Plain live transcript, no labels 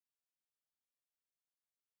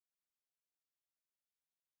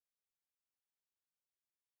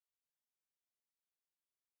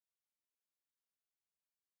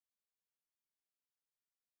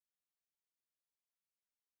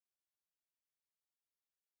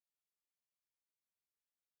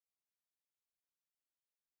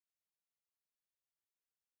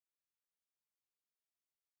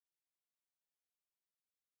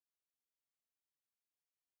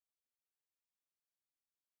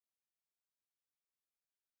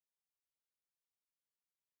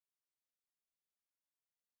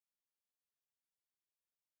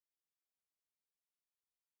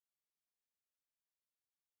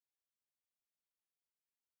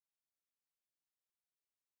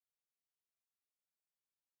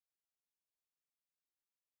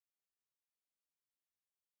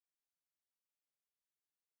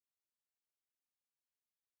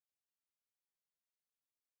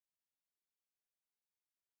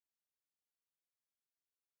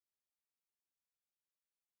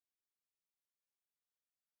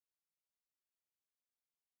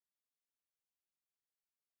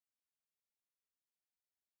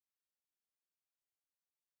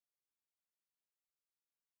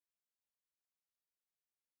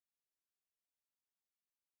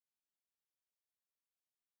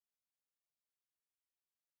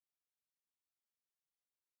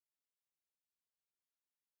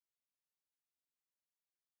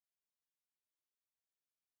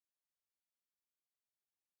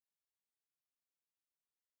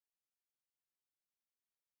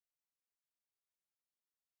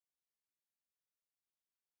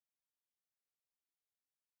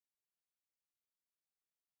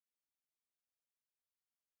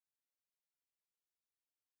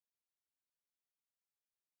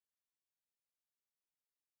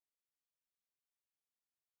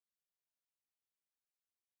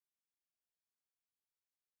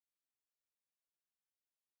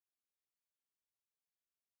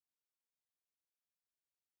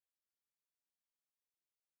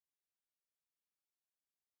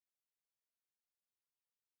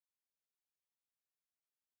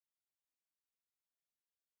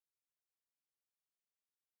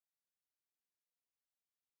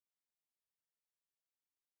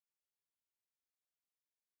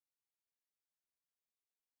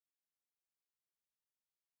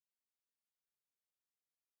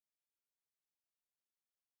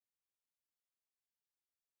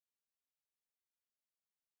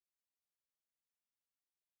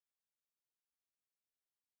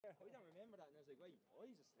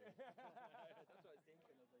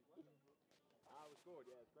It's good,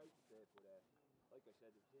 yeah, it's great to see, but like I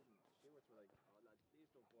said, the stewards were like, oh lads,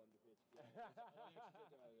 please don't go on the pitch. Yeah, I actually said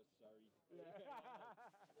to them, I was sorry. Yeah.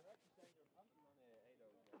 They were actually saying they were commenting on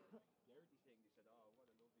Garrity thing. They said, oh, what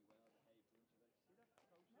a lovely, well-behaved bunch. Like, see that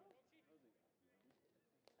coach? No. I was like,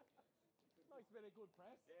 Nice bit of good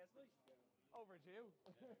press. yeah, it's nice. Yeah. Overdue.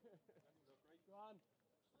 Yeah. Great. Go on.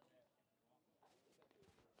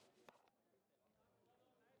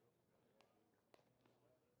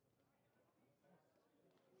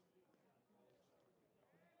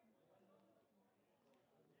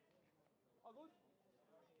 All good?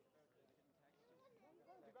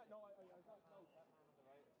 No, I got no. That man on the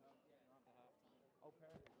right as well. You're on the half time. Oh,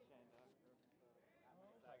 perfect. Shane Dog.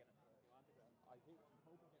 Okay. I think I'm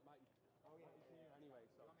hoping to get Matty. Oh, yeah. He's here anyway,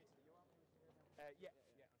 so. You want me to do Yeah, I'm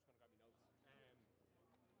just going to grab my notes.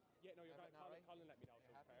 Yeah, no, you're right. Colin let me know.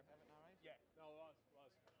 So happy? Everything all right? Yeah, no, it was.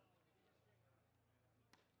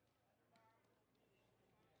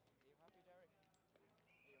 Are you happy, Derek?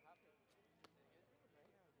 Are you happy?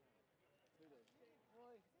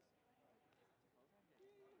 Why?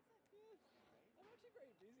 I'm actually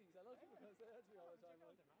very busy, because I know people can say that to me all the time.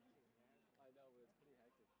 Like, I know, but it's pretty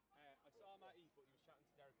hectic. I saw Matty, but he was chatting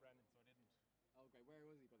to Derek Brennan, so I didn't. Okay, where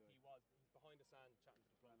was he, by the way? He's behind the stand chatting to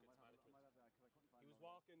the Plunkets management. I might have that, because I couldn't find He was him.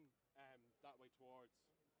 walking that way towards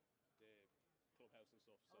the clubhouse and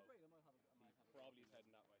stuff, so oh, great, I might have probably he's heading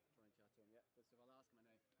that way. Try and chat to him, yeah. But so I'll ask him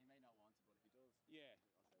anyway. He may not want to, but if he does, Yeah. I'll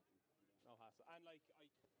say to him. No hassle. And like,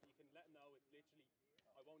 you can let him know, it's literally,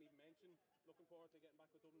 I won't even mention looking forward to getting back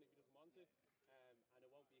with Dublin if he doesn't want to. And it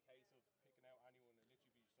won't be a case of picking out anyone, and literally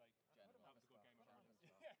be just like, that was a good game of hurling.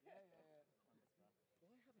 Yeah. Why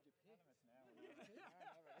haven't you picked?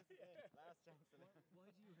 Last chance to Why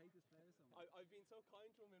do you hate this player so much? I've been so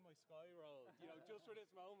kind to him in my Sky role, just for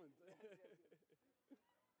this moment. Are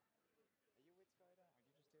you with Sky then?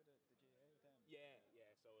 Or do you just do the GA with them? Yeah.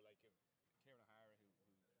 So like, Kieran O'Hara, who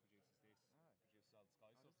produces this, produces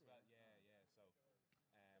all the Sky stuff as well. Yeah.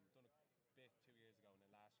 So, done a bit 2 years ago, and then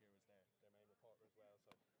last year was their main reporter as well.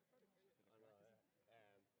 So,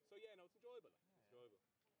 so yeah, no, it's enjoyable. It's enjoyable.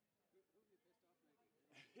 Who'll be pissed off maybe?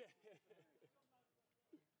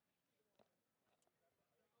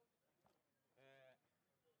 So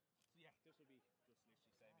yeah, this will be just literally saying again,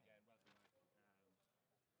 welcome back.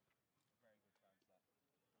 Very good chance that we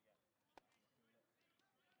get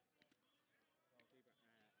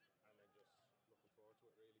goalkeeper, and then just looking forward to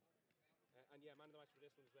it really. And yeah, man of the match for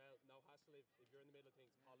this one as well. No hassle if you're in the middle of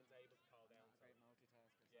things. Colin's able to call down. Great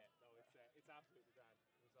multitasker. Yeah, no, it's absolutely grand.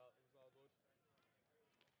 It was all good.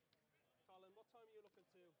 Colin, what time are you looking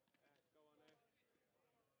to go on now?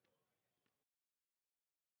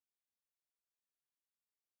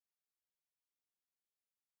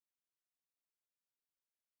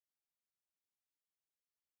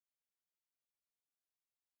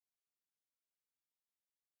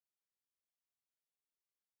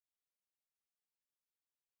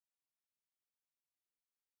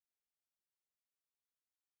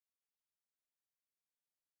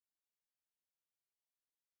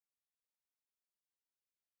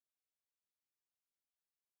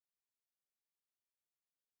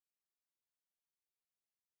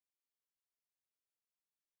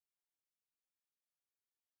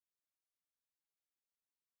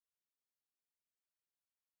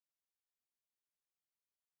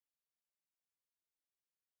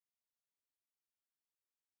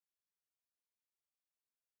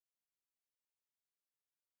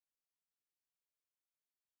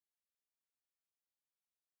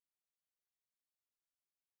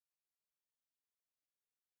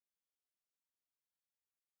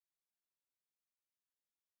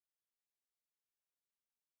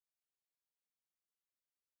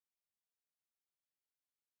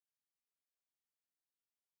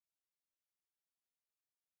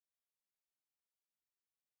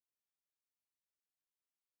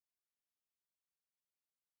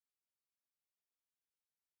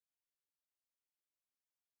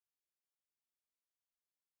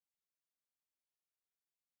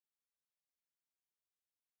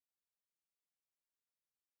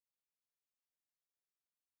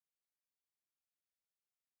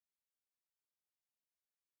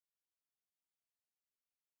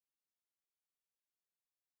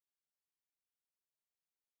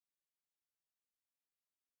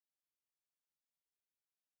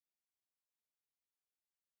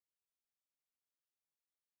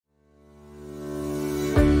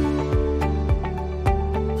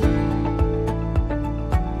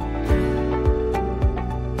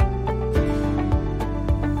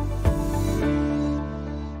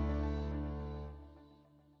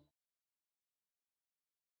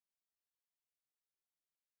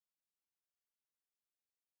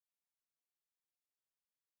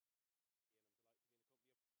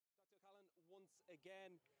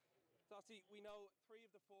 again. Dottie, we know 3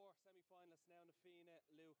 of the 4 semi-finalists now, Nafina,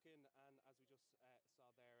 Lucan, and as we just saw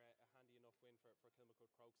there, a handy enough win for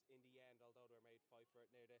Kilmacud Crokes in the end, although they were made fight for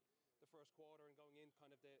it near the first quarter and going in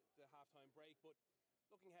kind of the half-time break. But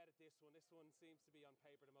looking ahead at this one seems to be on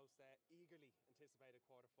paper the most eagerly anticipated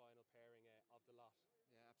quarter-final pairing of the lot.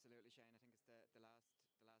 Yeah, absolutely, Shane. I think it's the last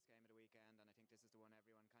game of the weekend, and I think this is the one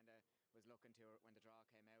everyone kind of was looking to when the draw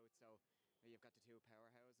came out. So you've got the 2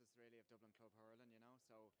 powerhouses really of Dublin club hurling, you know.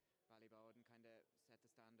 So Ballyboden kind of set the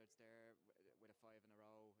standards there with a 5 in a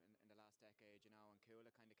row in the last decade, you know, and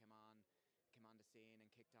Cuala kind of came on the scene and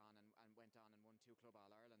kicked on and went on and won 2 Club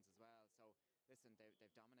All-Irelands as well. So listen, they've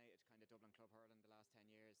dominated kind of Dublin club hurling the last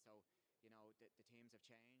 10 years. So you know, the teams have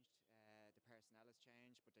changed, the personnel has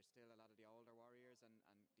changed, but there's still a lot of the older warriors and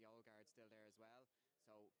the old guard still there as well.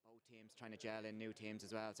 So both teams trying to gel in new teams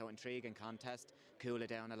as well. So intriguing contest, cool it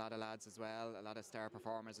down a lot of lads as well, a lot of star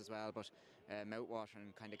performers as well, but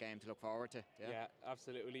mouth-watering kind of game to look forward to. Yeah,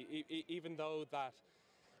 absolutely. Even though that,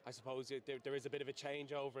 I suppose there is a bit of a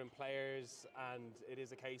changeover in players, and it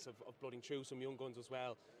is a case of blooding through some young guns as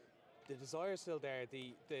well. The desire is still there.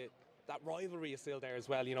 That rivalry is still there as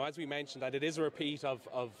well. You know, as we mentioned, that it is a repeat of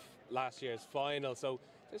last year's final, so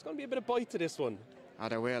there's going to be a bit of bite to this one. Oh,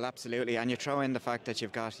 there will, absolutely. And you throw in the fact that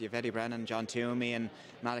you've Eddie Brennan, John Toomey and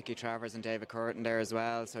Malachi Travers and David Curtin there as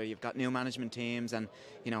well. So you've got new management teams and,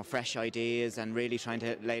 you know, fresh ideas and really trying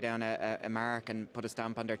to lay down a mark and put a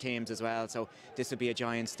stamp on their teams as well. So this would be a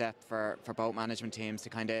giant step for both management teams to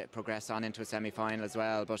kind of progress on into a semi-final as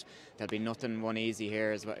well. But there'll be nothing one easy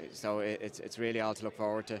here as well. So it's really all to look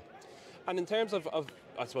forward to. And in terms of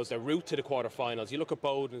I suppose, their route to the quarter-finals, you look at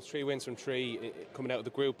Boden, 3 wins from 3 coming out of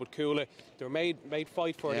the group, but Cuala, they were made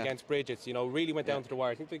fight for it against Bridget's, you know, really went down to the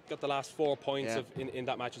wire. I think they got the last 4 points in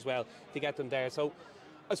that match as well to get them there. So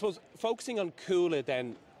I suppose focusing on Cuala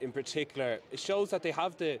then in particular, it shows that they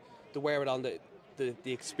have the wherewithal,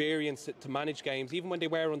 the experience to manage games, even when they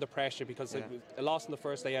were under pressure, because they lost on the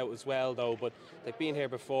first day out as well, though, but they've been here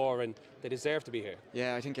before and they deserve to be here.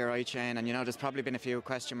 Yeah, I think you're right, Shane, and you know, there's probably been a few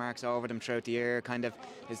question marks over them throughout the year. Kind of,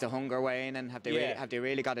 is the hunger waning? Have they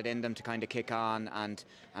really got it in them to kind of kick on and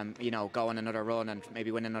you know, go on another run and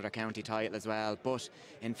maybe win another county title as well? But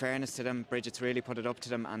in fairness to them, Bridget's really put it up to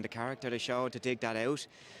them, and the character they showed to dig that out,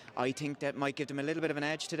 I think that might give them a little bit of an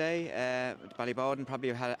edge today. Ballyboden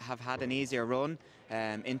probably have had an easier run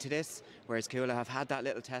into this, whereas Cuala have had that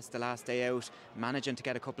little test the last day out, managing to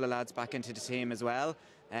get a couple of lads back into the team as well.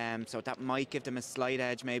 So that might give them a slight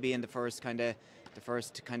edge maybe in the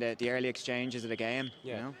early exchanges of the game.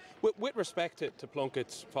 Yeah. You know? With respect to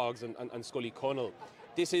Plunkett's, Fogs and Scully Cunnell,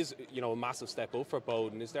 this is, you know, a massive step up for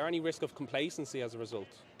Boden. Is there any risk of complacency as a result?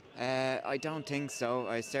 I don't think so.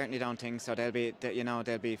 I certainly don't think so. They'll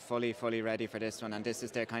be fully ready for this one, and this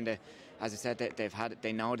is their kind of, as I said,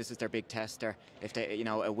 they know this is their big tester. If they, you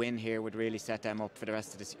know, a win here would really set them up for the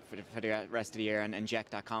rest of the year and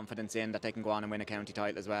inject that confidence in that they can go on and win a county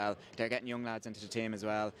title as well. They're getting young lads into the team as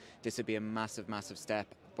well. This would be a massive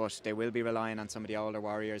step, but they will be relying on some of the older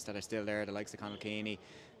warriors that are still there, the likes of Conal Keeney,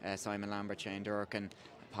 Simon Lambert, Shane Durkin,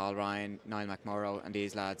 Paul Ryan, Niall McMurrow and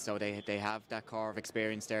these lads, so they have that core of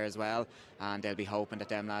experience there as well, and they'll be hoping that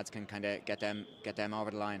them lads can kind of get them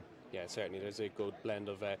over the line. Yeah, certainly there's a good blend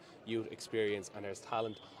of youth experience and there's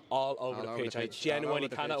talent all over the pitch. I genuinely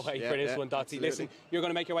cannot wait for this one, Dottie. Listen, you're going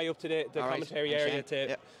to make your way up to the commentary area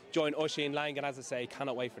to join Oisin Lang, and as I say,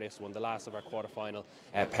 cannot wait for this one, the last of our quarter-final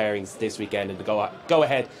pairings this weekend in the Go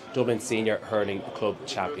Ahead Dublin Senior Hurling Club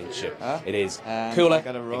Championship. It is Cuala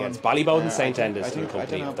against Ballyboden St Endas in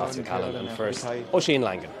company of Dottie Callan, and first Oisin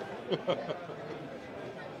Langan.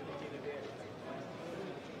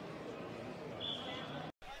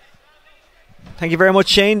 Thank you very much,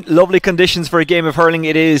 Shane. Lovely conditions for a game of hurling.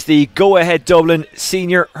 It is the Go Ahead Dublin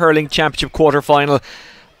Senior Hurling Championship quarter-final.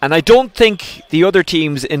 And I don't think the other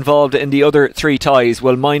teams involved in the other 3 ties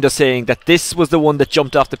will mind us saying that this was the one that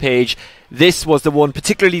jumped off the page. This was the one,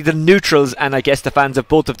 particularly the neutrals, and I guess the fans of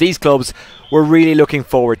both of these clubs were really looking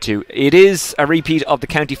forward to. It is a repeat of the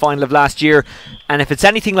county final of last year, and if it's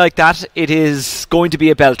anything like that, it is going to be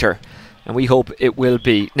a belter. And we hope it will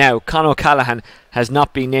be. Now, Con O'Callaghan has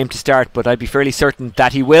not been named to start, but I'd be fairly certain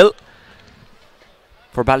that he will.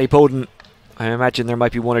 For Ballyboden, I imagine there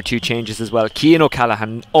might be 1 or 2 changes as well. Cian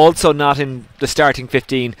O'Callaghan also not in the starting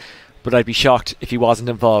 15, but I'd be shocked if he wasn't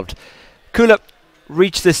involved. Cuala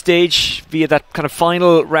reached this stage via that kind of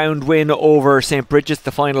final round win over St. Bridget's,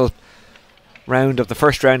 the final round of the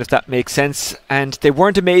first round, if that makes sense, and they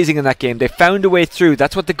weren't amazing in that game. They found a way through.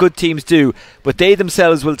 That's what the good teams do, but they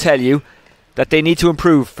themselves will tell you that they need to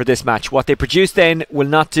improve for this match. What they produced then will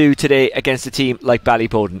not do today against a team like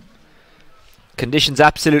Ballyboden. Conditions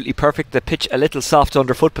absolutely perfect. The pitch a little soft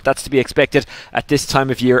underfoot, but that's to be expected at this time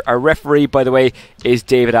of year. Our referee, by the way, is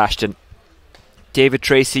David Ashton. David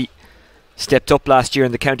Tracy stepped up last year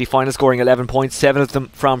in the county final, scoring 11 points, 7 of them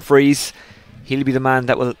from frees. He'll be the man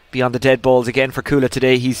that will be on the dead balls again for Cuala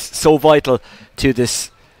today. He's so vital to this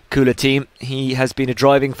Cuala team. He has been a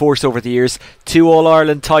driving force over the years. 2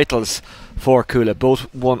 All-Ireland titles for Cuala,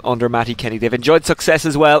 both won under Matty Kenny. They've enjoyed success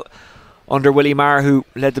as well under Willie Marr, who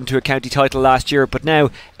led them to a county title last year, but now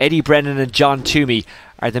Eddie Brennan and John Toomey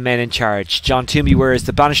are the men in charge. John Toomey wears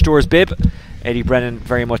the Bannister's bib, Eddie Brennan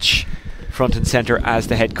very much front and centre as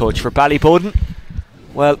the head coach. For Ballyboden,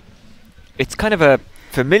 well, it's kind of a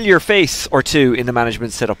familiar face or two in the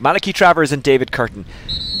management setup. Malachi Travers and David Curtin,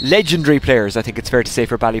 legendary players, I think it's fair to say,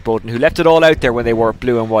 for Ballyboden, who left it all out there when they wore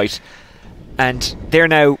blue and white, and they're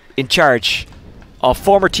now in charge of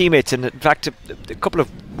former teammates. And in fact, a couple of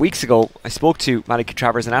weeks ago I spoke to Malachi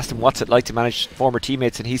Travers and asked him what's it like to manage former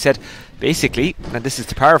teammates, and he said basically, and this is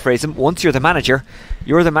to paraphrase him, once you're the manager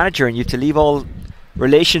and you have to leave all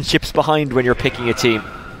relationships behind when you're picking a team.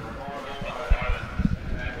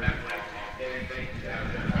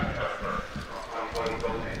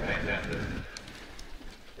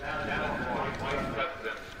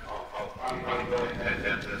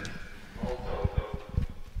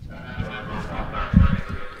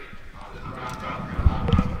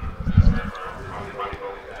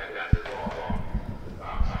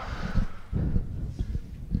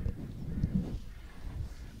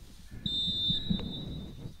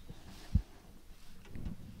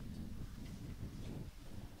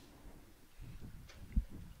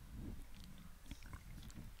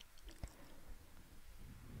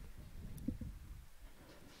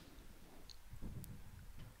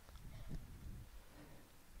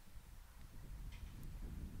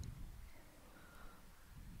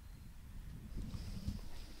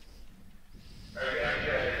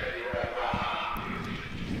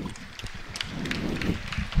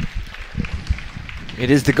 It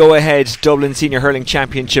is the go-ahead Dublin Senior Hurling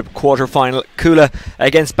Championship quarter-final. Cuala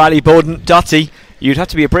against Ballyboden. Dotsy, you'd have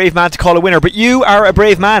to be a brave man to call a winner, but you are a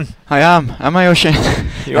brave man. I am I, O'Shane?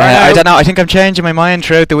 I don't know. I think I'm changing my mind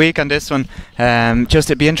throughout the week on this one. Just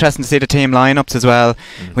it'd be interesting to see the team lineups as well.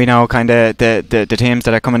 We know kind of the teams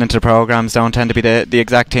that are coming into the programs don't tend to be the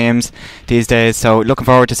exact teams these days. So looking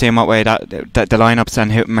forward to seeing what way the lineups and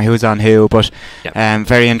who's on who. But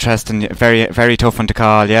very interesting, very tough one to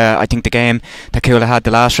call. Yeah, I think the game that Cuala had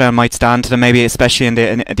the last round might stand to them, maybe especially in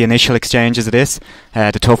the initial exchanges of this.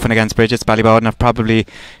 The tough one against Bridget's. Ballyboden have probably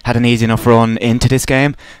had an easy enough run into this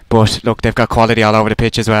game. But look, they've got quality all over the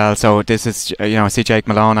pitch as well. So this is, I see Jake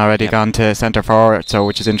Malone already gone to centre forward, so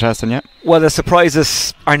which is interesting, yeah. Well, the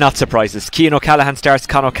surprises are not surprises. Cian O'Callaghan starts,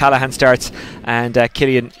 Con O'Callaghan starts, and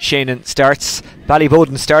Killian Shannon starts.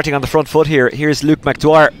 Ballyboden starting on the front foot here. Here's Luke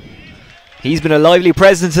McDwyer. He's been a lively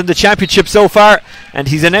presence in the championship so far, and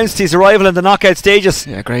he's announced his arrival in the knockout stages.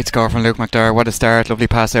 Yeah, great score from Luke McDwyer. What a start. Lovely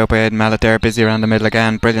pass out by Ed Mallet there, busy around the middle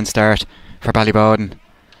again. Brilliant start for Ballyboden.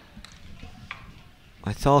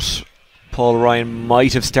 I thought Paul Ryan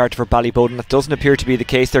might have started for Ballyboden. That doesn't appear to be the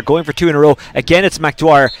case. They're going for 2 in a row. Again, it's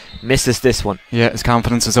McDwyer. Misses this one. Yeah, his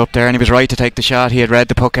confidence was up there, and he was right to take the shot. He had read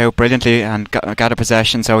the puck out brilliantly and got a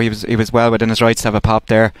possession, so he was well within his rights to have a pop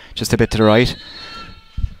there, just a bit to the right.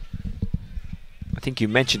 I think you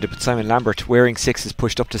mentioned it, but Simon Lambert, wearing 6, is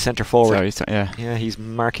pushed up to centre forward. Sorry, yeah. Yeah, he's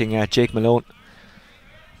marking Jake Malone.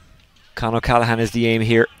 Con O'Callaghan is the aim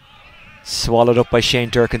here. Swallowed up by Shane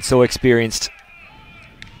Durkin, so experienced.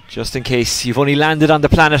 Just in case you've only landed on the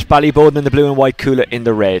planet, Ballyboden in the blue and white, Cuala in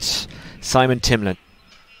the red. Simon Timlin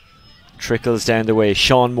trickles down the way.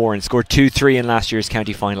 Sean Moran scored 2-3 in last year's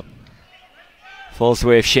county final. Falls the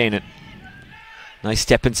way of Shannon. Nice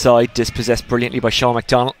step inside, dispossessed brilliantly by Sean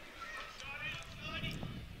McDonald.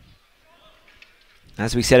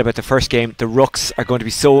 As we said about the first game, the rucks are going to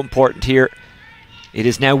be so important here. It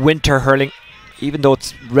is now winter hurling. Even though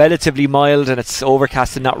it's relatively mild and it's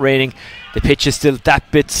overcast and not raining, the pitch is still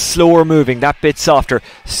that bit slower moving, that bit softer.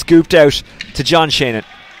 Scooped out to John Shannon.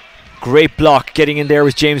 Great block. Getting in there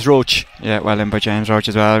was James Roach. Yeah, well in by James Roach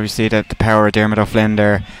as well. We see the power of Dermot O'Flynn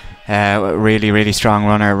there. Really strong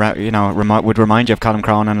runner. Would remind you of Colin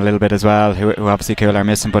Cronin a little bit as well, who obviously Cuala are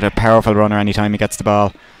missing, but a powerful runner anytime he gets the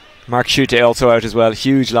ball. Mark Schutte also out as well.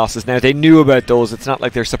 Huge losses. Now they knew about those. It's not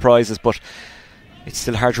like they're surprises, but it's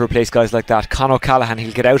still hard to replace guys like that. Con O'Callaghan,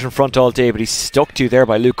 he'll get out in front all day, but he's stuck to there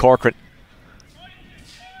by Luke Corcoran.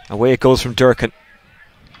 Away it goes from Durkin.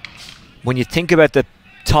 When you think about the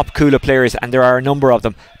top Cuala players, and there are a number of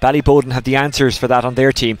them, Ballyboden have the answers for that on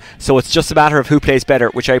their team. So it's just a matter of who plays better,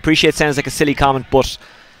 which I appreciate sounds like a silly comment, but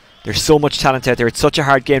There's so much talent out there. It's such a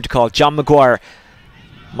hard game to call. John Maguire.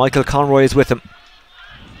 Michael Conroy is with him.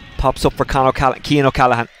 Pops up for Cian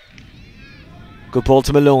O'Callaghan. Good ball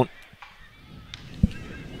to Malone.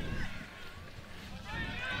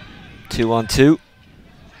 2-on-2.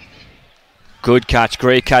 Good catch,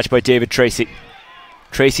 great catch by David Tracy.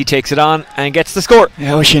 Tracy takes it on and gets the score.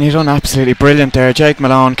 Yeah, Oisin, you done absolutely brilliant there. Jake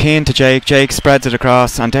Malone, keen to Jake. Jake spreads it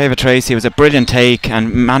across, and David Tracy was a brilliant take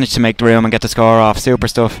and managed to make the room and get the score off. Super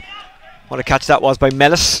stuff. What a catch that was by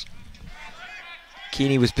Mellis.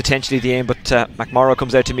 Keeney was potentially the aim, but McMorrow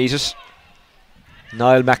comes out to meet it.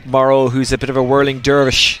 Niall McMorrow, who's a bit of a whirling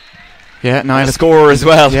dervish. Yeah, Niall, a scorer as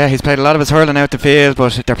well. Yeah, he's played a lot of his hurling out the field,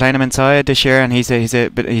 but they're playing him inside this year, and he's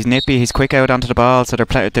nippy, he's quick out onto the ball, so they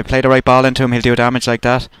play the right ball into him, he'll do damage like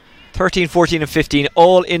that. 13, 14 and 15,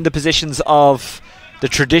 all in the positions of the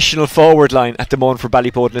traditional forward line at the moment for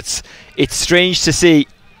Ballyboden. It's strange to see.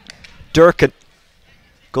 Durkin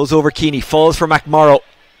goes over Keeney, falls for McMorrow.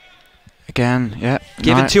 Again, yeah.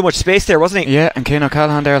 Given too much space there, wasn't he? Yeah, and Cian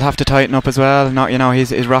O'Callaghan there will have to tighten up as well. Not,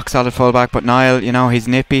 he's rock solid fullback, but Niall, he's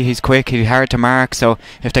nippy, he's quick, he's hard to mark. So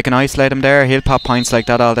if they can isolate him there, he'll pop points like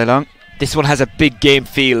that all day long. This one has a big game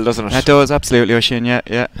feel, doesn't it? It does, absolutely, Oisin.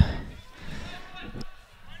 Yeah.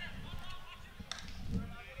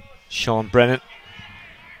 Sean Brennan,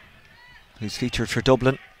 who's featured for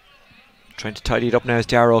Dublin, trying to tidy it up now is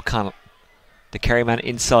Darragh O'Connell. The carry man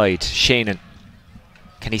inside, Shannon.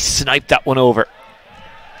 Can he snipe that one over?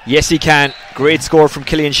 Yes, he can. Great score from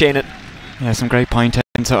Killian Shannon. Yeah, some great point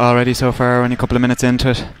ends already so far, only a couple of minutes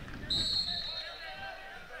into it.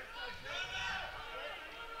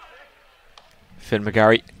 Phil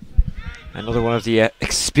McGarry, another one of the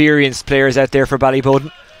experienced players out there for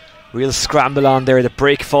Ballyboden. Real scramble on there. The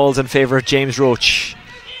break falls in favour of James Roach.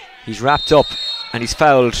 He's wrapped up and he's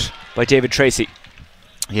fouled by David Tracy.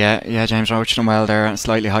 Yeah, James Roach done well there.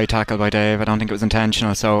 Slightly high tackle by Dave. I don't think it was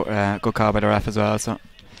intentional, so good call by the ref as well. So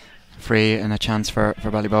free and a chance for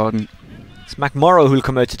Ballyboden. It's McMorrow who'll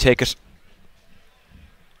come out to take it.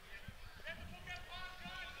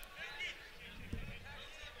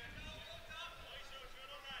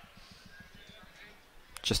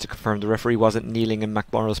 Just to confirm, the referee wasn't kneeling in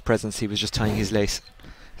McMorrow's presence, he was just tying his lace.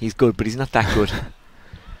 He's good, but he's not that good.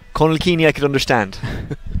 Conal Keeney I could understand.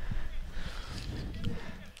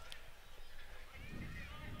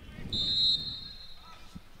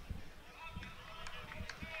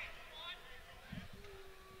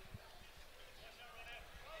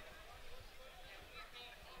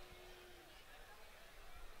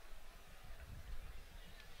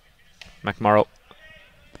 McMorrow.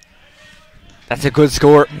 That's a good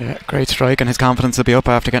score. Yeah, great strike, and his confidence will be up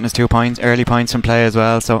after getting his 2 points, early points from play as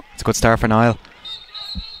well, so it's a good start for Niall.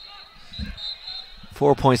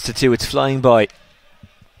 4 points to 2, it's flying by.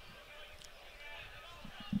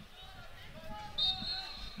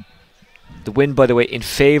 The wind, by the way, in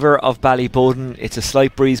favour of Ballyboden. It's a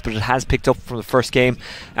slight breeze, but it has picked up from the first game.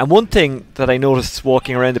 And one thing that I noticed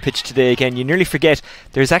walking around the pitch today, again, you nearly forget,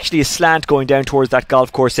 there's actually a slant going down towards that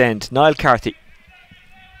golf course end. Niall Carthy.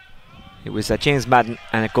 It was James Madden,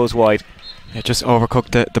 and it goes wide. It just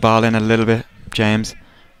overcooked the ball in a little bit, James.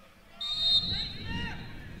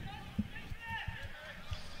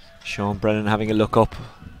 Sean Brennan having a look up.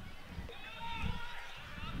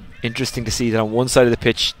 Interesting to see that on one side of the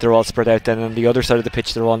pitch they're all spread out, then on the other side of the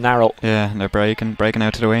pitch they're all narrow. Yeah, and they're breaking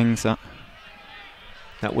out to the wings. So.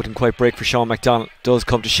 That wouldn't quite break for Sean McDonald. Does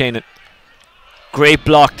come to Shannon. Great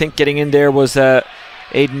block. Think getting in there was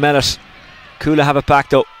Aidan Mellett. Cuala have it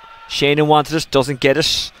back though. Shannon wanted it, doesn't get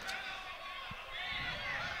it.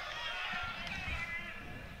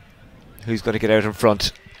 Who's going to get out in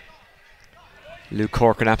front? Luke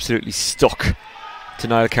Corcoran absolutely stuck to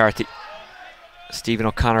Niall Carthy. Stephen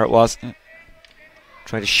O'Connor it was.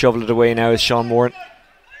 Trying to shovel it away now is Sean Moran.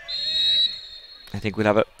 I think we'll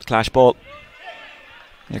have a clash ball.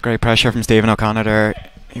 Yeah, great pressure from Stephen O'Connor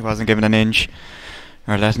there. He wasn't given an inch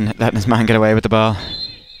or letting his man get away with the ball.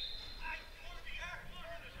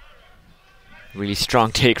 Really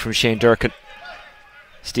strong take from Shane Durkin.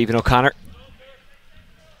 Stephen O'Connor.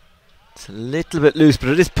 It's a little bit loose, but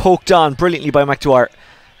it is poked on brilliantly by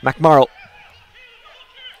McMorrow.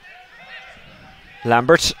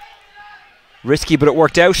 Lambert. Risky, but it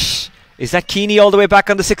worked out. Is that Keeney all the way back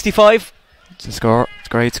on the 65? It's a score. It's a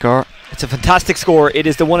great score. It's a fantastic score. It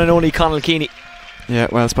is the one and only Conal Keeney. Yeah,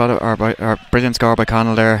 well spotted. Or brilliant score by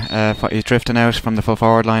Conal there. He's drifting out from the full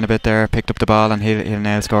forward line a bit there. Picked up the ball and he'll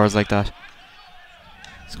nail scores like that.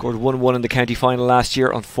 Scored 1-1 in the county final last year.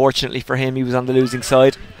 Unfortunately for him, he was on the losing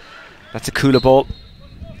side. That's a Cuala ball.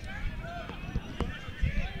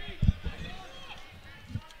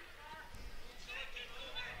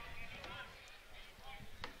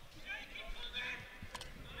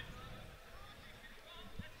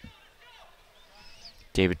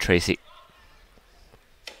 David Tracy.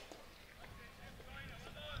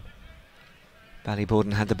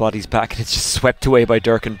 Ballyboden had the bodies back and it's just swept away by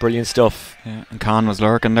Durkin. Brilliant stuff. Yeah, and Con was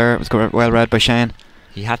lurking there. It was well read by Shane.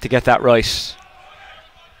 He had to get that right.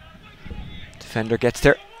 Defender gets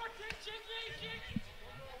there.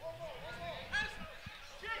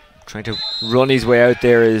 Trying to run his way out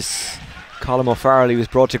there is Colm O'Farrell. He was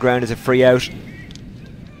brought to ground as a free out.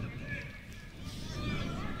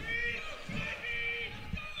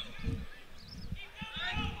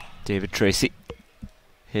 David Tracy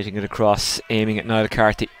hitting it across, aiming at Niall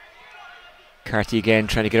Carty. Carty again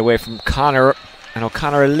trying to get away from Connor, and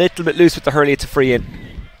O'Connor a little bit loose with the hurley. It's a free in.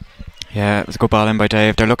 Yeah, it was a good ball in by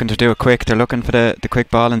Dave. They're looking to do it quick. They're looking for the quick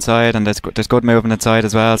ball inside, and there's good movement inside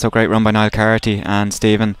as well. So great run by Niall Carty and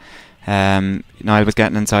Stephen. Niall was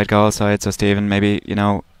getting inside goal side, so Stephen maybe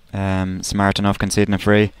smart enough conceding a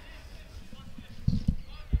free.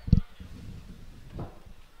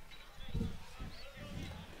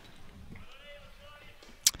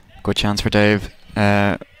 Good chance for Dave.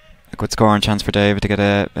 A good scoring chance for Dave to get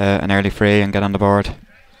an early free and get on the board.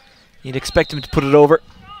 You'd expect him to put it over.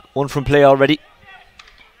 One from play already.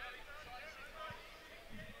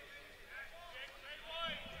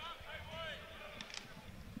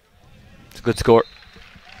 It's a good score.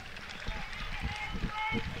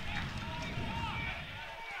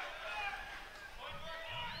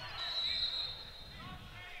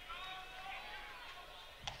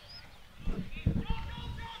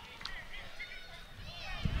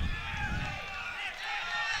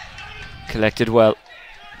 Collected well.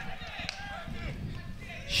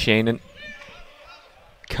 Shannon.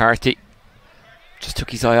 Carty just took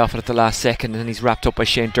his eye off it at the last second, and then he's wrapped up by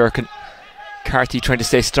Shane Durkin. Carty trying to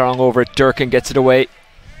stay strong over it. Durkin gets it away.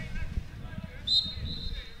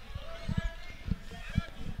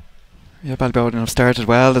 Yeah, Ballyboden have started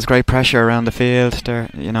well. There's great pressure around the field. They're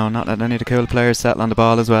not letting any of the cool players settle on the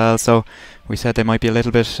ball as well. So we said they might be a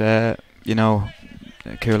little bit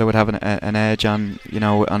Cuala would have an edge on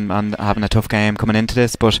having a tough game coming into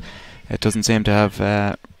this, but it doesn't seem to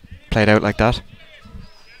have played out like that.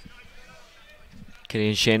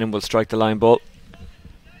 Killian Shannon will strike the line ball.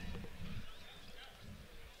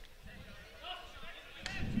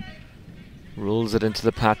 Rolls it into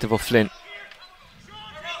the path of O'Flynn.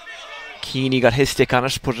 Keeney got his stick on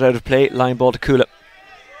it, put it out of play. Line ball to Cuala.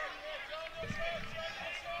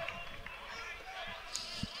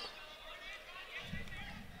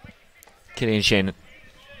 Killian Shannon.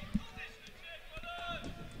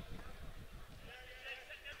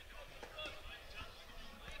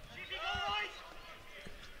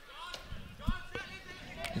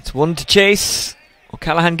 It's one to chase.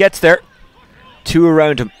 O'Callaghan gets there. Two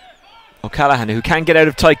around him. O'Callaghan, who can get out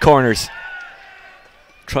of tight corners,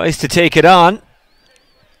 tries to take it on.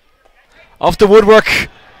 Off the woodwork.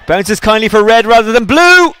 Bounces kindly for red rather than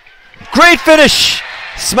blue. Great finish.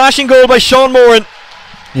 Smashing goal by Sean Moran.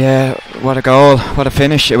 Yeah, what a goal, what a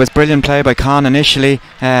finish. It was brilliant play by Con initially.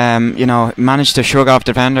 Managed to shrug off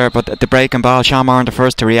the defender, but the breaking ball, Sean Moran the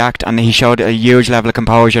first to react, and he showed a huge level of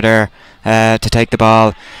composure there to take the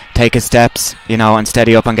ball, take his steps, and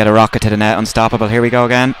steady up and get a rocket to the net. Unstoppable. Here we go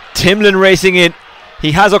again. Timlin racing in.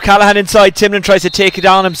 He has O'Callaghan inside. Timlin tries to take it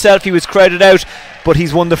on himself. He was crowded out, but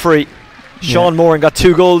he's won the free. Sean Moran got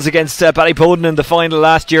 2 goals against Ballyboden in the final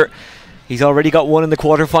last year. He's already got 1 in the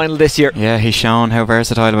quarter-final this year. Yeah, he's shown how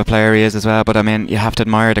versatile of a player he is as well. But I mean, you have to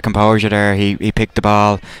admire the composure there. He picked the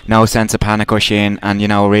ball, no sense of panic or shame, and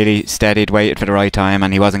really steadied, waited for the right time,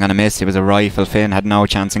 and he wasn't going to miss. He was a rifle. Finn had no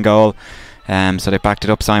chance in goal. So they backed it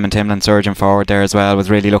up. Simon Timlin surging forward there as well, was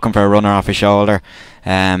really looking for a runner off his shoulder.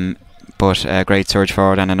 But a great surge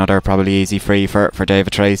forward and another probably easy free for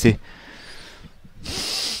David Tracy.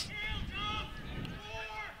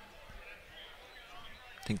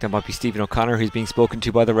 I think that might be Stephen O'Connor who's being spoken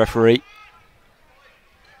to by the referee.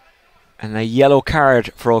 And a yellow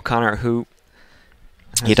card for O'Connor, who...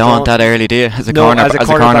 You don't want that early, do you? As a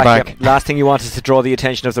cornerback. Yeah. Last thing you want is to draw the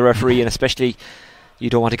attention of the referee, and especially you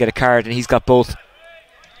don't want to get a card, and he's got both.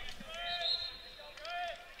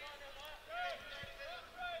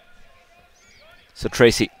 So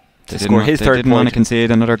Tracy to score his third point. They didn't want to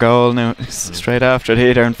concede another goal now straight after it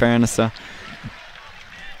either, in fairness. So.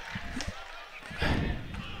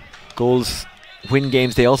 Goals win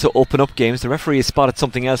games, they also open up games. The referee has spotted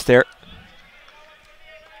something else there.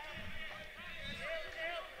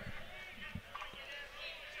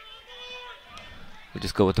 We'll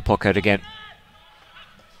just go with the puck out again.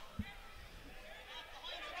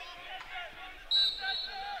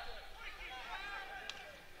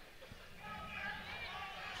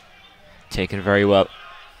 Taken very well.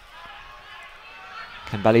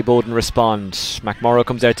 Can Ballyboden respond? McMorrow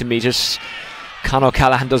comes out to meet it. Con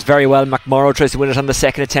O'Callaghan does very well. McMorrow tries to win it on the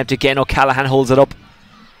second attempt again. O'Callaghan holds it up.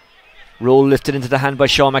 Roll lifted into the hand by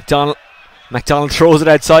Sean McDonald. McDonald throws it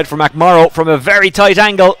outside for McMorrow from a very tight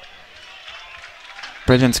angle.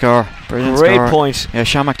 Brilliant score. Brilliant Great score. point. Yeah,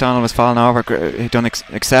 Sean McDonald was falling over. He'd done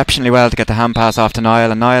exceptionally well to get the hand pass off to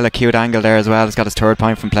Niall, and Niall, a cute angle there as well. He's got his third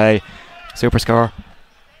point from play. Super score.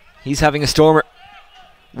 He's having a stormer.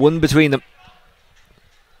 One between them.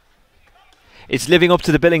 It's living up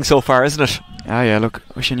to the billing so far, isn't it? Ah, yeah, look,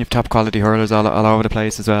 wishing you've top quality hurlers all over the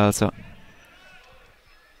place as well. So,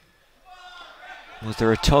 was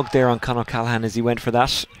there a tug there on Con O'Callaghan as he went for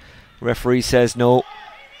that? Referee says no.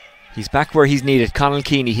 He's back where he's needed. Conal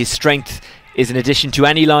Keeney, his strength is an addition to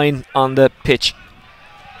any line on the pitch.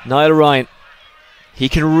 Niall Ryan, he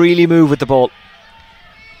can really move with the ball.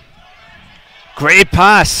 Great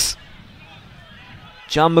pass.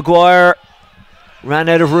 John Maguire ran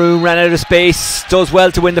out of room, ran out of space, does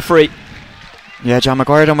well to win the free. yeah, John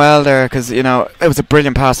Maguire done well there, because it was a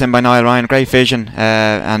brilliant pass in by Niall Ryan, great vision,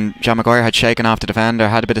 and John Maguire had shaken off the defender,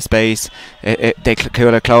 had a bit of space.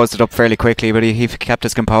 Cuala closed it up fairly quickly, but he kept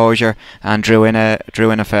his composure and drew in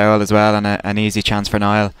a foul as well, and an easy chance for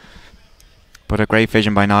Niall. But a great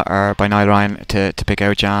vision by Niall Ryan to pick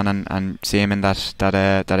out John and see him in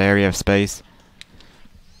that area of space.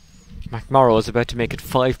 McMorrow is about to make it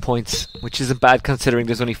 5 points, which isn't bad considering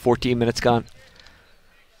there's only 14 minutes gone.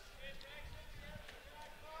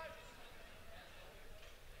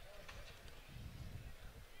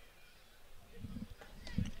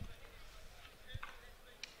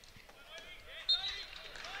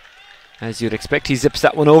 As you'd expect, he zips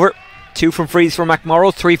that one over. 2 from frees for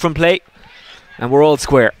McMorrow, 3 from play, and we're all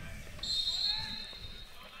square.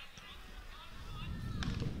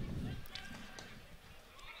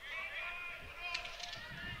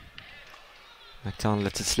 McDonald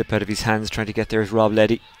lets it slip out of his hands, trying to get there is Rob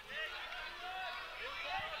Leddy.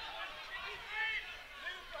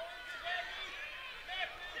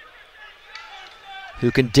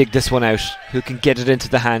 Who can dig this one out? Who can get it into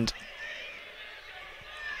the hand?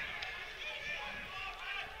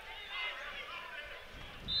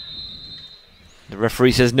 The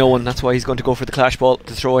referee says no one, that's why he's going to go for the clash ball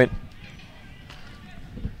to throw in.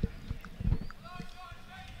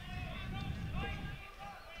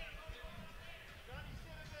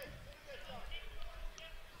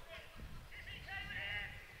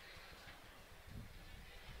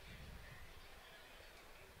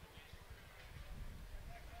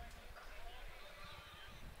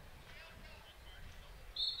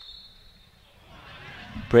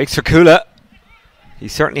 Breaks for Cuala. He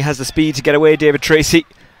certainly has the speed to get away, David Tracy.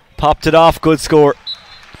 Popped it off, good score.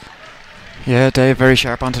 Yeah, Dave very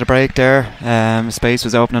sharp onto the break there. Space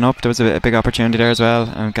was opening up. There was a big opportunity there as well,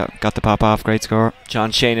 and got the pop off. Great score. John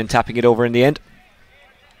Shannon tapping it over in the end.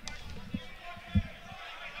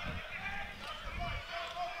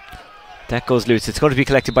 That goes loose. It's going to be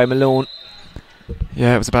collected by Malone.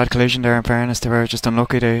 Yeah, it was a bad collision there, in fairness. They were just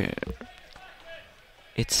unlucky.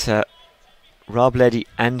 It's Rob Leddy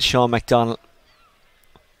and Sean McDonald.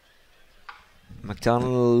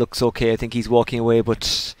 McDonald looks okay. I think he's walking away,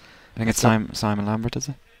 but I think it's Simon Lambert, is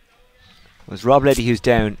it? It was Rob Leddy who's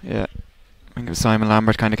down. Yeah, I think it was Simon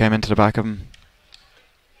Lambert kind of came into the back of him.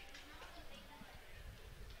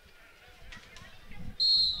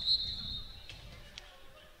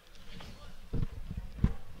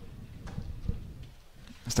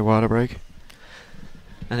 It's the water break.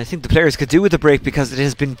 And I think the players could do with the break because it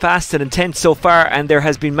has been fast and intense so far, and there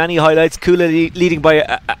has been many highlights. Cuala leading by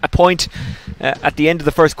a point at the end of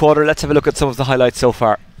the first quarter. Let's have a look at some of the highlights so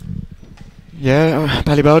far. Yeah,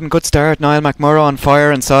 Ballyboden, good start. Niall McMorrow on fire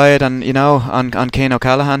inside, and on Cian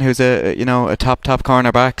O'Callaghan, who's a top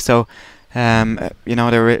corner back. So they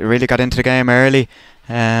really got into the game early.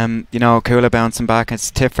 Cuala bouncing back. It's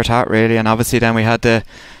tit for tat really, and obviously then we had the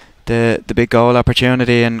big goal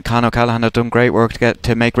opportunity, and Con O'Callaghan had done great work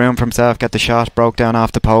to make room for himself, get the shot, broke down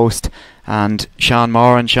off the post, and Sean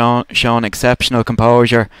Moran shown exceptional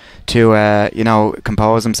composure to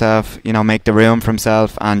compose himself, make the room for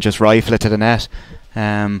himself and just rifle it to the net.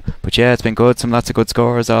 But yeah, it's been good, lots of good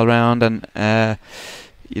scores all round, and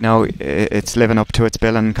it's living up to its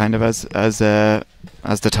billing kind of as the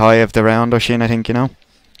tie of the round, Oisin, I think.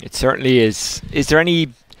 It certainly is. Is there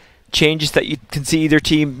any changes that you can see either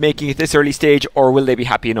team making at this early stage, or will they be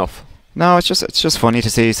happy enough? No, it's just funny to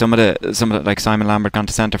see some of the like Simon Lambert gone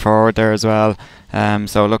to centre forward there as well.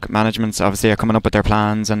 So look, managements obviously are coming up with their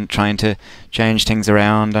plans and trying to change things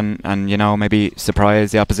around and maybe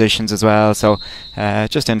surprise the oppositions as well. So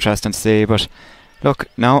just interesting to see. But Look,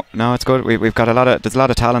 no, it's good. We've got there's a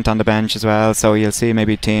lot of talent on the bench as well. So you'll see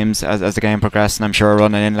maybe teams as the game progresses, and I'm sure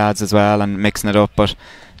running in lads as well and mixing it up. But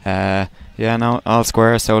yeah, no, all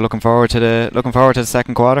square. So looking forward to the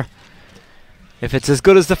second quarter. If it's as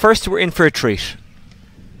good as the first, we're in for a treat.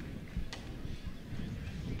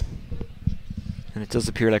 And it does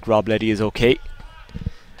appear like Rob Leddy is okay.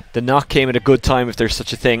 The knock came at a good time, if there's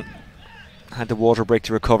such a thing. Had the water break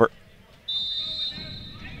to recover.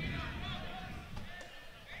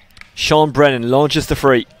 Sean Brennan launches the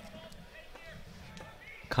free.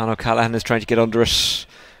 Con O'Callaghan is trying to get under it.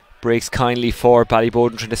 Breaks kindly for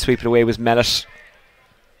Ballyboden, trying to sweep it away was Mellett.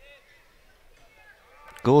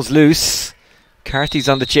 Goes loose. Carthy's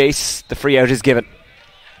on the chase. The free out is given.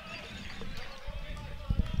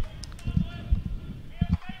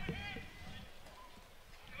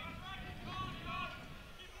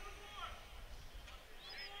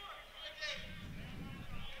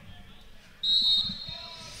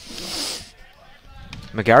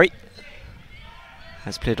 McGarry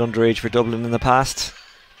has played underage for Dublin in the past.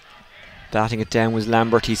 Batting it down was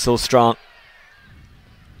Lambert, he's so strong.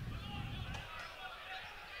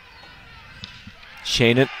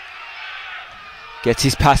 Shannon gets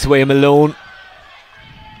his pass away, Malone.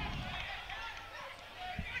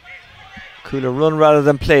 Cooler run rather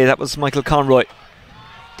than play, that was Michael Conroy.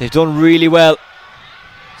 They've done really well.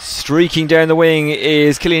 Streaking down the wing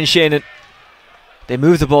is Killian Shannon. They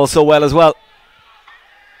move the ball so well as well.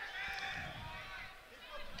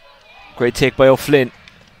 Great take by O'Flynn.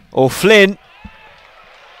 O'Flynn.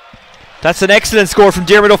 That's an excellent score from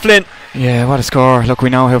Diarmuid O'Flynn. Yeah, what a score. Look,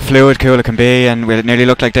 we know how fluid Cuala can be, and it nearly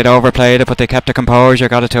looked like they'd overplayed it, but they kept the composure,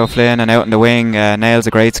 got it to O'Flynn, and out in the wing, nails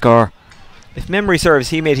a great score. If memory serves,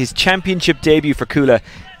 he made his championship debut for Cuala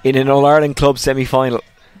in an All-Ireland club semi-final.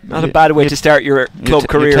 Not a bad way to start your club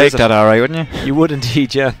career. You'd take that alright, wouldn't you? You would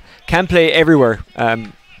indeed, yeah. Can play everywhere.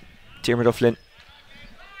 Diarmuid O'Flynn.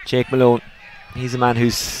 Jake Malone. He's a man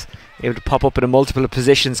who's able to pop up in a multiple of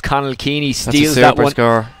positions. Conal Keeney steals that one.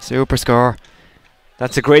 Super score.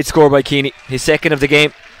 That's a great score by Keeney. His second of the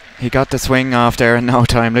game. He got the swing off there in no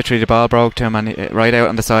time. Literally the ball broke to him, and right out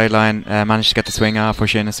on the sideline managed to get the swing off,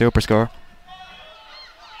 push in a super score.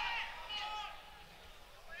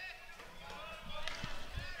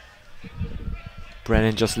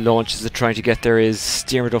 Brennan just launches it, trying to get there is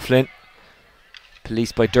Diarmuid O'Flynn.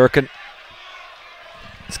 Policed by Durkin.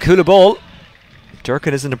 It's Cuala ball.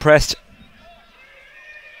 Durkin isn't impressed.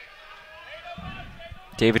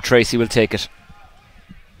 David Tracy will take it.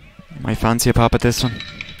 Might fancy a pop at this one.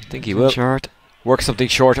 I think he will. Short. Work something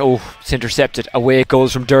short. Oh, it's intercepted. Away it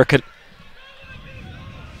goes from Durkin.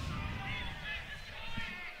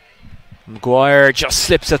 Maguire just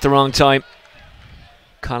slips at the wrong time.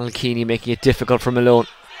 Conal Keeney making it difficult for Malone.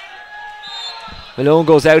 Malone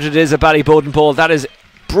goes out. It is a Ballyboden ball. That is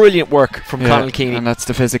brilliant work from Conal Keeney. And that's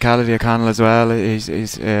the physicality of Conal as well. He's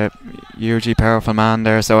a hugely powerful man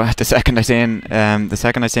there. So the second I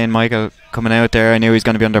seen Michael coming out there, I knew he was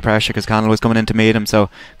going to be under pressure because Conal was coming in to meet him.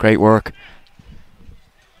 So great work.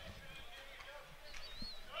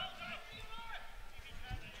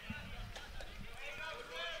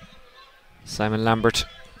 Simon Lambert.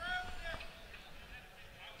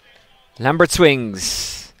 Lambert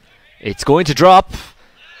swings. It's going to drop.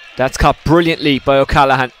 That's caught brilliantly by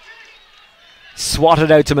O'Callaghan.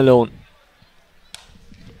 Swatted out to Malone.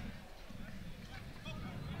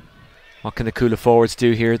 What can the Cuala forwards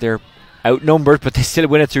do here? They're outnumbered, but they still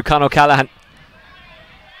win it through Con O'Callaghan.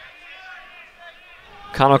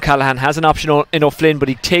 Con O'Callaghan has an option in O'Flynn, but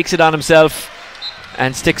he takes it on himself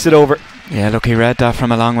and sticks it over. Yeah, look, he read that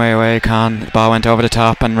from a long way away, Con. The ball went over the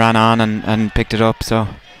top and ran on and picked it up, so...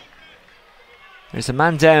 There's a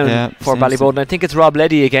man down for Ballyboden. I think it's Rob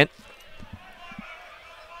Leddy again.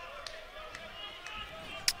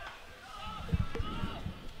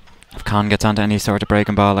 If Con gets onto any sort of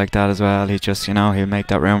breaking ball like that as well, he just, he'll make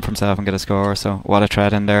that room for himself and get a score. So what a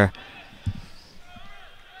tread in there.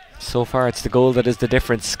 So far it's the goal that is the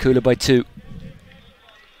difference. Cuala by 2.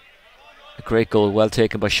 A great goal, well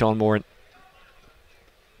taken by Sean Moran.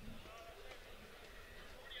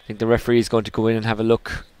 I think the referee is going to go in and have a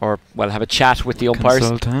look, or have a chat with the umpires.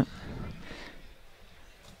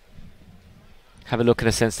 Have a look in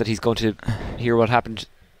a sense that he's going to hear what happened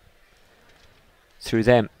through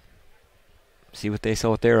them. See what they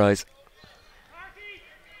saw with their eyes.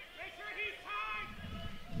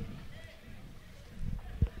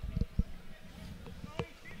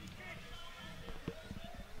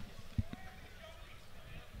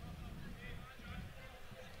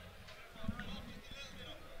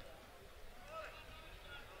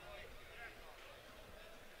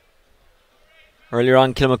 Earlier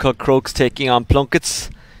on, Kilmacud Crokes taking on Plunkets.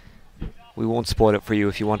 We won't spoil it for you.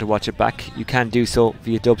 If you want to watch it back, you can do so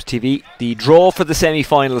via Dubs TV. The draw for the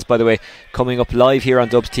semi-finals, by the way, coming up live here on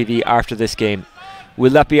Dubs TV after this game.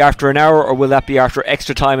 Will that be after an hour, or will that be after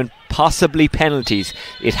extra time and possibly penalties?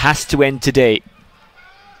 It has to end today.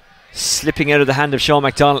 Slipping out of the hand of Sean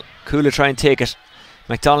McDonald. Cuala try and take it.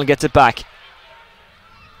 McDonald gets it back.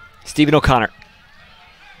 Stephen O'Connor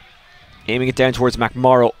aiming it down towards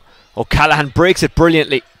McMorrow. O'Callaghan breaks it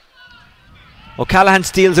brilliantly. O'Callaghan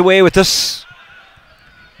steals away with this.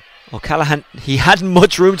 O'Callaghan, he hadn't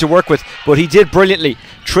much room to work with, but he did brilliantly.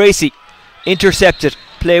 Tracy intercepted.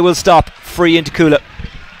 Play will stop. Free into Cuala.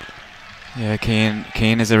 Yeah,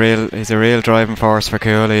 Keane is a real driving force for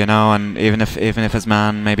Cuala, you know, and even if his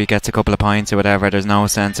man maybe gets a couple of points or whatever, there's no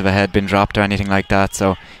sense of a head being dropped or anything like that.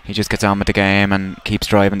 So he just gets on with the game and keeps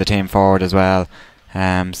driving the team forward as well.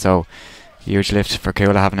 So huge lift for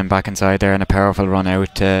Cuala having him back inside there, and a powerful run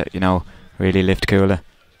out to, you know, really lift Cuala.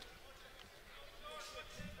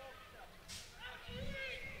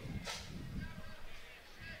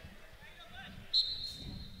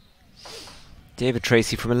 David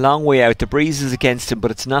Tracy from a long way out. The breeze is against him, but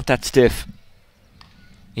it's not that stiff.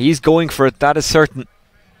 He's going for it, that is certain.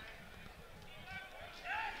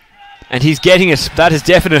 And he's getting it, that is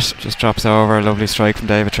definite. Just drops over, a lovely strike from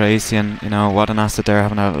David Tracy, and you know, what an asset there,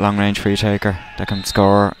 having a long range free taker that can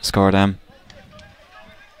score them.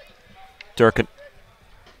 Durkin.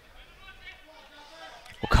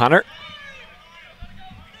 O'Connor.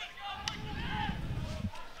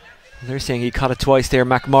 They're saying he caught it twice there,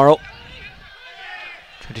 McMorrow.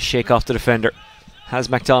 Trying to shake off the defender. Has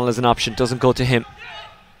McDonald as an option, doesn't go to him.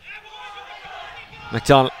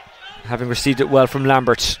 McDonald, having received it well from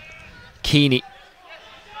Lambert. Keeney.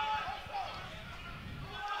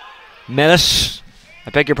 Mellet.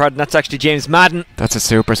 I beg your pardon, that's actually James Madden. That's a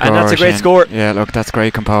super score. And that's a great Shane. score. Yeah, look, that's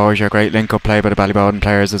great composure, great link-up play by the Ballyboden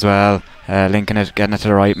players as well. Linking it, getting it to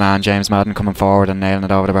the right man. James Madden coming forward and nailing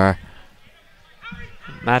it over the bar.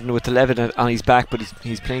 Madden with 11 on his back, but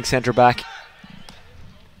he's playing centre back.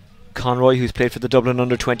 Conroy, who's played for the Dublin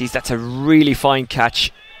under-20s, that's a really fine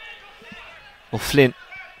catch. O'Flynn.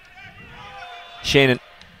 Shannon.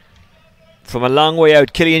 From a long way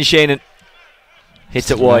out, Killian Shannon hits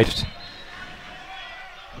it wide.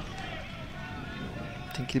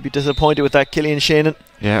 I think he'll be disappointed with that, Killian Shannon.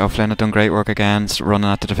 Yeah, O'Flynn had done great work again, running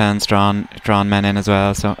at the defence, drawn men in as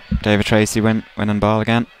well. So David Tracy winning ball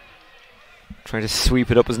again. Trying to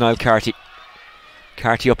sweep it up as Niall Carty.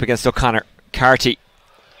 Carty up against O'Connor. Carty.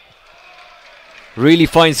 Really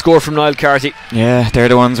fine score from Niall Carty. Yeah, they're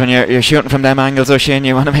the ones when you're shooting from them angles, O'Shane,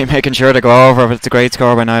 you want to be making sure to go over, but it's a great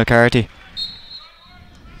score by Niall Carty.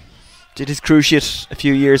 Did his cruciate a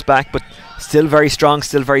few years back, but still very strong,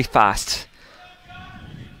 still very fast.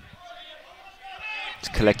 It's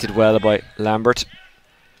collected well by Lambert.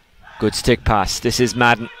 Good stick pass. This is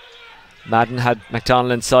Madden. Madden had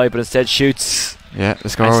McDonald inside, but instead shoots. Yeah, the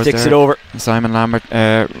score and was sticks there. it over. Simon Lambert,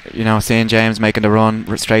 you know, seeing James making the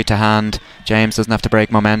run straight to hand. James doesn't have to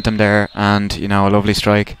break momentum there, and you know, a lovely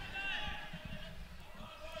strike.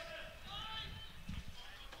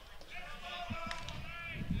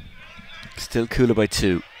 Still Cuala by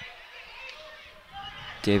 2.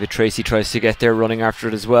 David Tracy tries to get there, running after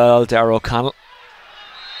it as well. Darragh O'Connell.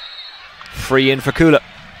 Free in for Cuala.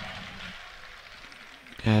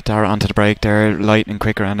 Yeah, Darragh onto the break there, light and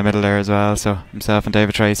quick around the middle there as well. So himself and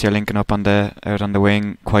David Tracy are linking up out on the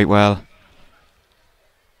wing quite well.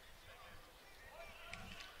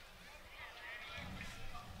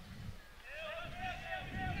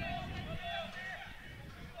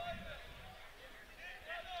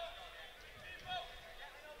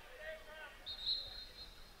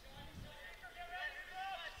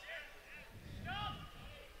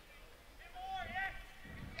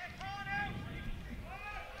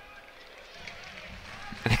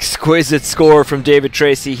 An exquisite score from David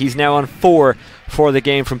Tracy. He's now on 4 for the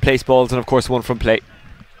game from place balls, and of course 1 from play.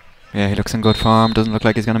 Yeah, he looks in good form. Doesn't look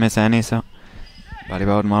like he's going to miss any. So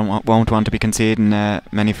Ballyboden won't want to be conceding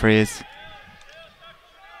many frees.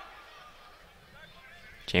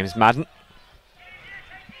 James Madden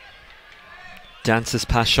dances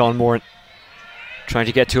past Sean Moran. Trying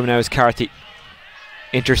to get to him now is Carthy.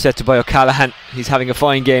 Intercepted by O'Callaghan. He's having a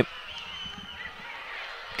fine game.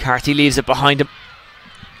 Carthy leaves it behind him.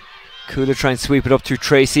 Cuala try and sweep it up through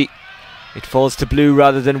Tracy. It falls to blue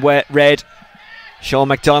rather than red. Sean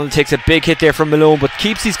McDonald takes a big hit there from Malone, but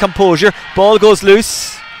keeps his composure. Ball goes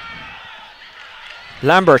loose.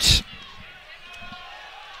 Lambert.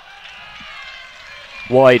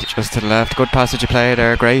 Wide. Just to the left. Good passage of play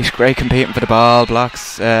there. Great competing for the ball.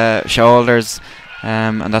 Blocks, shoulders.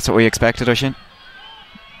 And that's what we expected, Oisin.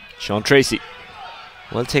 Sean Tracy.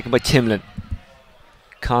 Well taken by Timlin.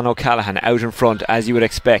 Con O'Callaghan out in front, as you would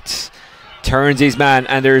expect. Turns his man,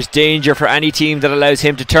 and there's danger for any team that allows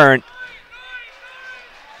him to turn.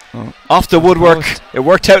 Off the woodwork. It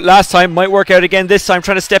worked out last time, might work out again this time.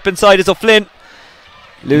 Trying to step inside is O'Flynn.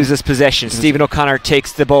 Loses possession. Stephen O'Connor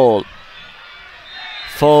takes the ball.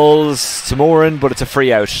 Falls to Moran, but it's a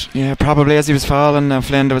free out. Yeah, probably as he was falling,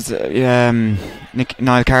 Flynn, there was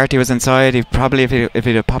Niall Carty was inside. He probably, if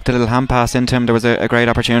he'd have popped a little hand pass into him, there was a great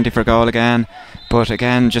opportunity for a goal again. But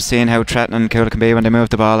again, just seeing how threatening Cuala can be when they move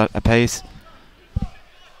the ball at pace.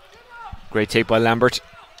 Great take by Lambert.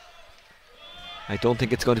 I don't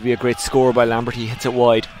think it's going to be a great score by Lambert. He hits it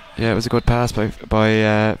wide. Yeah, it was a good pass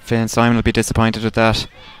by Finn. Simon will be disappointed with that.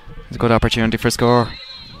 It's a good opportunity for a score.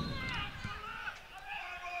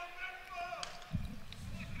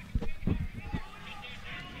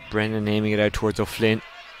 Brennan aiming it out towards O'Flynn.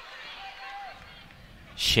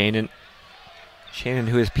 Shannon,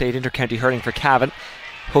 who has played inter-county hurling for Cavan,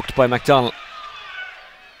 hooked by MacDonald.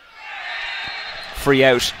 Free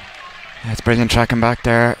out. Yeah, it's brilliant tracking back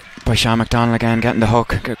there by Sean MacDonald again, getting the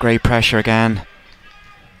hook. Got great pressure again.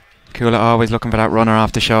 Cuala always looking for that runner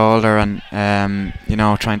off the shoulder, and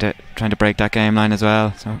trying to break that game line as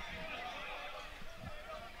well. So.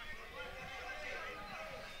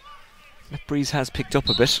 That breeze has picked up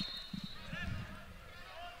a bit.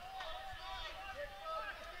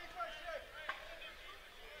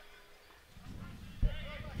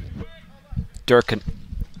 Durkin.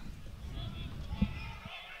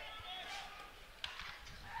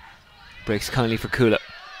 Breaks kindly for Cuala.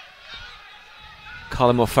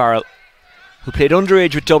 Colin O'Farrell, who played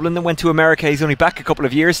underage with Dublin, then went to America. He's only back a couple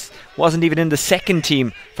of years. Wasn't even in the second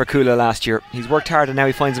team for Cuala last year. He's worked hard and now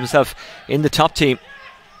he finds himself in the top team.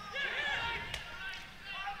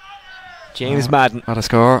 James Madden. What a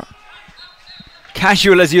score.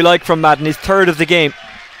 Casual as you like from Madden, his third of the game.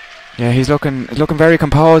 Yeah, he's looking very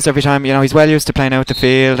composed every time. He's well used to playing out the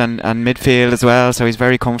field and midfield as well, so he's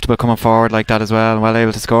very comfortable coming forward like that as well, and well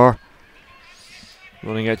able to score.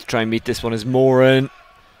 Running out to try and meet this one is Moran.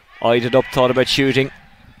 Eyed it up, thought about shooting.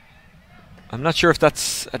 I'm not sure if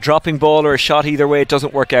that's a dropping ball or a shot. Either way, it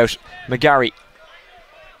doesn't work out. McGarry.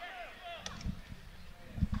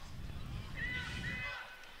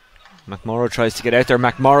 McMorrow tries to get out there.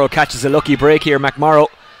 McMorrow catches a lucky break here. McMorrow.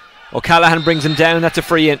 O'Callaghan brings him down. That's a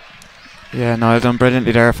free in. Yeah, Niall done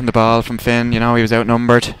brilliantly there from the ball from Finn. He was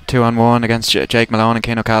outnumbered 2-on-1 against Jake Malone, and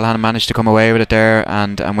Cian O'Callaghan managed to come away with it there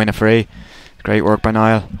and win a free. Great work by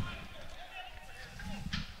Niall.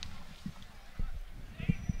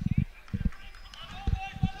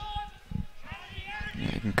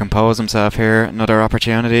 Yeah, he can compose himself here. Another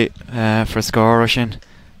opportunity for a score rushing.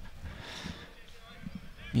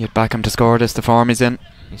 You'd back him to score this, the form he's in.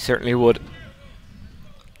 He certainly would.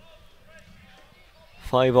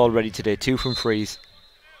 5 already today, 2 from frees.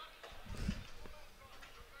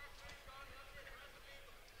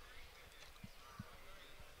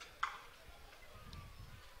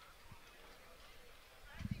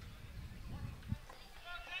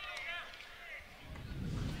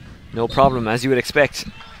 No problem, as you would expect.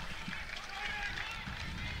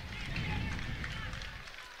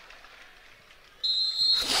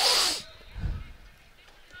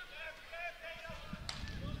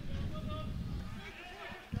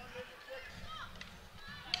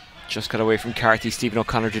 Just got away from Carthy. Stephen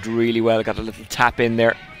O'Connor did really well. Got a little tap in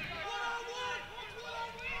there.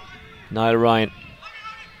 Niall Ryan.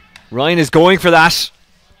 Ryan is going for that,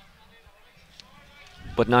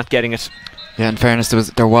 but not getting it. Yeah, in fairness,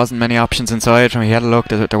 there wasn't many options inside. When he had a look,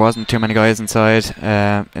 there wasn't too many guys inside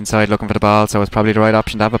looking for the ball, so it's probably the right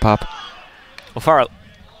option to have a pop. O'Farrell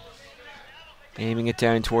aiming it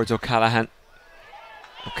down towards O'Callaghan.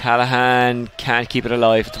 O'Callaghan can't keep it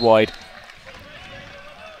alive. It's wide.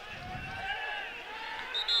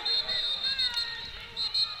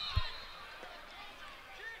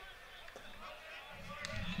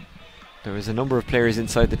 There was a number of players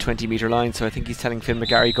inside the 20-metre line, so I think he's telling Finn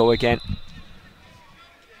McGarry go again.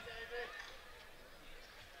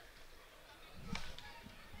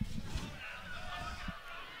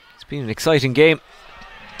 It's been an exciting game.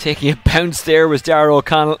 Taking a bounce there was Darragh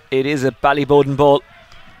O'Connell. It is a Ballyboden ball.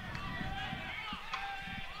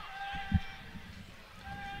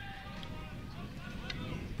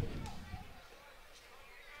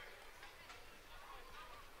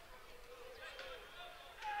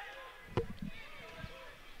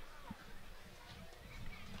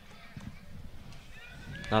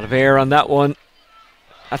 Lot of air on that one.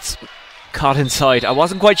 That's caught inside. I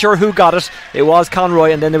wasn't quite sure who got it. It was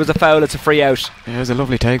Conroy, and then there was a foul. It's a free out. Yeah, it was a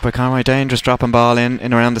lovely take by Conroy. Dangerous dropping ball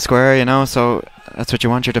in around the square, so that's what you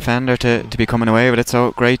want your defender to be coming away with it.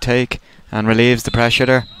 So great take and relieves the pressure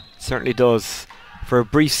there. Certainly does. For a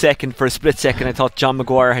brief second, for a split second, I thought John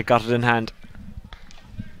Maguire had got it in hand.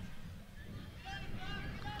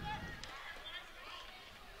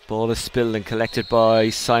 Ball is spilled and collected by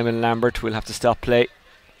Simon Lambert. We'll have to stop play.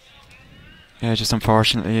 Yeah, just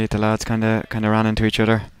unfortunately the lads kind of ran into each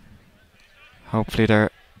other. Hopefully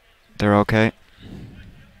they're okay.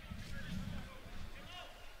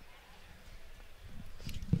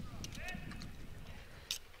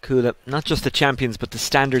 Cuala, not just the champions but the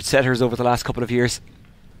standard setters over the last couple of years.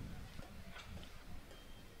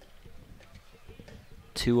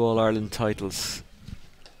 2 All-Ireland titles.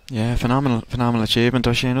 Yeah, phenomenal achievement,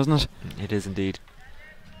 Oisin, isn't it? It is indeed.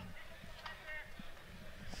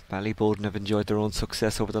 Ballyboden have enjoyed their own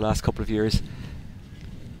success over the last couple of years.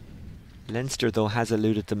 Leinster, though, has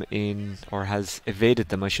eluded them in, or has evaded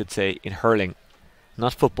them, I should say, in hurling.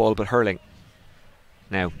 Not football, but hurling.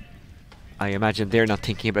 Now, I imagine they're not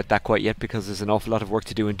thinking about that quite yet because there's an awful lot of work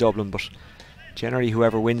to do in Dublin, but generally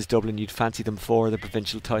whoever wins Dublin, you'd fancy them for the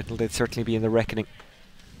provincial title. They'd certainly be in the reckoning.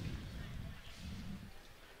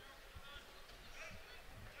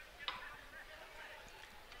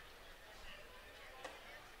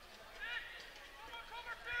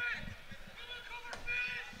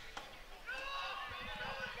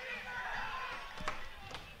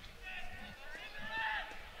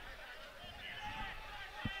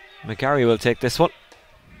 McGarry will take this one.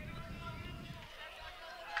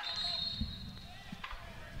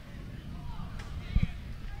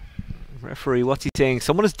 Referee, what's he saying?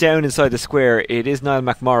 Someone is down inside the square. It is Niall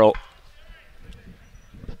McMorrow.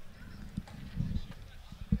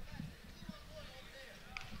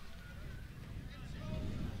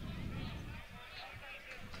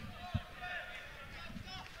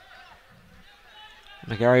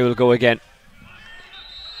 McGarry will go again.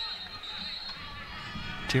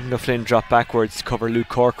 Jim O'Flynn dropped backwards to cover Luke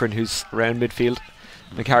Corcoran, who's around midfield.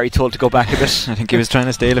 McGarry told to go back a bit. I think he was trying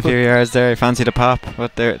to steal a few yards there. He fancied a pop,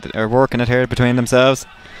 but they're working it here between themselves.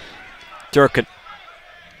 Durkin.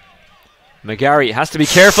 McGarry has to be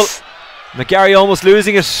careful. McGarry almost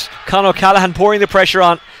losing it. Con O'Callaghan pouring the pressure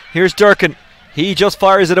on. Here's Durkin. He just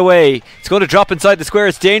fires it away. It's going to drop inside the square.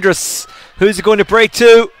 It's dangerous. Who's it going to break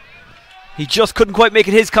to? He just couldn't quite make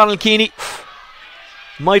it his, Conall Keeney.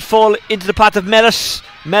 Might fall into the path of Mellett.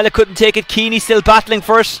 Mellett couldn't take it. Keeney still battling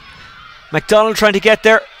for it. McDonald trying to get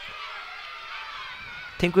there.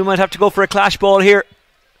 Think we might have to go for a clash ball here.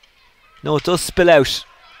 No, it does spill out.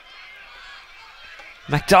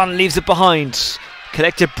 McDonald leaves it behind.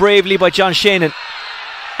 Collected bravely by John Shannon.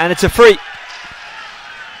 And it's a free.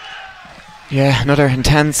 Yeah, another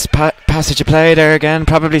intense passage of play there again.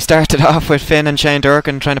 Probably started off with Finn and Shane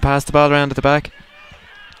Durkin trying to pass the ball around at the back.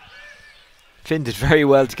 Finn did very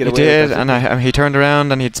well to get away. He did, with that, and he turned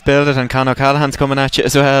around and he'd spilled it, and Con O'Callaghan's coming at you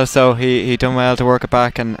as well, so he done well to work it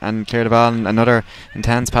back and clear the ball. And another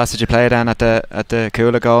intense passage of play then at the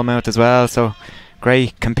Cuala goal mouth as well. So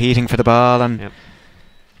great competing for the ball and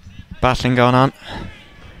battling going on.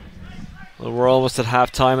 Well, we're almost at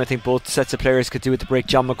half time. I think both sets of players could do with the break.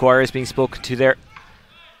 John Maguire is being spoken to there.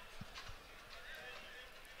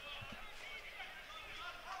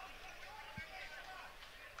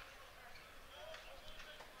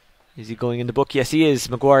 Is he going in the book? Yes, he is.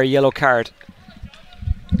 Maguire, yellow card.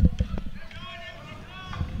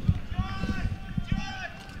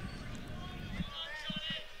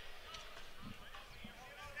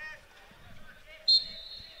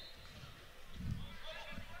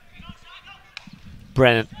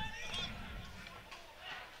 Brennan.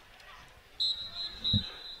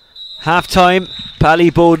 Half time.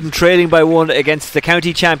 Ballyboden trailing by 1 against the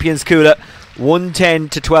county champions Cuala. 110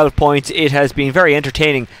 to 12 points. It has been very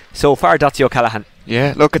entertaining so far, Dotsie O'Callaghan.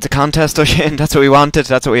 Yeah, look, it's a contest, Oisin. That's what we wanted,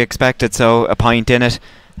 that's what we expected. So a point in it.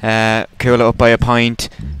 Cuala up by a point.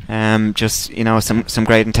 Just, you know, some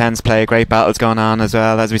great intense play, great battles going on as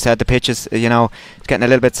well. As we said, the pitch is, you know, it's getting a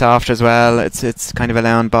little bit softer as well. It's kind of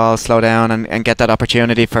allowing balls slow down and get that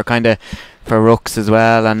opportunity for rucks as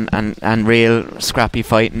well, and real scrappy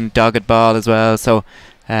fighting, dogged ball as well. So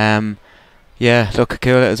yeah, look,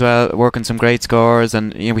 Cuala as well, working some great scores,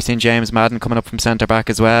 and you know, we've seen James Madden coming up from centre back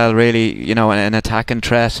as well, really, you know, an attacking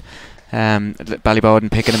threat.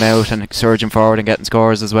 Ballyboden picking him out and surging forward and getting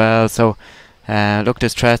scores as well. So look,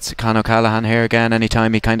 there's threats. Con O'Callaghan here again.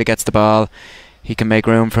 Anytime he kind of gets the ball, he can make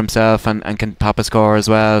room for himself and can pop a score as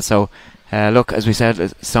well. So look, as we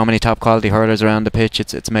said, so many top quality hurlers around the pitch.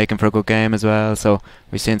 It's making for a good game as well. So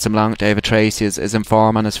we've seen some long. David Tracy is in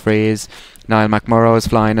form on his frees. Niall McMorrow is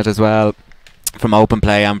flying it as well from open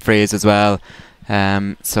play and frees as well.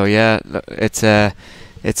 So yeah, it's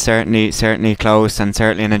it's certainly close and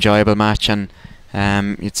certainly an enjoyable match, and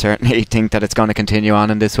you'd certainly think that it's going to continue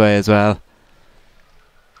on in this way as well.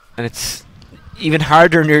 And it's even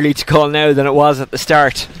harder nearly to call now than it was at the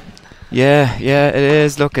start. Yeah, it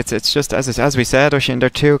is. Look, it's just as we said, Oisin, they're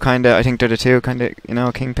two kind of, I think they're the two kind of, you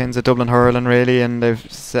know, kingpins of Dublin hurling really, and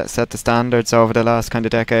they've set the standards over the last kind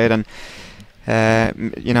of decade, and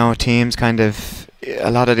you know, teams kind of,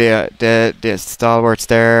 a lot of the stalwarts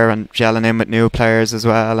there and gelling in with new players as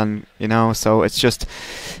well, and you know, so it's just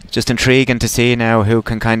intriguing to see now who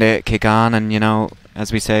can kind of kick on, and you know,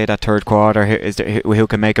 as we say, that third quarter, who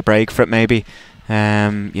can make a break for it maybe.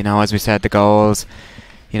 You know, as we said, the goals,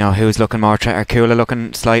 you know, who's looking more are Cuala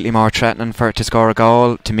looking slightly more threatening to score a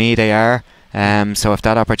goal? To me, they are. So if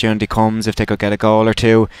that opportunity comes, if they could get a goal or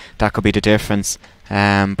two, that could be the difference.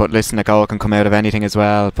 But listen, a goal can come out of anything as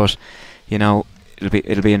well. But you know,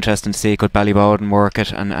 it'll be interesting to see, could Ballyboden work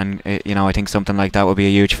it, and you know, I think something like that would be a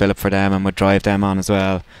huge fillip for them and would drive them on as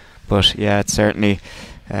well. But yeah, it's certainly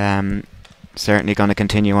going to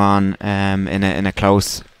continue on in a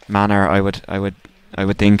close manner, I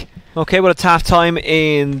would think. Okay, well, it's half time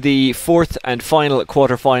in the fourth and final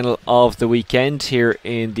quarter-final of the weekend here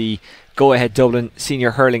in the Go Ahead Dublin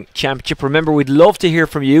Senior Hurling Championship. Remember, we'd love to hear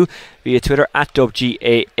from you via Twitter at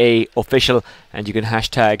WGAA Official, and you can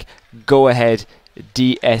hashtag Go Ahead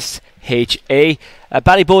DSHA.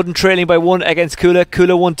 Ballyboden trailing by 1 against Cuala.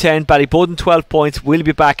 Cuala 110, Ballyboden 12 points. We'll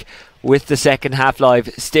be back with the second half live.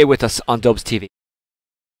 Stay with us on Dubs TV.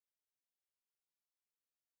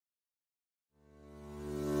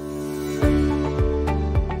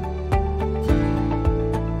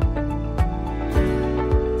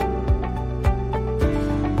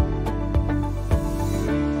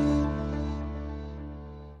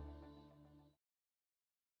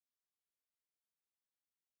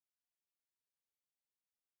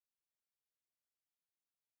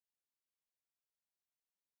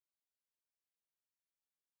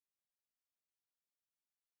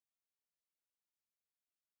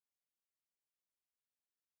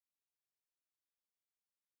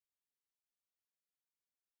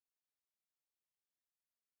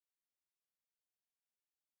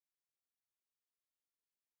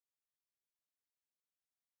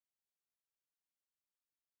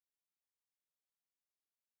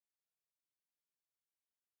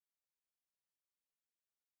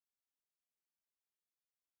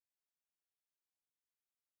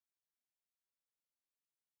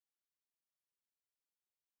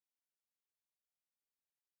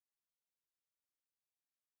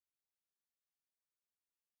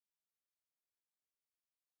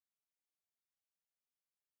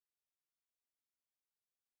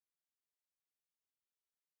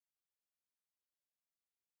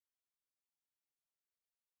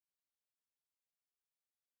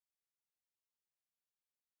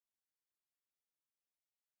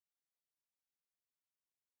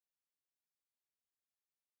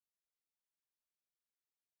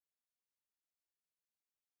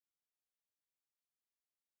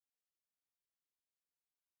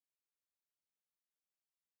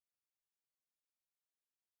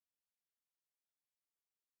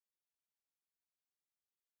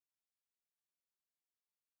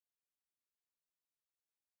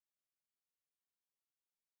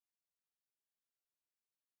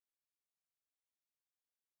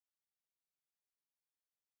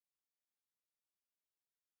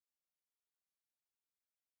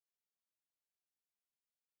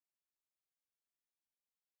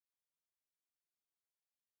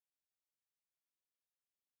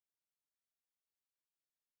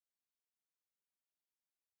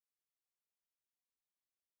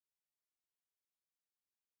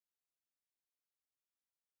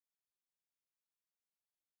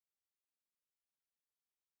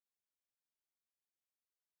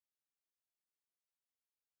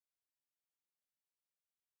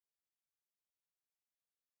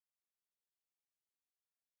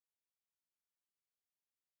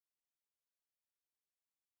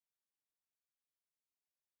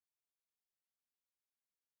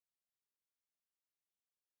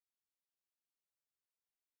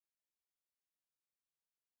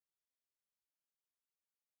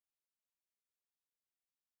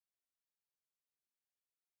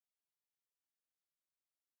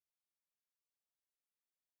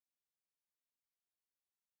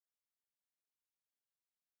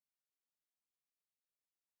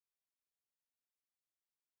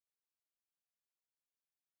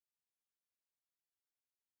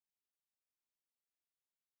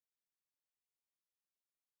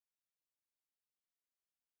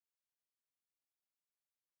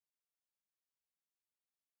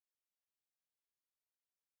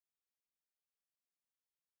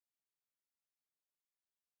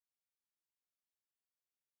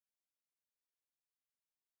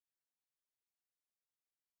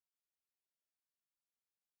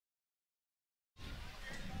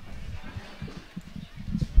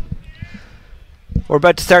 We're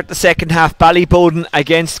about to start the second half. Ballyboden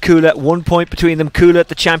against Cuala. 1 point between them. Cuala,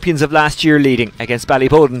 the champions of last year, leading against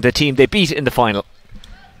Ballyboden, the team they beat in the final.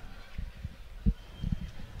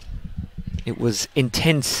 It was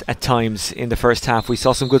intense at times in the first half. We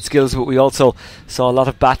saw some good skills, but we also saw a lot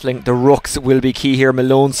of battling. The rucks will be key here.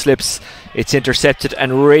 Malone slips. It's intercepted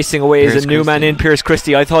and racing away is a new man in, Pierce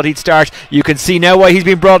Christie. I thought he'd start. You can see now why he's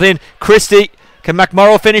been brought in. Christie, can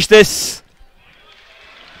McMorrow finish this?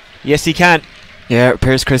 Yes, he can. Yeah,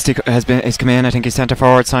 Pierce Christie has come in. I think he's centre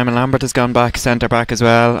forward. Simon Lambert has gone back centre back as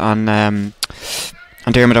well. And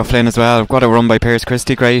Dermot O'Flynn as well. What a run by Pierce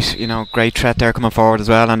Christie. Great, great threat there coming forward as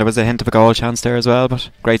well. And there was a hint of a goal chance there as well. But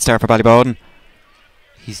great start for Ballyboden.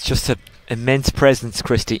 He's just an immense presence,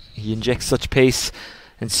 Christie. He injects such pace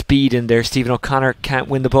and speed in there. Stephen O'Connor can't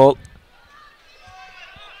win the ball.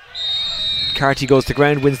 Carty goes to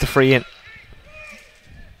ground, wins the free in.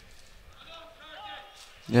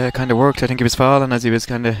 Yeah, it kind of worked. I think he was falling as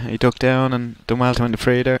he ducked down and done well to win the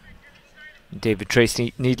free there. David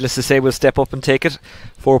Tracy, needless to say, will step up and take it.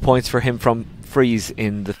 4 points for him from frees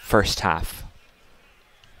in the first half.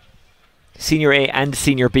 Senior A and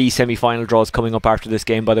Senior B semi-final draws coming up after this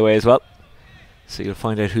game, by the way, as well. So you'll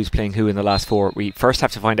find out who's playing who in the last four. We first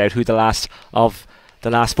have to find out who the last of the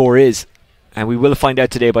last four is. And we will find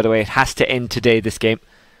out today, by the way. It has to end today, this game.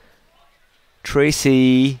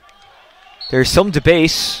 Tracy, there's some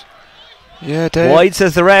debate. Yeah, Dave. Wide,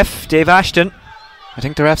 says the ref, Dave Ashton. I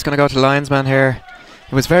think the ref's going to go to the linesman here.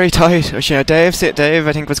 It was very tight. Dave,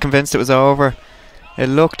 I think, was convinced it was over. It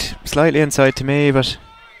looked slightly inside to me, but...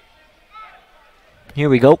 Here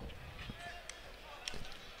we go.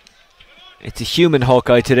 It's a human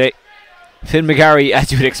Hawkeye today. Finn McGarry, as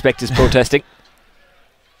you would expect, is protesting.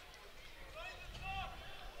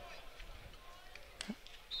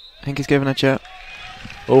 I think he's giving it, yeah.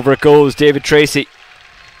 Over it goes, David Tracy.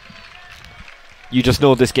 You just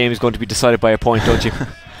know this game is going to be decided by a point, don't you?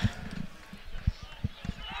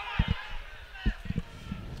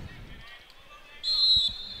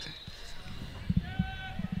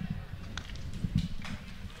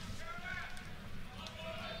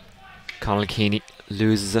 Conal Keeney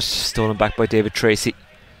loses it, stolen back by David Tracy.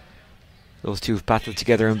 Those two have battled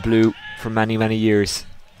together in blue for many, many years.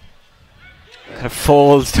 Kind of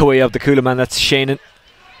falls the way of the Cuala man, that's Shannon.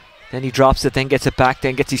 Then he drops it, then gets it back,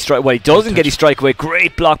 then gets his strike. Well, he doesn't get his strike away.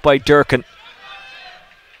 Great block by Durkin.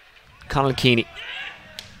 Conal Keeney.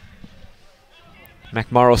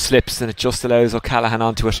 McMorrow slips and it just allows O'Callaghan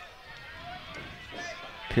onto it.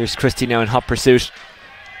 Pierce Christie now in hot pursuit.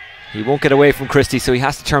 He won't get away from Christie, so he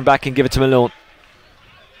has to turn back and give it to Malone.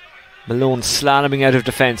 Malone slaloming out of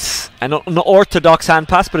defence. An unorthodox hand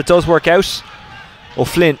pass, but it does work out.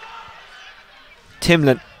 O'Flynn.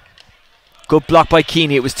 Timlin. Good block by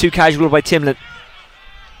Keeney. It was too casual by Timlin.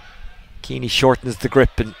 Keeney shortens the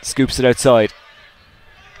grip and scoops it outside.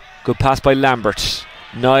 Good pass by Lambert.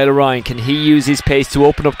 Niall Ryan, can he use his pace to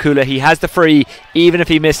open up Cuala? He has the free, even if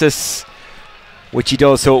he misses, which he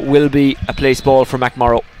does, so it will be a place ball for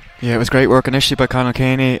McMorrow. Yeah, it was great work initially by Conal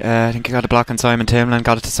Keeney. I think he got a block on Simon Timlin,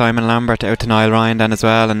 got it to Simon Lambert, out to Niall Ryan then as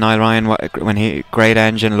well. And Niall Ryan, great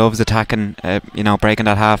engine, loves attacking, breaking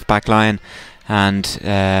that half back line. And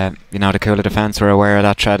the Cuala defence were aware of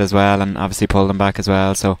that threat as well, and obviously pulled them back as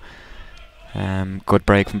well. So good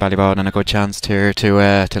break from Ballyboden and a good chance here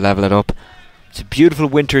to level it up. It's a beautiful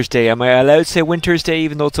winter's day. Am I allowed to say winter's day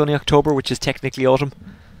even though it's only October, which is technically autumn?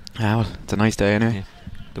 Yeah, well, it's a nice day anyway. Yeah.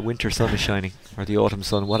 The winter sun is shining, or the autumn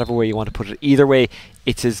sun, whatever way you want to put it. Either way,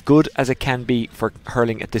 it's as good as it can be for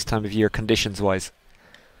hurling at this time of year, conditions wise.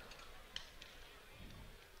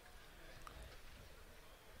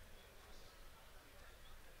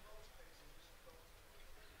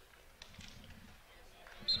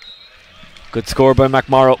 Good score by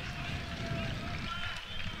McMorrow.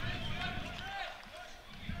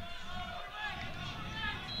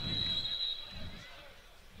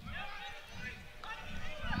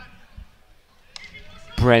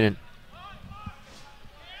 Brennan.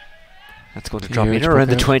 That's going to drop in around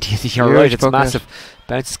the 20th. You're right, it's massive.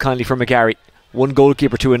 Bounces kindly from McGarry. One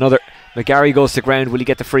goalkeeper to another. McGarry goes to ground. Will he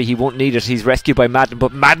get the free? He won't need it. He's rescued by Madden,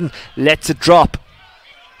 but Madden lets it drop.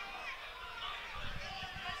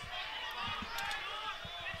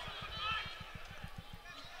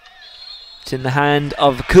 It's in the hand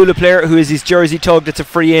of a Cuala player who is his jersey tugged. It's a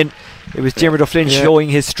free in. It was Dermot O'Flynn showing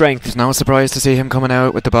his strength. It's no surprise to see him coming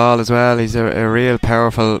out with the ball as well. He's a real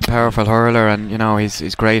powerful hurler, and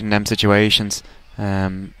he's great in them situations.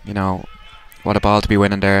 What a ball to be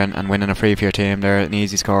winning there and winning a free for your team there. An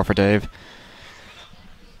easy score for Dave.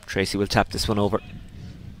 Tracy will tap this one over.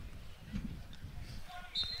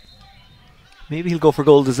 Maybe he'll go for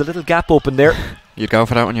goal. There's a little gap open there. You'd go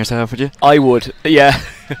for that one yourself, would you? I would, yeah.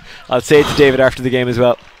 I'll say it to David after the game as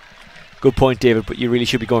well. Good point, David, but you really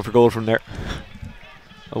should be going for goal from there.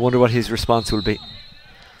 I wonder what his response will be.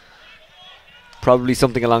 Probably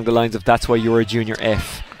something along the lines of, that's why you're a junior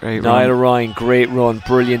F. Great Niall run. Ryan, great run,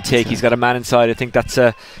 brilliant take. He's got a man inside. I think that's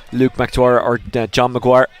Luke McDwyer or John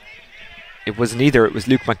McGuire. It wasn't either, it was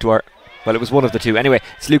Luke McDwyer. Well, it was one of the two. Anyway,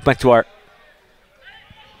 it's Luke McDwyer.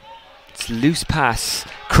 It's a loose pass.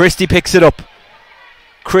 Christie picks it up.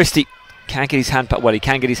 Christie can't get his hand pass. Well, he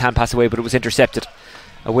can get his hand pass away, but it was intercepted.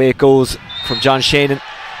 Away it goes from John Shannon.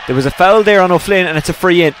 There was a foul there on O'Flynn, and it's a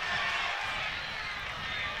free in.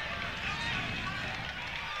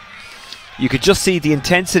 You could just see the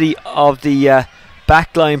intensity of the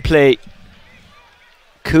backline play.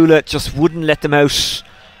 Cuala just wouldn't let them out,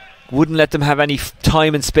 wouldn't let them have any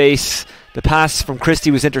time and space. The pass from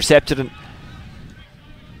Christie was intercepted, and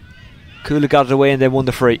Cuala got it away and then won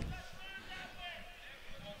the free.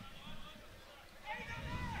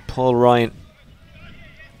 Paul Ryan,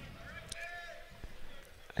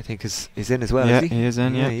 I think, is in as well. Yeah, is he? he is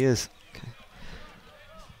in. Yeah, he is. Okay.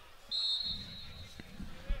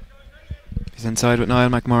 He's inside with Niall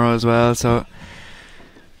McMurrough as well, so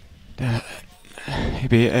he'd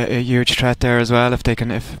be a huge threat there as well. If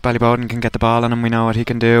Ballyboden can get the ball on him, we know what he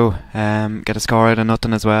can do. Get a score out of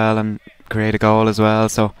nothing as well, and create a goal as well.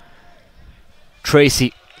 So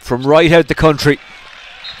Tracy from right out the country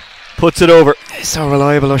puts it over. He's so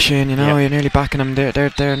reliable, O'Shane. You know, you're nearly backing him.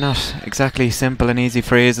 They're not exactly simple and easy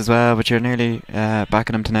frees as well, but you're nearly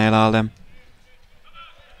backing him to nail all them.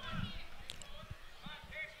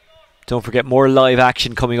 Don't forget, more live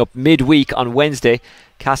action coming up midweek on Wednesday.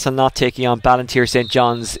 Castleknock taking on Ballantyre St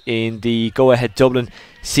John's in the Go Ahead Dublin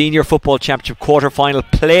Senior Football Championship quarter-final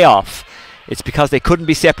playoff. It's because they couldn't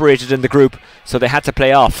be separated in the group, so they had to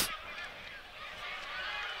play off.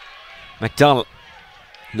 McDonald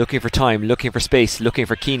looking for time, looking for space, looking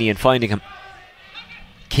for Keeney and finding him.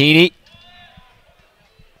 Keeney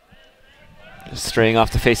just straying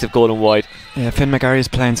off the face of goal and wide. Yeah, Finn McGarry's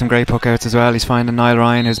playing some great puckouts as well. He's finding Niall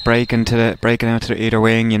Ryan, who's breaking out to the either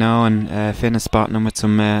wing, you know, and Finn is spotting him with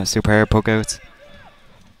some superb puckouts.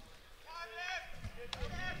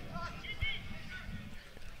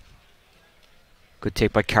 Good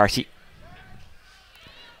take by Carty.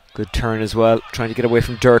 Good turn as well, trying to get away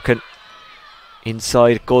from Durkin.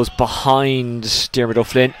 Inside it goes behind Dermot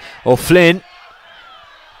O'Flynn. O'Flynn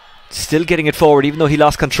still getting it forward even though he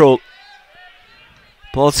lost control.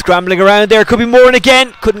 Ball scrambling around there. Could be Moran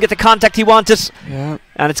again. Couldn't get the contact he wanted. Yeah.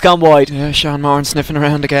 And it's gone wide. Yeah, Sean Moran sniffing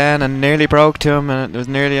around again and nearly broke to him, and there was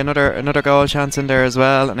nearly another goal chance in there as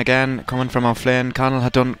well. And again, coming from O'Flynn, Conall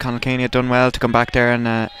Keaney had done well to come back there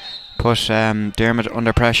and put Dermot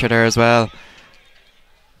under pressure there as well.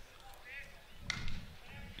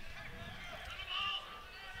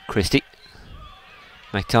 Christie.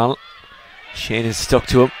 McDonald. Shane is stuck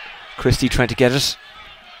to him. Christie trying to get it.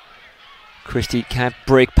 Christie can't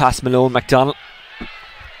break past Malone. McDonald.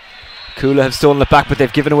 Cuala have stolen it back, but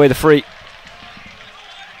they've given away the free.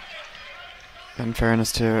 In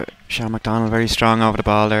fairness to Sean McDonald, very strong over the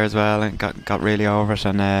ball there as well, and got really over it,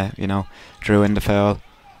 and you know, drew in the foul.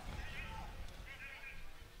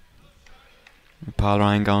 Paul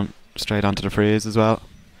Ryan going straight onto the frees as well.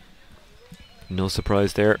 No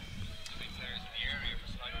surprise there.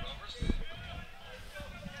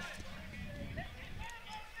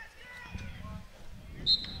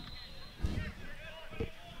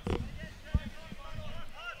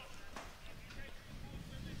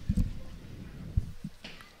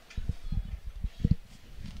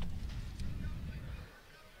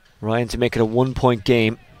 Ryan to make it a 1-point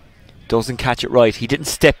game. Doesn't catch it right. He didn't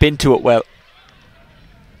step into it well.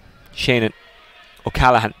 Shannon.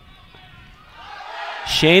 O'Callaghan.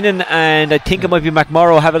 Shannon and I think it might be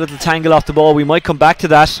McMorrow have a little tangle off the ball. We might come back to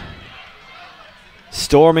that.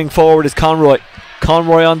 Storming forward is Conroy.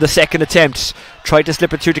 Conroy on the second attempt. Tried to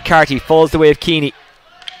slip it through to Carty. Falls the way of Keaney.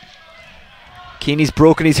 Keaney's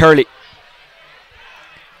broken his hurley.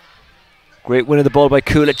 Great win of the ball by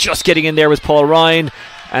Cuala. Just getting in there was Paul Ryan.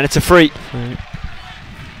 And it's a free.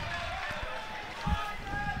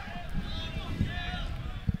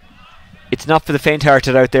 It's not for the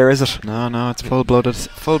faint-hearted out there, is it? No, it's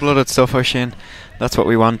full-blooded stuff, O'Shane. That's what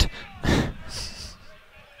we want.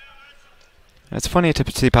 It's funny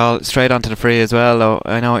to see Paul straight onto the free as well, though.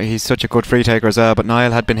 I know he's such a good free taker as well, but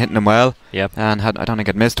Niall had been hitting him well. Yep. And I don't think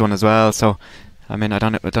had missed one as well. So, I mean, I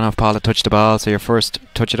don't know if Paul had touched the ball. So your first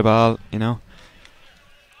touch of the ball, you know.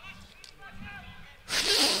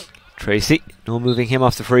 Tracy, no moving him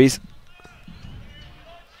off the freeze.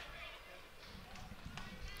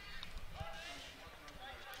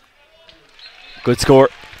 Good score.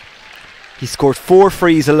 He scored 4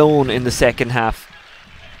 frees alone in the second half.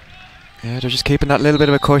 Yeah, they're just keeping that little bit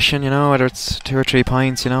of a cushion, you know, whether it's 2 or 3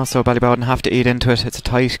 points, you know, so Ballyboden have to eat into it. It's a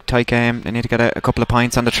tight game. They need to get a couple of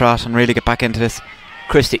points on the trot and really get back into this.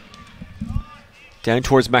 Christie. Down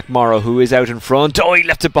towards McMorrow, who is out in front. Oh, he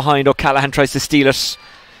left it behind. O'Callaghan tries to steal it.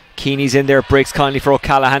 Keeney's in there, breaks kindly for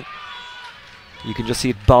O'Callaghan. You can just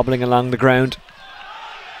see it bobbling along the ground.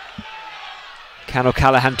 Can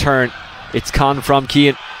O'Callaghan turn? It's Con from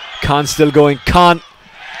Keane. Con still going. Con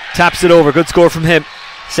taps it over. Good score from him.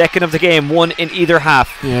 Second of the game, 1 in either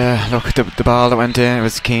half. Yeah, look, the ball that went in, it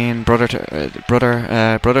was Keane, brother to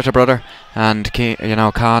brother, and Keane, you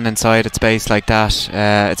know, Con inside at space like that.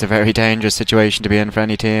 It's a very dangerous situation to be in for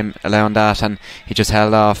any team allowing that, and he just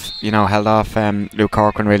held off Luke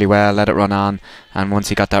Corcoran really well, let it run on, and once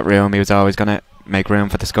he got that room, he was always going to make room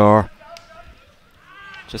for the score.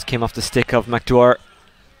 Just came off the stick of McDwyer.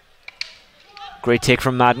 Great take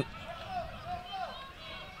from Madden.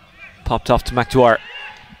 Popped off to McDwyer.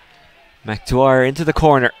 McDwyer into the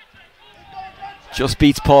corner. Just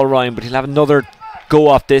beats Paul Ryan, but he'll have another go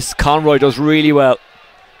off this. Conroy does really well.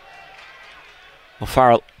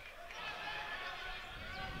 O'Farrell.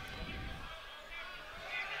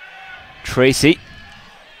 Tracy.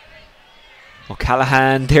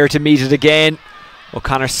 O'Callaghan there to meet it again.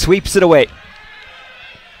 O'Connor sweeps it away.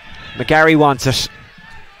 McGarry wants it.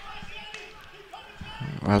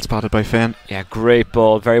 Well spotted by Finn. Yeah, great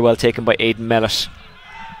ball. Very well taken by Aidan Mellett.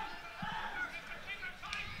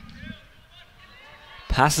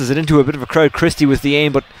 Passes it into a bit of a crowd. Christie was the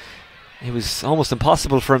aim, but it was almost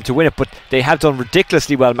impossible for him to win it. But they have done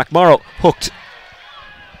ridiculously well. McMorrow hooked.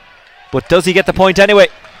 But does he get the point anyway?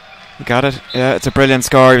 Got it. Yeah, it's a brilliant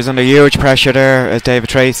score. He was under huge pressure there as David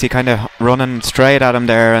Tracy kind of running straight at him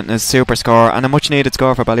there, and a super score and a much needed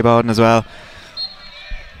score for Ballyboden as well.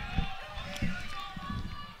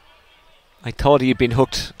 I thought he had been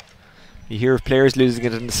hooked. You hear of players losing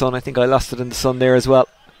it in the sun. I think I lost it in the sun there as well.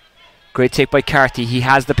 Great take by Carty. He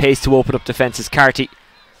has the pace to open up defences. Carty.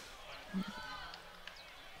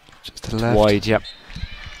 Just to the left. Wide, yep.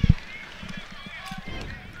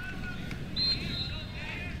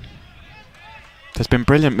 There's been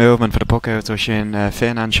brilliant movement for the puckouts. Oisin,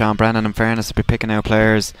 Finn and Sean Brennan, in fairness, have been picking out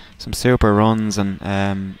players. Some super runs, and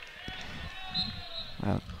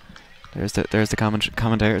well, there's the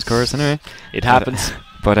commentator's course anyway. It happens.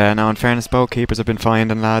 But now, in fairness, both keepers have been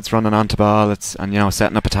finding lads running onto ball. And you know,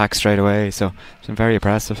 setting up attacks straight away. So it's been very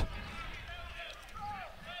impressive.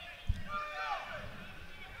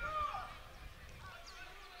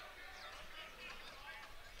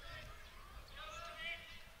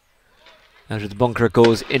 Out of the bunker it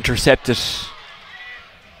goes, intercepted.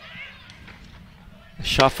 A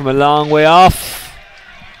shot from a long way off.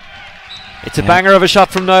 It's a banger of a shot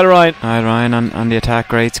from Niall Ryan. Niall Ryan on the attack,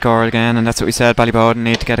 great score again, and that's what we said. Ballyboden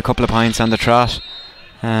need to get a couple of points on the trot,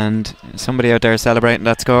 and somebody out there celebrating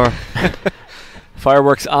that score.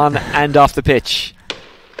 Fireworks on and off the pitch.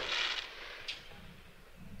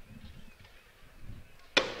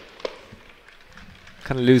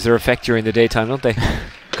 Kind of lose their effect during the daytime, don't they?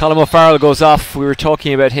 Colm O'Farrell goes off. We were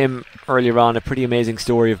talking about him earlier on. A pretty amazing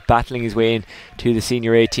story of battling his way in to the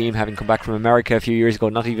Senior A team, having come back from America a few years ago,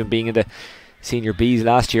 not even being in the Senior Bs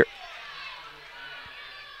last year.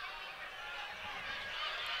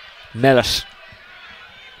 Mellett.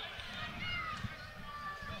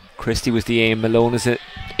 Christie was the aim. Malone is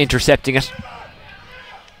intercepting it.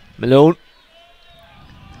 Malone.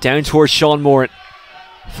 Down towards Sean Moran.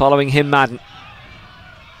 Following him, Madden.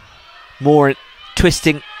 Moran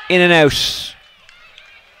twisting in and out,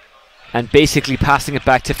 and basically passing it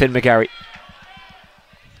back to Finn McGarry.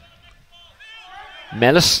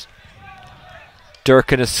 Mellett.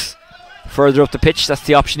 Durkin is further up the pitch. That's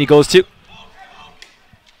the option he goes to.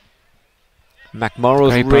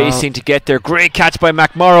 McMorrow's racing to get there. Great catch by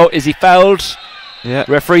McMorrow. Is he fouled? Yeah.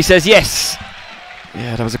 Referee says yes.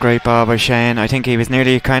 Yeah, that was a great ball by Shane. I think he was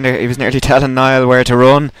nearly telling Niall where to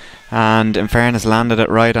run, and in fairness landed it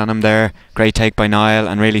right on him there. Great take by Niall,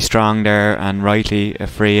 and really strong there, and rightly a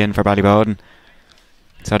free in for Ballyboden.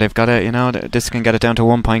 So they've got it, you know, this can get it down to a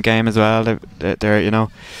 1 point game as well. They're you know,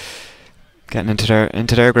 getting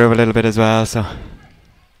into their groove a little bit as well. So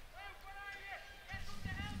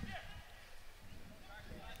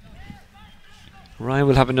Ryan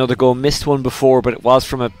will have another go. Missed one before, but it was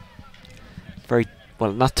from a very,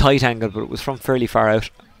 well, not tight angle, but it was from fairly far out.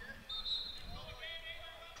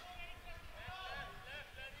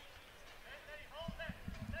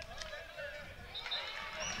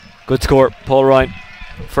 Good score, Paul Ryan.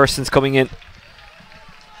 Firstons coming in.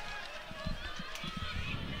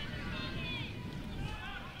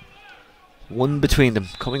 One between them,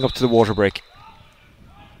 coming up to the water break.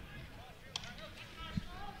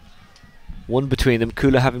 One between them.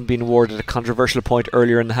 Cuala having been awarded a controversial point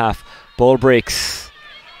earlier in the half. Ball breaks.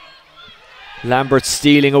 Lambert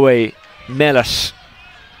stealing away. Mellett.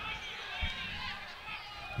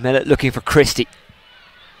 Mellett looking for Christie.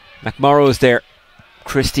 McMorrow's there.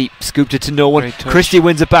 Christie scooped it to no one. Christie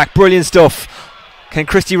wins it back. Brilliant stuff. Can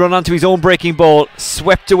Christie run onto his own breaking ball?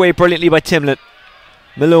 Swept away brilliantly by Timlin.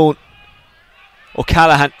 Malone.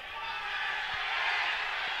 O'Callaghan.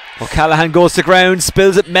 O'Callaghan goes to ground,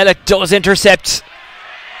 spills it. Mellett does intercept.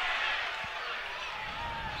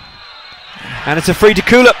 And it's a free to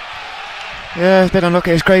Cuala. Yeah, it's a bit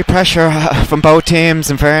unlucky. It's great pressure from both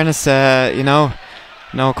teams, in fairness. No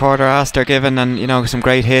quarter asked or given, and some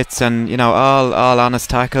great hits, and all honest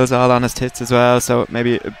tackles, all honest hits as well. So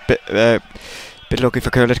maybe a bit lucky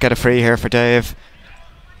for Cuala to get a free here for Dave.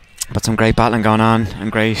 But some great battling going on,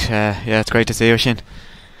 and great. It's great to see Oisín.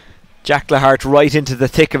 Jack Lahart right into the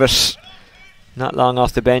thick of it. Not long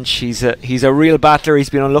off the bench. He's a real battler. He's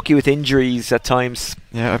been unlucky with injuries at times.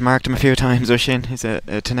 Yeah, I've marked him a few times, Oisín. He's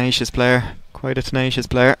a tenacious player. Quite a tenacious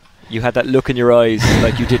player. You had that look in your eyes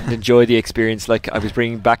like you didn't enjoy the experience, like I was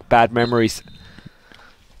bringing back bad memories.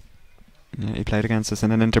 Yeah, he played against us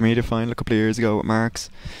in an intermediate final a couple of years ago with Marks.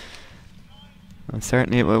 And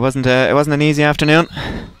certainly it wasn't an easy afternoon.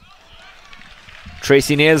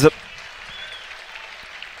 Tracy nails it.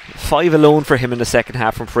 5 alone for him in the second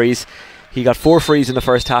half from frees. He got 4 frees in the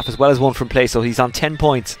first half as well as 1 from play, so he's on 10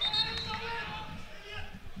 points.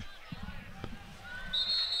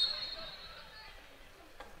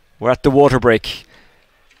 We're at the water break.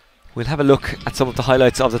 We'll have a look at some of the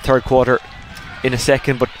highlights of the third quarter in a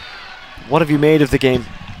second, but what have you made of the game?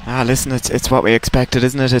 Listen, it's what we expected,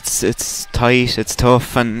 isn't it? It's tight, it's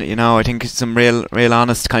tough, and I think it's some real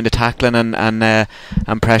honest kind of tackling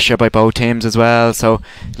and pressure by both teams as well. So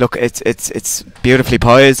look, it's beautifully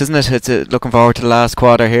poised, isn't it? It's looking forward to the last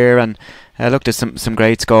quarter here, and look, there's some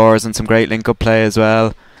great scores and some great link-up play as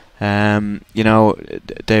well.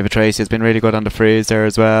 David Tracy has been really good on the frees there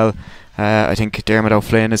as well. I think Dermot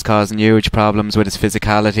O'Flynn is causing huge problems with his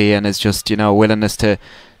physicality and his just willingness to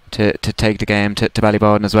take the game to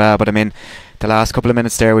Ballyboden as well. But I mean, the last couple of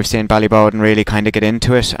minutes there, we've seen Ballyboden really kind of get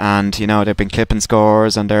into it, and they've been clipping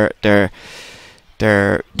scores, and they're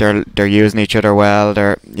using each other well.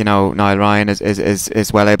 Niall Ryan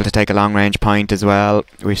is well able to take a long range point as well.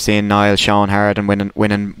 We've seen Niall showing hard and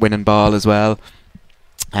winning ball as well.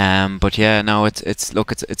 But yeah, no,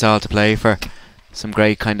 it's all to play for. Some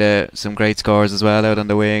great scores as well out on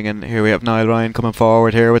the wing, and here we have Niall Ryan coming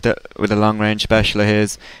forward here with a long range special of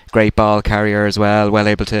his. Great ball carrier as well, well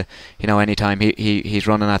able to anytime he's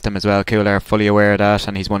running at them as well. Cuala are fully aware of that,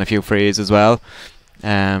 and he's won a few frees as well.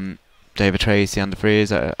 David Tracy on the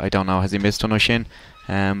frees, I don't know, has he missed one, Oisín?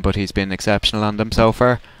 But he's been exceptional on them so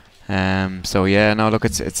far. So yeah, no, look,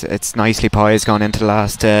 it's nicely poised going into the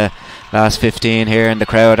last 15 here, and the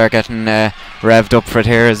crowd are getting revved up for it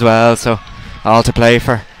here as well. So all to play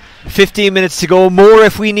for. 15 minutes to go. More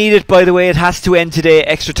if we need it, by the way. It has to end today.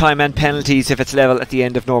 Extra time and penalties if it's level at the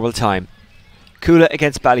end of normal time. Cuala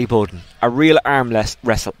against Ballyboden. A real arm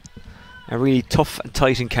wrestle. A really tough and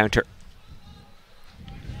tight encounter.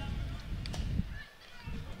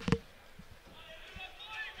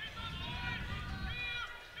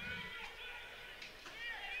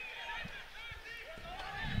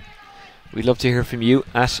 We'd love to hear from you.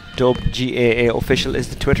 At DubGAA Official is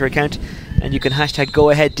the Twitter account, and you can hashtag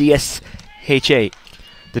GoAheadDSHA.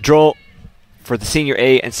 The draw for the Senior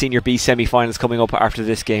A and Senior B semi-finals coming up after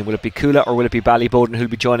this game. Will it be Cuala or will it be Ballyboden who'll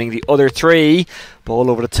be joining the other 3? Ball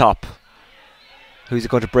over the top. Who's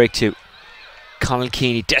it going to break to? Conal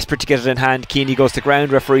Keeney, desperate to get it in hand. Keeney goes to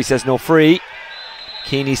ground. Referee says no free.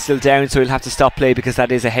 Keeney's still down, so he'll have to stop play because that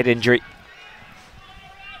is a head injury.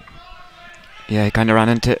 Yeah, he kind of ran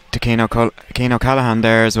into Cian O'Callaghan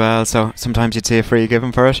there as well, so sometimes you'd see a free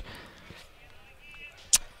given for it.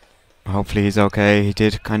 Hopefully he's okay. He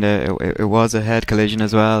did it was a head collision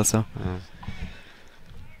as well, so.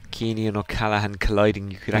 Keeney and O'Callaghan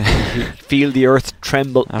colliding, you could actually feel the earth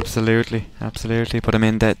tremble. Absolutely. But I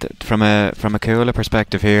mean, that from a Cuala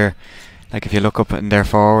perspective here, like if you look up in their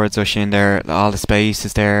forwards, Oisín, there, all the space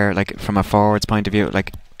is there. Like from a forwards point of view,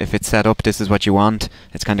 like if it's set up, this is what you want.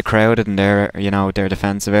 It's kind of crowded in their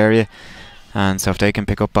defensive area, and so if they can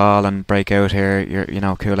pick up ball and break out here,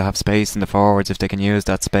 Cuala have space in the forwards. If they can use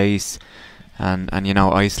that space and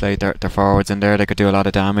isolate their forwards in there, they could do a lot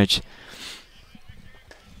of damage.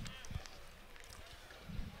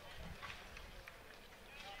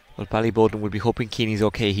 Well, Ballyboden will be hoping Keeney's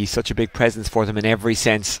okay. He's such a big presence for them in every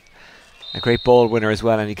sense. A great ball winner as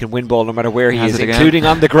well, and he can win ball no matter where he is, it again. including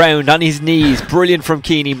on the ground, on his knees. Brilliant from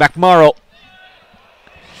Keeney. McMorrow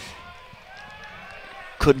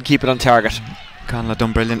couldn't keep it on target. Conla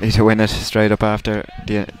done brilliantly to win it straight up after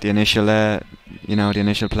the initial the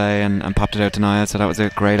initial play and popped it out to Niall, so that was a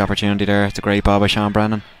great opportunity there. It's a great ball by Sean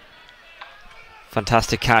Brennan.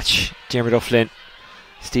 Fantastic catch, Dermot O'Flynn.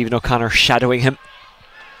 Stephen O'Connor shadowing him.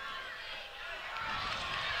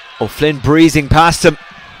 O'Flynn breezing past him.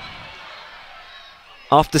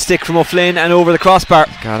 Off the stick from O'Flynn and over the crossbar.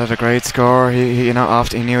 Got it, a great score. He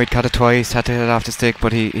knew he'd cut it twice, had to hit it off the stick,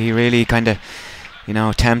 but he really kind of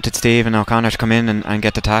tempted Stephen O'Connor to come in and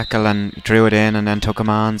get the tackle, and drew it in and then took him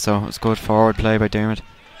on, so it was good forward play by Dermot.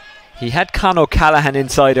 He had Con O'Callaghan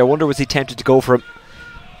inside. I wonder was he tempted to go for him.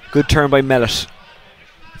 Good turn by Mellett.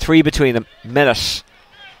 3 between them. Mellett.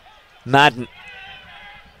 Madden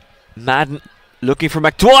looking for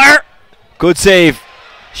McDwyer. Good save.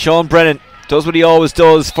 Sean Brennan does what he always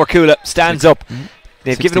does for Cuala. Stands up.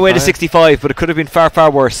 They've given away to 65, but it could have been far, far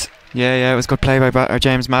worse. Yeah, it was good play by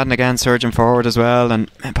James Madden again, surging forward as well, and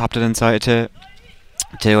popped it inside to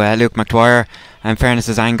Luke McDwyer. In fairness,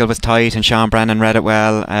 his angle was tight, and Sean Brennan read it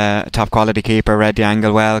well. Top quality keeper, read the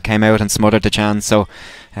angle well, came out and smothered the chance. So,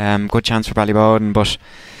 good chance for Ballyboden, but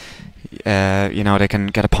they can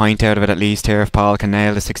get a point out of it at least here if Paul can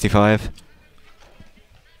nail the 65.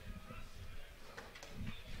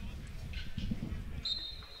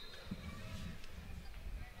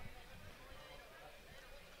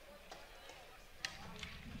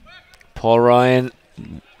 Paul Ryan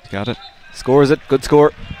got it. Scores it. Good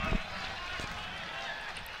score.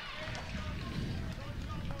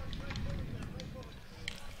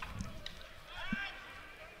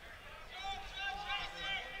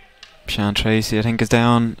 Sean Tracy, I think, is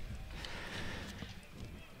down.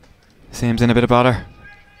 Seems in a bit of bother.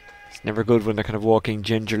 It's never good when they're kind of walking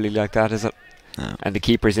gingerly like that, is it? No. And the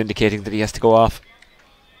keeper is indicating that he has to go off.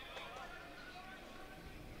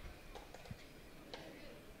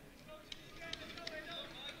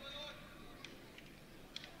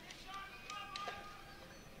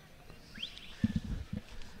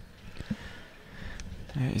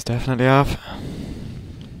 Yeah, he's definitely off.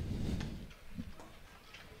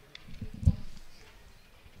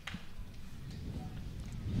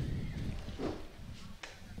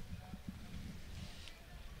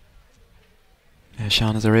 Yeah,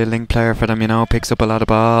 Sean is a real link player for them, picks up a lot of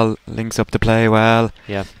ball, links up the play well.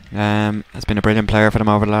 Yeah. Has been a brilliant player for them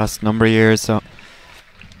over the last number of years, so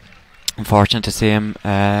unfortunate to see him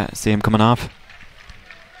coming off.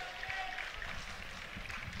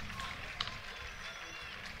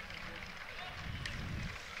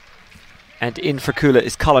 And in for Cuala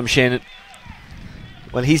is Colm Shannon.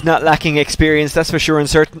 Well, he's not lacking experience, that's for sure and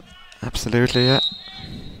certain. Absolutely, yeah.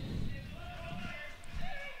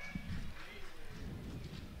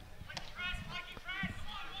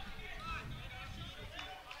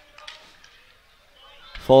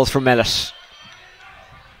 Falls for Mellett.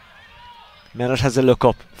 Mellett has a look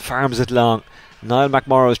up, farms it long. Niall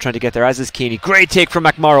McMorrow is trying to get there, as is Keeney. Great take from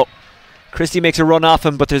McMorrow. Christie makes a run off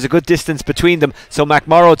him, but there's a good distance between them, so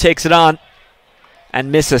McMorrow takes it on and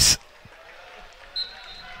misses.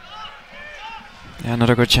 Yeah,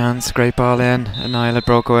 another good chance. Great ball in, and Niall had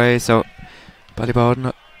broke away, so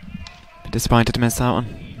Ballyboden disappointed to miss that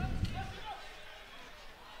one.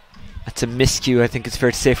 That's a miscue, I think it's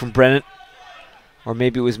fair to say, from Brennan. Or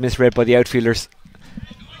maybe it was misread by the outfielders.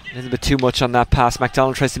 A little bit too much on that pass.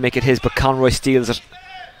 MacDonald tries to make it his, but Conroy steals it.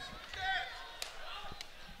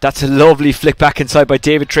 That's a lovely flick back inside by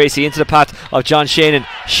David Tracy into the path of John Shannon.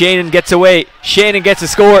 Shannon gets away. Shannon gets a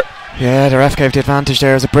score. Yeah, the ref gave the advantage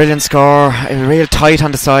there. It was a brilliant score. It was real tight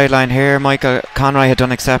on the sideline here. Michael Conroy had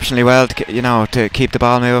done exceptionally well to keep the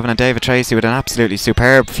ball moving, and David Tracy with an absolutely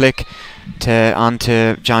superb flick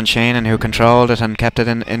onto John Shannon, who controlled it and kept it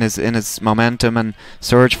in his momentum and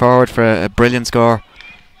surged forward for a brilliant score.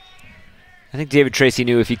 I think David Tracy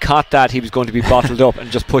knew if he caught that he was going to be bottled up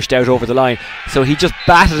and just pushed out over the line, so he just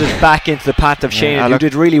batted it back into the path of Shannon, who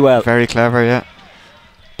did really well. Very clever, yeah.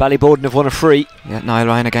 Ballyboden have won a free. Yeah, Niall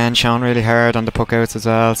Ryan again shone really hard on the puck outs as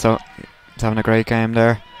well, so he's having a great game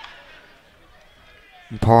there.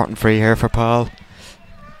 Important free here for Paul.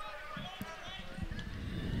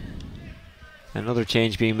 Another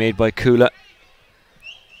change being made by Cuala.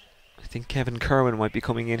 I think Kevin Kerwin might be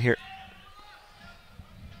coming in here.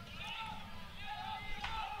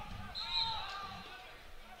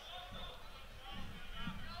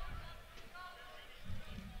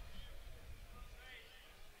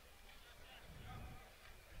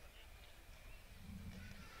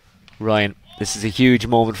 Ryan, this is a huge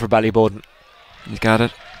moment for Ballyboden. He's got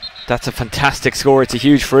it. That's a fantastic score. It's a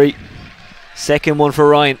huge free. Second one for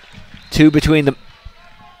Ryan. 2 between them.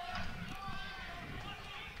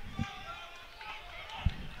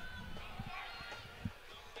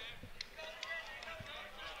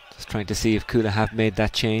 Just trying to see if Cuala have made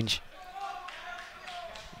that change.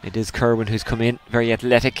 It is Kerwin who's come in. Very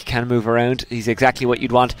athletic, can move around. He's exactly what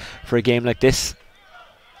you'd want for a game like this.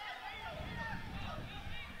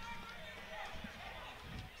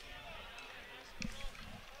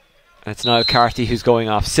 And it's Niall Carty who's going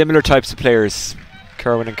off. Similar types of players,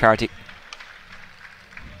 Kerwin and Carty.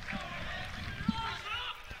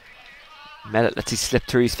 Mellett lets he slip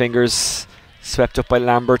through his fingers. Swept up by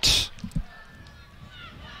Lambert.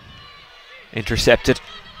 Intercepted.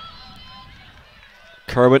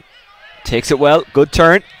 Kerwin takes it well. Good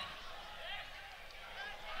turn.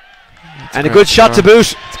 And a good shot to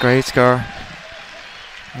boot. It's a great score.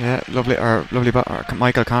 Yeah, lovely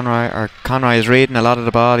Michael Conroy. Conroy is reading a lot of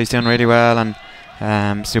the ball. He's doing really well,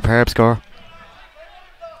 and superb score.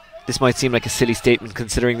 This might seem like a silly statement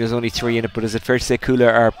considering there's only 3 in it, but is it fair to say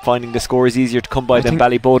Cuala are finding the scores easier to come by than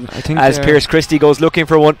Ballyboden? As Pierce Christie goes looking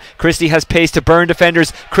for one. Christie has pace to burn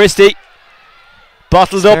defenders. Christie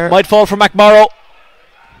bottled up, might fall for McMorrow.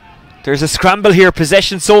 There's a scramble here.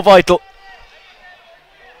 Possession so vital.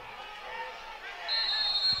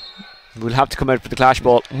 We'll have to come out for the clash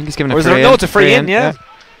ball. I think he's giving it free in. No, it's a free in, yeah.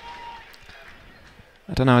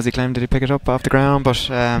 I don't know, as he claimed, did he pick it up off the ground? But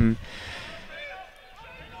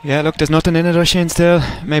yeah, look, there's nothing in it, Oisin, still.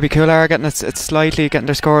 Maybe Cuala are getting slightly getting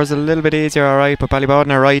their scores a little bit easier, alright, but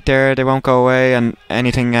Ballyboden are right there, they won't go away, and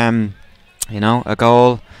anything, a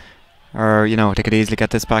goal, or, they could easily get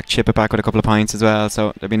this back, chip it back with a couple of points as well,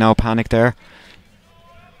 so there'll be no panic there.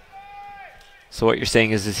 So what you're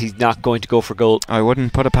saying is he's not going to go for goal? I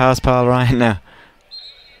wouldn't put it past Paul Ryan now.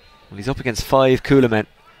 Well, he's up against 5 Cuala men.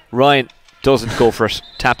 Ryan doesn't go for it,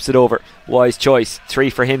 taps it over. Wise choice. 3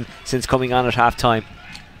 for him since coming on at half time.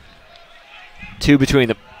 2 between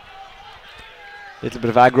them. Little bit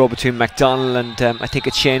of aggro between McDonnell and I think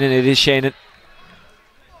it's Shannon. It is Shannon.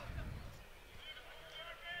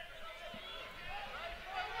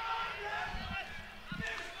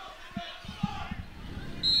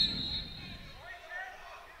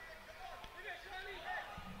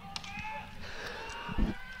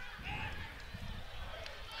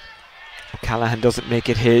 Callahan doesn't make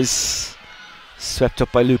it his. Swept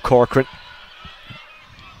up by Luke Corcoran.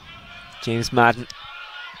 James Madden.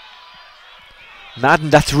 Madden,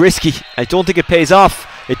 that's risky. I don't think it pays off.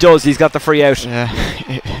 It does, he's got the free out. Yeah,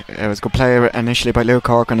 it was a good play initially by Luke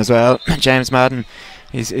Corcoran as well. James Madden,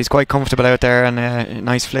 he's quite comfortable out there, and a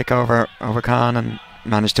nice flick over Con and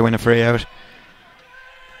managed to win a free out.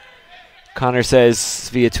 Connor says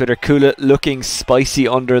via Twitter, Cuala looking spicy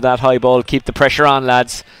under that high ball. Keep the pressure on,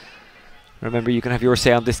 lads. Remember, you can have your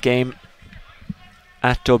say on this game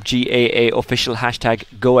at WGAA official hashtag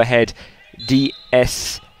go ahead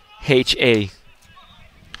DSHA.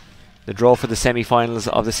 The draw for the semi-finals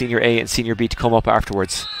of the Senior A and Senior B to come up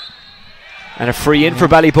afterwards. And a free in for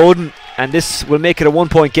Ballyboden, and this will make it a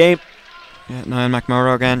 1-point game. Yeah, Niall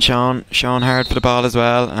McMorrow again, Sean hard for the ball as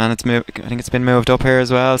well, and I think it's been moved up here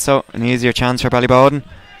as well, so an easier chance for Ballyboden.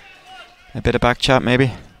 A bit of back chat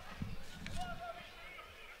maybe.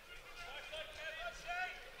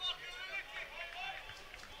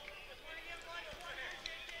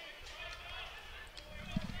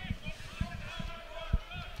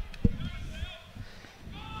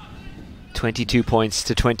 $22 points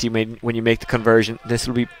to 20 when you make the conversion. This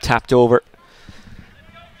will be tapped over,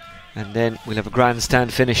 and then we'll have a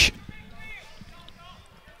grandstand finish.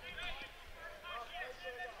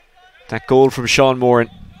 That goal from Sean Moran,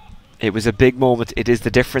 it was a big moment. It is the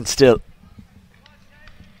difference still.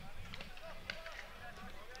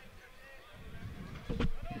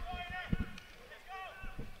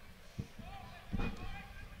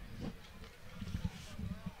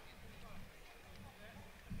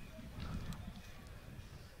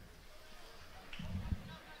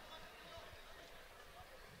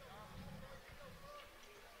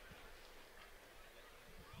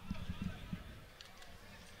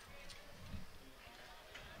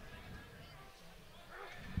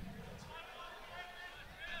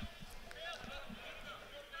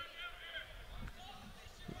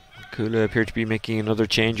 Cuala appear to be making another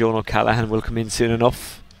change. Ono Callahan will come in soon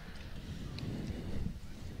enough.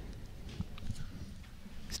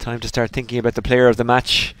 It's time to start thinking about the player of the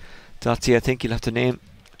match. Dotsie, I think you'll have to name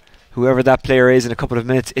whoever that player is in a couple of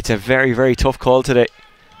minutes. It's a very, very tough call today.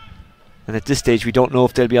 And at this stage we don't know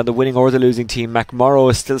if they'll be on the winning or the losing team. McMorrow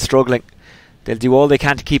is still struggling. They'll do all they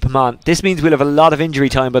can to keep him on. This means we'll have a lot of injury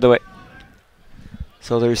time, by the way.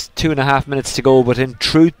 So there's 2.5 minutes to go, but in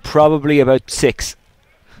truth probably about 6.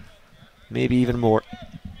 maybe even more.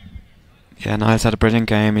 Yeah, Niall's had a brilliant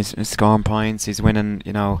game. He's scoring points. He's winning,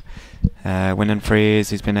 winning frees.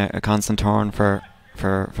 He's been a constant thorn for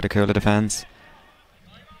the Cuala defence.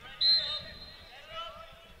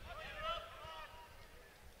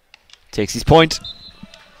 Takes his point.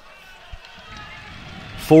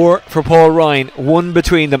 4 for Paul Ryan, 1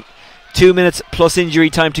 between them. 2 minutes plus injury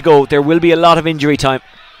time to go. There will be a lot of injury time.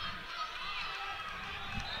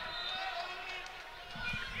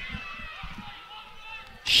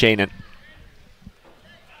 Shannon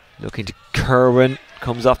looking to Kerwin,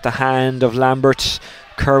 comes off the hand of Lambert.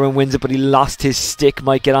 Kerwin wins it, but he lost his stick.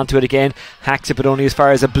 Might get onto it again. Hacks it, but only as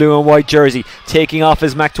far as a blue and white jersey. Taking off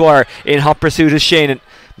is McDwyer. In hot pursuit is Shannon.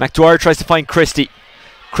 McDwyer tries to find Christie.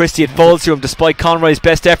 Christie, it falls to him despite Conroy's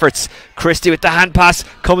best efforts. Christie with the hand pass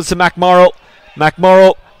comes to McMorrow.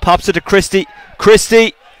 McMorrow pops it to Christie.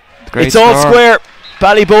 Christie, it's all square.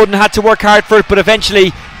 Ballyboden had to work hard for it, but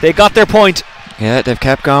eventually they got their point. Yeah, they've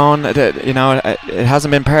kept going. It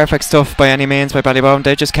hasn't been perfect stuff by any means by Ballyboden.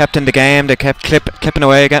 They just kept in the game. They kept clipping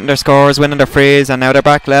away, getting their scores, winning their frees, and now they're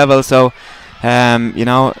back level. So,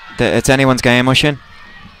 it's anyone's game, Mushin.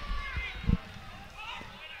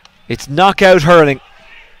 It's knockout hurling.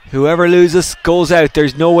 Whoever loses goes out.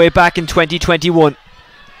 There's no way back in 2021.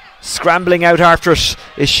 Scrambling out after it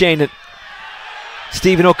is Shannon.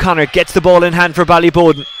 Stephen O'Connor gets the ball in hand for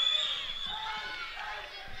Ballyboden.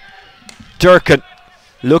 Durkin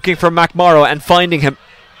looking for McMorrow and finding him.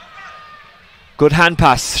 Good hand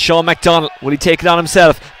pass. Sean McDonald, will he take it on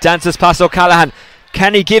himself? Dances past O'Callaghan.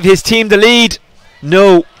 Can he give his team the lead?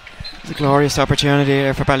 No. It's a glorious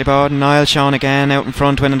opportunity for Ballyboden. Niall Sean again out in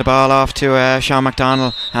front, winning the ball off to Sean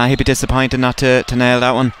McDonald. He'd be disappointed not to nail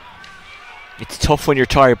that one. It's tough when you're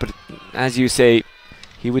tired, but as you say,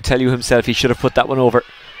 he would tell you himself he should have put that one over.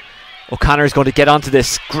 O'Connor is going to get onto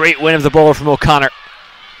this. Great win of the ball from O'Connor.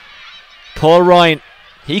 Paul Ryan,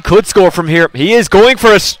 he could score from here. He is going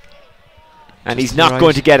for it, and he's not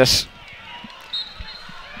going to get it.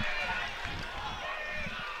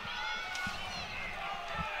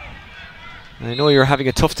 I know you're having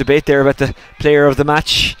a tough debate there about the player of the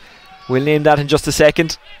match. We'll name that in just a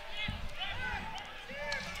second.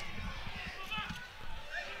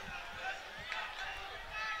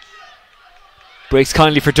 Breaks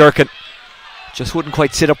kindly for Durkin. Just wouldn't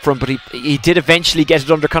quite sit up for him, but he did eventually get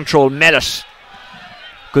it under control. Mellett.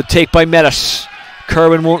 Good take by Mellett.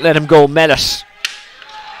 Kerwin won't let him go. Mellett.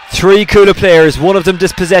 3 Cuala players. One of them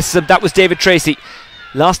dispossesses him. That was David Tracy.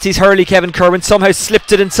 Lost his hurley, Kevin Kerwin. Somehow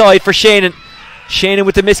slipped it inside for Shannon. Shannon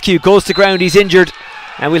with the miscue. Goes to ground. He's injured.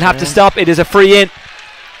 And we'll have to stop. It is a free in.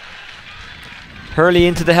 Hurley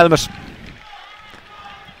into the helmet.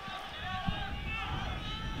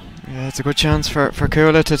 Yeah, it's a good chance for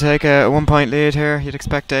Cuala to take a 1 point lead here. You'd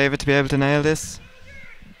expect David to be able to nail this.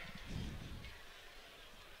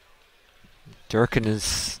 Durkin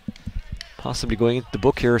is possibly going into the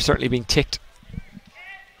book here, certainly being ticked.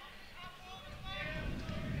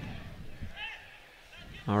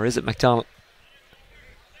 Or is it McDonald?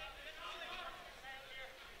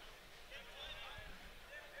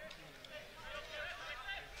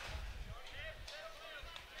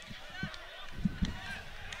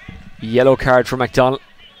 Yellow card for McDonald.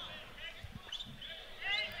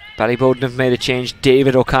 Ballyboden have made a change.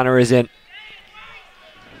 David O'Connor is in.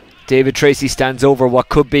 David Tracy stands over what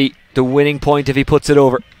could be the winning point if he puts it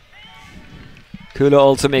over. Cuala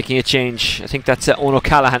also making a change. I think that's Owen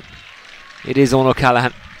O'Callaghan. It is Owen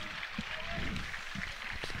O'Callaghan.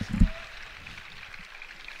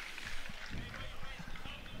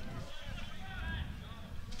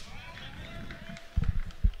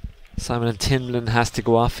 Simon Timlin has to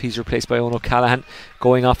go off. He's replaced by Owen O'Callaghan.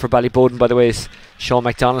 Going off for Ballyboden, by the way, is Sean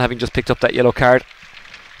McDonald, having just picked up that yellow card.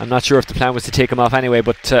 I'm not sure if the plan was to take him off anyway,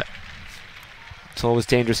 but it's always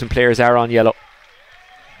dangerous when players are on yellow.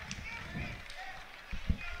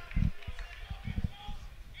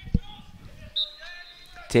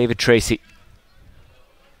 David Tracy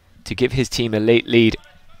to give his team a late lead.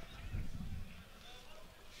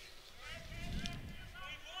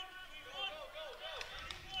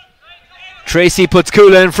 Tracy puts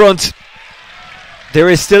Cuala in front. There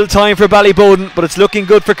is still time for Ballyboden, but it's looking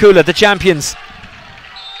good for Cuala, the champions.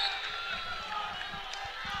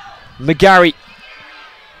 McGarry.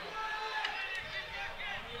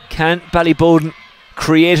 Can Ballyboden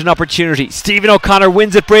create an opportunity? Stephen O'Connor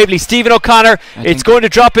wins it bravely. Stephen O'Connor, it's going to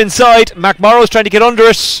drop inside. McMorrow's trying to get under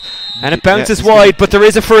it, and it bounces wide, but there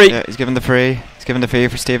is a free. Yeah, he's given the free. He's given the free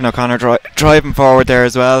for Stephen O'Connor, driving forward there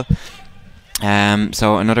as well.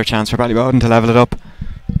 So another chance for Ballyboden to level it up.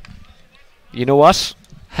 You know what?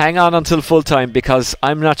 Hang on until full time, because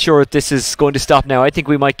I'm not sure if this is going to stop now. I think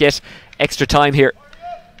we might get extra time here.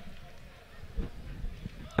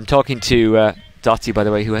 I'm talking to Dotsy, by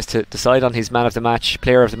the way, who has to decide on his man of the match,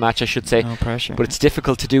 player of the match, I should say. No pressure. But it's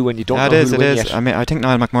difficult to do when you don't know who to win yet. I mean, I think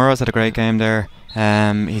Niall McMurrow's had a great game there.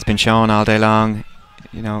 He's been shown all day long.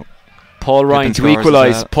 You know, Paul Ryan to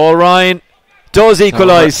equalise. Well. Paul Ryan does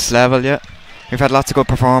equalise. Level, yeah. We've had lots of good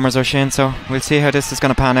performers, O'Shane, so we'll see how this is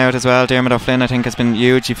going to pan out as well. Dermot O'Flynn, I think, has been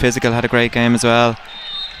hugely physical, had a great game as well.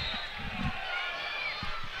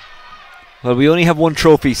 Well, we only have one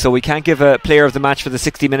trophy, so we can't give a player of the match for the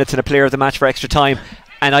 60 minutes and a player of the match for extra time.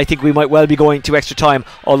 And I think we might well be going to extra time,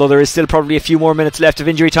 although there is still probably a few more minutes left of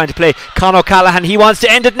injury time to play. Con O'Callaghan, he wants to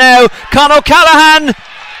end it now. Con O'Callaghan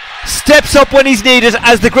steps up when he's needed,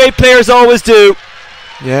 as the great players always do.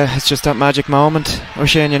 Yeah, it's just that magic moment.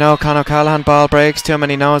 O'Shane, you know, Con O'Callaghan, ball breaks to him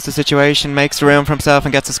and he knows the situation, makes the room for himself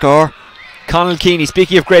and gets a score. Conal Keeney,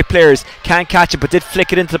 speaking of great players, can't catch it but did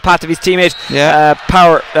flick it into the path of his teammate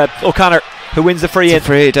O'Connor, who wins the free in.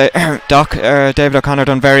 David O'Connor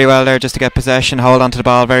done very well there just to get possession, hold onto the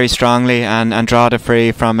ball very strongly and draw the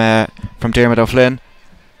free from Dermot O'Flynn.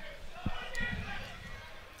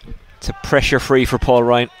 It's a pressure free for Paul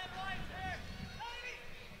Ryan.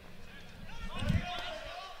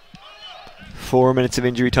 Four minutes of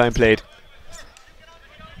injury time played.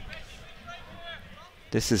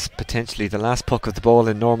 This is potentially the last puck of the ball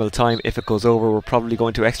in normal time. If it goes over, we're probably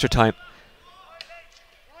going to extra time.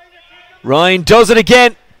 Ryan does it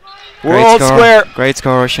again. We're all square. Great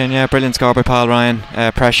score, O'Shane. Yeah, brilliant score by Paul Ryan.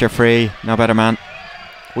 Pressure free, no better man.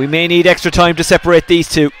 We may need extra time to separate these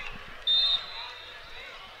two.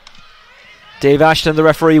 Dave Ashton, the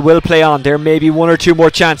referee, will play on. There may be one or two more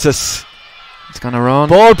chances. It's going to run.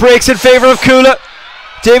 Ball breaks in favour of Cuala.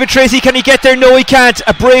 David Tracy, can he get there? No, he can't.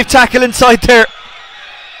 A brave tackle inside there.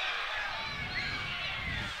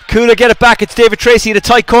 Cuala get it back. It's David Tracy in a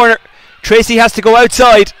tight corner. Tracy has to go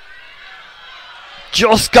outside.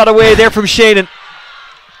 Just got away there from Shannon.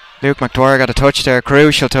 Luke McDwyer got a touch there,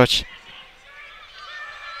 crucial touch.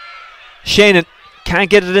 Shannon can't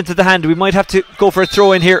get it into the hand. We might have to go for a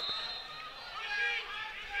throw in here.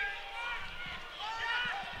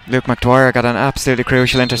 Luke McDwyer got an absolutely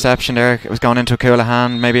crucial interception there. It was going into a Cuala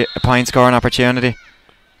hand, maybe a point scoring opportunity.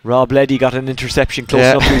 Rob Leddy got an interception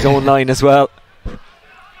close enough to his own line as well.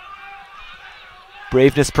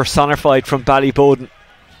 Braveness personified from Ballyboden.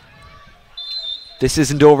 This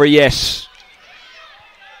isn't over yet.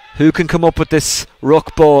 Who can come up with this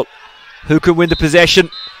ruck ball? Who can win the possession?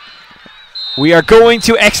 We are going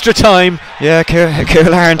to extra time. Yeah,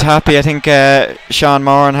 Cuala aren't happy. I think Sean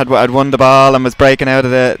Moran had won the ball and was breaking out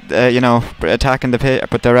of the, attacking the pit,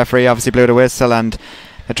 but the referee obviously blew the whistle and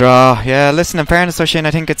a draw. Yeah, listen, in fairness, O'Shane,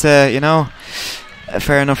 I think it's a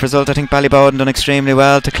fair enough result. I think Ballyboden done extremely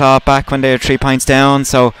well to claw it back when they were 3 points down.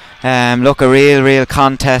 So, look, a real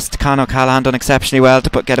contest. Con O'Callaghan done exceptionally well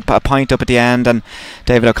to get a point up at the end, and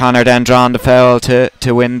David O'Connor then drawn the foul to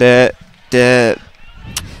win the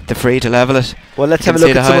free to level it. Well, let's have a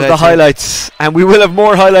look at some of the highlights, and we will have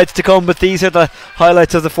more highlights to come, but these are the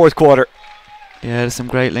highlights of the fourth quarter. Yeah, there's some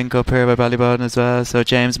great link up here by Ballyboden as well. So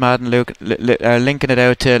James Madden linking it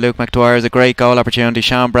out to Luke McDwyer is a great goal opportunity.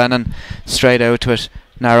 Sean Brennan straight out to it,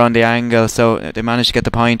 narrow on the angle, so they managed to get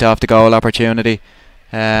the point off the goal opportunity.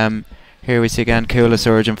 Here we see again Cuala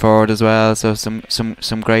surging forward as well, so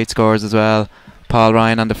some great scores as well. Paul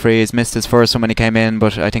Ryan on the freeze missed his first one when he came in,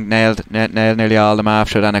 but I think nailed nearly all of them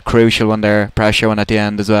after it, and a crucial one there, pressure one at the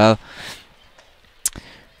end as well.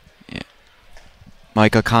 Yeah.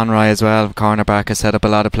 Michael Conroy as well, cornerback, has set up a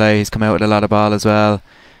lot of play. He's come out with a lot of ball as well.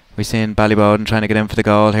 We've seen Ballyboden trying to get in for the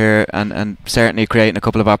goal here, and certainly creating a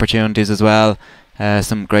couple of opportunities as well.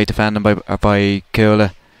 Some great defending by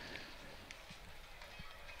Cuala.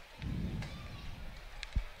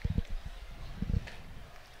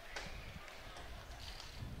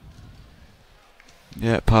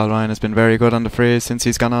 Yeah, Paul Ryan has been very good on the freeze since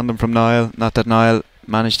he's gone on them from Niall. Not that Niall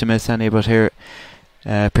managed to miss any, but here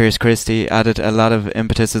Pierce Christie added a lot of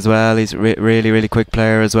impetus as well. He's really quick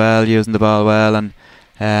player as well, using the ball well, and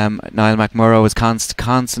Niall McMurrow was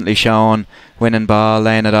constantly shown winning ball,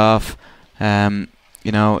 laying it off.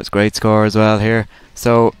 It's a great score as well here.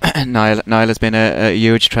 So Niall has been a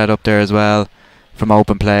huge threat up there as well from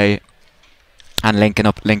open play and linking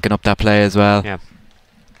up that play as well. Yeah.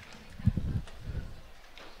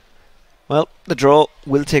 Well, the draw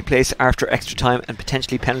will take place after extra time and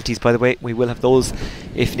potentially penalties, by the way. We will have those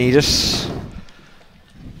if needed.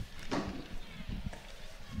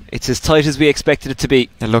 It's as tight as we expected it to be.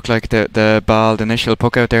 It looked like the ball, the initial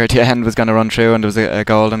puck out there at the end was going to run through, and there was a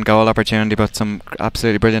golden goal opportunity, but some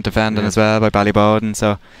absolutely brilliant defending as well by Ballyboden.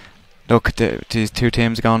 So look, these two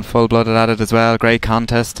teams are going full-blooded at it as well. Great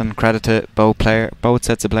contest, and credit to both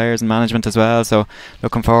sets of players and management as well. So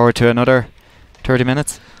looking forward to another 30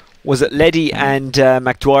 minutes. Was it Leddy and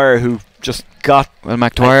McDwyer who just got... Well,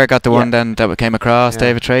 McDwyer got the one then that came across.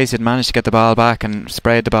 David Tracy had managed to get the ball back and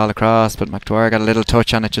sprayed the ball across, but McDwyer got a little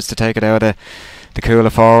touch on it just to take it out of the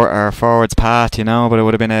Cuala forward's path, you know, but it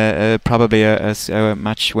would have been probably a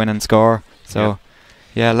match-winning score. So,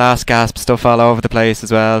 yeah, last gasp stuff all over the place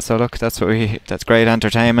as well. So, look, that's great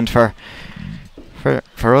entertainment for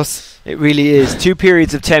us. It really is. 2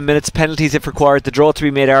 periods of 10 minutes, penalties if required, the draw to be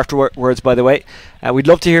made afterwards, by the way. We'd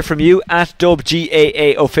love to hear from you.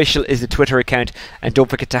 @DubGAAOfficial is the Twitter account, and don't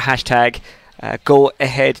forget to hashtag Go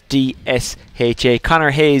Ahead DSHA. Connor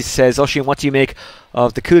Hayes says, Oisin, what do you make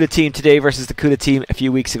of the Cuala team today versus the Cuala team a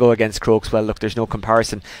few weeks ago against Crokes? Well, look, there's no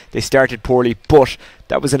comparison. They started poorly, but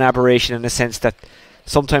that was an aberration in the sense that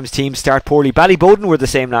sometimes teams start poorly. Ballyboden were the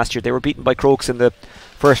same last year. They were beaten by Crokes in the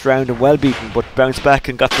first round and well beaten, but bounced back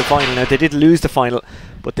and got to the final. Now, they did lose the final,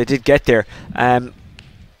 but they did get there.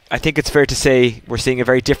 I think it's fair to say we're seeing a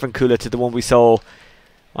very different Cuala to the one we saw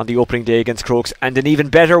on the opening day against Crokes, and an even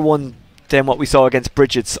better one than what we saw against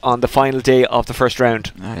Bridget's on the final day of the first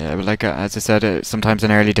round. Yeah, but like as I said, sometimes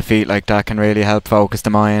an early defeat like that can really help focus the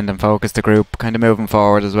mind and focus the group kind of moving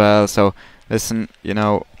forward as well. So listen, you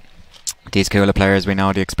know, these Cuala players, we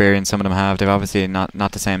know the experience some of them have. They've obviously not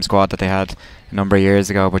the same squad that they had a number of years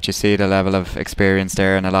ago, but you see the level of experience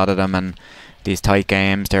there in a lot of them, and these tight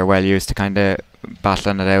games, they're well used to kind of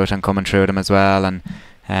battling it out and coming through them as well. And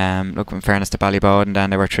look, in fairness to Ballyboden,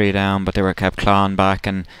 then they were 3 down, but they were kept clawing back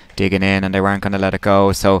and digging in, and they weren't going to let it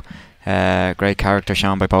go. So great character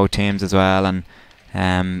shown by both teams as well, and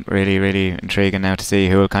really, really intriguing now to see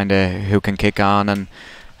who can kick on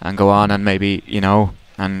and go on and maybe, you know,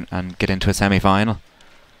 and get into a semi-final.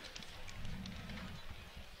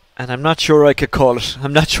 And I'm not sure I could call it.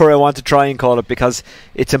 I'm not sure I want to try and call it, because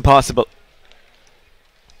it's impossible.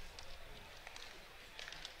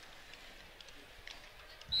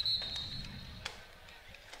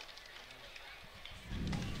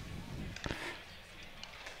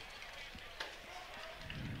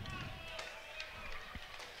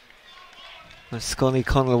 Scully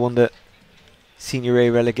Connell won the Senior A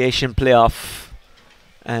relegation playoff,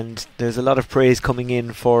 and there's a lot of praise coming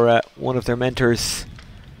in for one of their mentors,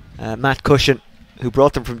 Matt Cushion, who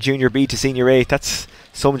brought them from Junior B to Senior A. That's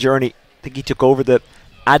some journey. I think he took over the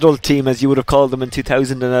adult team, as you would have called them, in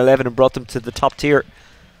 2011 and brought them to the top tier.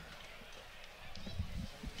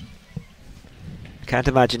 Can't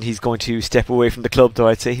imagine he's going to step away from the club, though.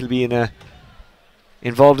 I'd say he'll be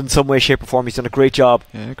involved in some way, shape or form. He's done a great job.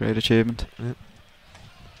 Yeah, great achievement. Yeah.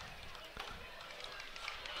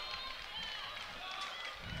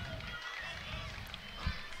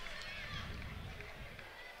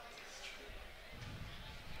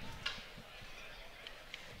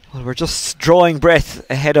 Well, we're just drawing breath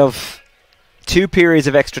ahead of 2 periods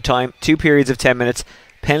of extra time, 2 periods of 10 minutes,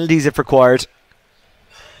 penalties if required.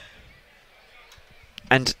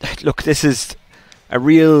 And look, this is a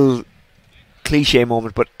real cliche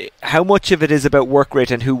moment, but how much of it is about work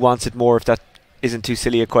rate and who wants it more, if that isn't too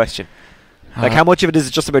silly a question? Like, how much of it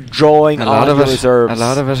is just about drawing on your reserves? A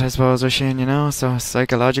lot of it, I suppose, Oisin, you know, so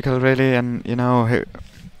psychological really, and, you know, I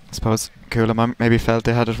suppose Cuala maybe felt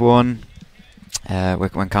they had it won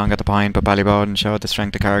when Con got the point, but Ballyboden showed the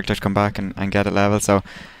strength of character to come back and get it level. So,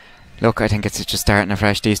 look, I think it's just starting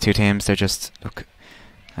afresh. These two teams, they're just, look,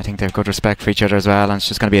 I think they have good respect for each other as well, and it's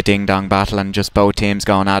just going to be a ding-dong battle, and just both teams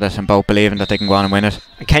going at it and both believing that they can go on and win it.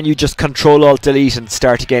 And can you just Control-Alt-Delete and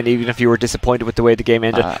start again, even if you were disappointed with the way the game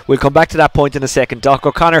ended? We'll come back to that point in a second. Doc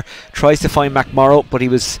O'Connor tries to find McMorrow, but he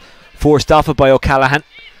was forced off it by O'Callaghan.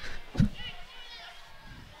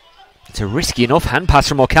 It's a risky enough hand pass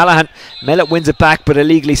from O'Callaghan. Mellett wins it back, but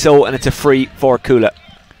illegally so, and it's a free for Cuala.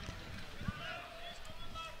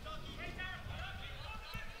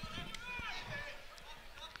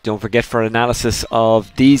 Don't forget, for analysis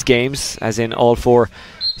of these games, as in all 4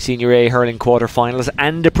 Senior A hurling quarter-finals,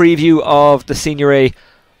 and a preview of the Senior A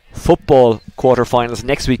football quarter-finals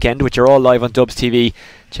next weekend, which are all live on Dubs TV,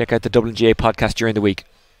 check out the Dublin GA podcast during the week.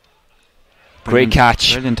 Great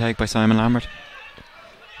catch. Brilliant take by Simon Lambert.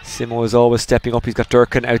 Simo is always stepping up. He's got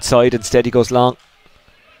Durkin outside. Instead he goes long.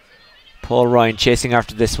 Paul Ryan chasing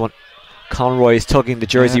after this one. Conroy is tugging the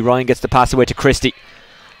jersey. Yeah. Ryan gets the pass away to Christie.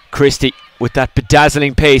 Christie with that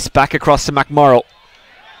bedazzling pace back across to McMorrow.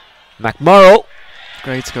 McMorrow.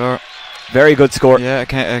 Great score. Very good score. Yeah,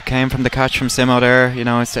 it came from the catch from Simo there. You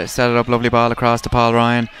know, set it up, lovely ball across to Paul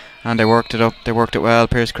Ryan, and they worked it up. They worked it well.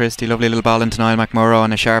 Pierce Christie, lovely little ball into Niall McMorrow,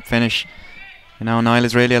 and a sharp finish. You know, Niall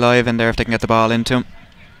is really alive in there if they can get the ball into him.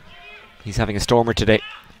 He's having a stormer today.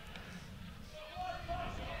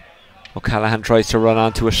 O'Callaghan tries to run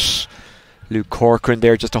onto it. Luke Corcoran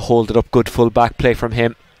there just to hold it up. Good full back play from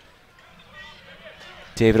him.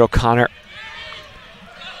 David O'Connor.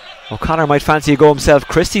 O'Connor might fancy a go himself.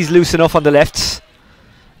 Christie's loose enough on the left.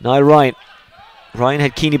 Niall Ryan. Ryan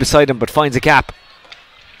had Keeney beside him but finds a gap.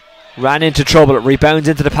 Ran into trouble. It rebounds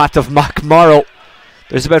into the path of McMorrow.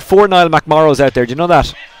 There's about 4 Niall McMorrows out there. Do you know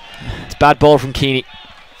that? It's a bad ball from Keeney.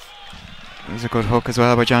 It was a good hook as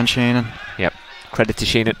well by John Sheenan. Yep. Credit to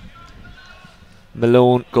Sheenan.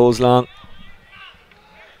 Malone goes long.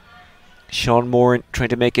 Sean Moran trying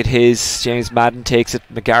to make it his. James Madden takes it.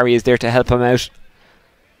 McGarry is there to help him out.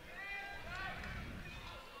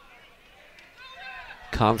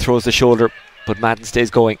 Conn throws the shoulder, but Madden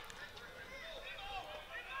stays going.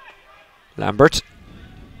 Lambert.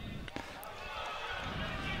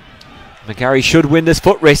 McGarry should win this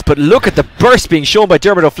foot race, but look at the burst being shown by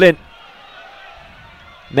Dermot O'Flynn.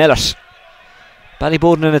 Mellett.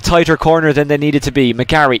 Ballyboden in a tighter corner than they needed to be.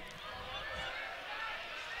 McGarry.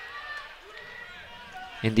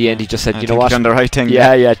 In the end, he just said, you know what? Done the right thing.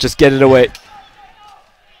 Yeah, just get it away.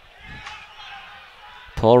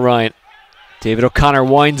 Paul Ryan. David O'Connor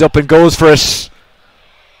winds up and goes for it.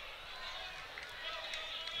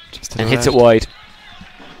 And hits it wide.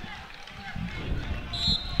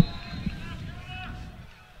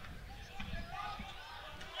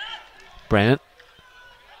 Brennan.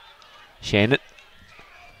 Shannon.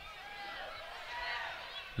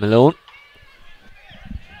 Malone.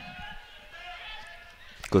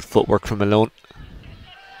 Good footwork from Malone.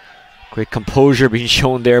 Great composure being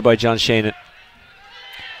shown there by John Shannon.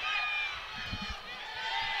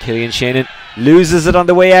 Killian Shannon loses it on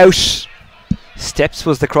the way out. Steps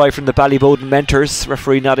was the cry from the Ballyboden mentors.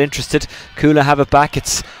 Referee not interested. Cuala have it back.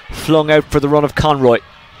 It's flung out for the run of Conroy.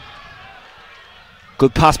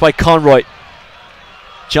 Good pass by Conroy.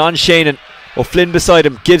 John Shannon. O'Flynn beside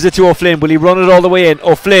him. Gives it to O'Flynn. Will he run it all the way in?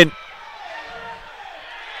 O'Flynn.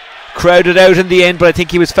 Crowded out in the end, but I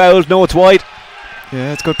think he was fouled. No, it's wide.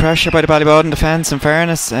 Yeah, it's good pressure by the Ballyboden defence. In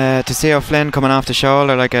fairness, to see O'Flynn coming off the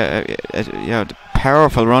shoulder like a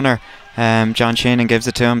powerful runner. John Sheenan gives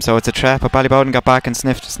it to him, so it's a trap. But Ballyboden got back and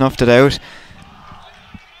snuffed it out.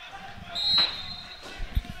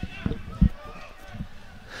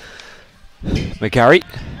 McGarry.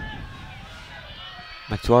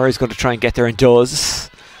 McDwyer is going to try and get there and does.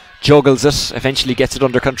 Juggles it, eventually gets it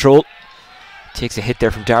under control. Takes a hit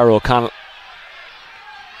there from Darragh O'Connell.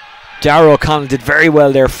 Darragh O'Connell did very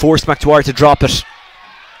well there, forced McDwyer to drop it.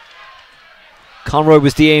 Conroy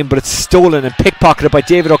was the aim, but it's stolen and pickpocketed by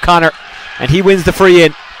David O'Connor, and he wins the free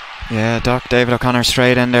in. Yeah, David O'Connor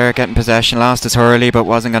straight in there, getting possession, lost his hurley, but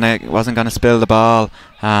wasn't gonna spill the ball,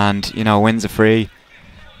 and wins a free.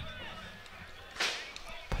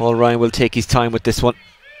 Paul Ryan will take his time with this one.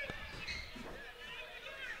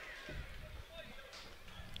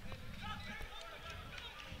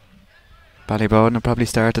 Ballyboden have probably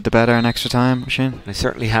started the better in extra time, Shane. They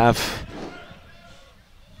certainly have.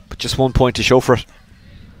 But just 1 point to show for it.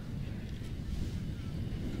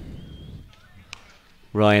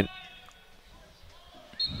 Ryan.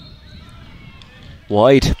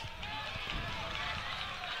 Wide.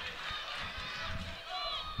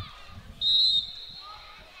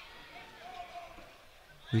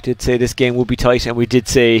 We did say this game would be tight, and we did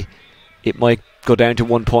say it might go down to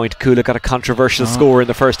 1 point. Cuala got a controversial score in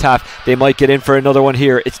the first half. They might get in for another one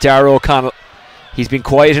here. It's Darragh O'Connell. He's been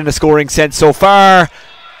quiet in a scoring sense so far,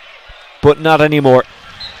 but not anymore.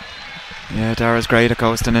 Yeah, Darragh's great at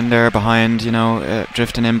coasting in there behind,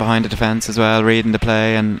 drifting in behind the defence as well, reading the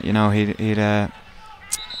play, and he'd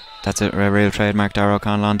that's a real trademark. Darragh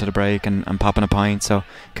O'Connell onto the break and popping a point. So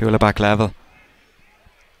Cuala back level.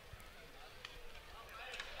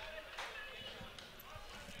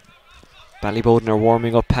 Ballyboden are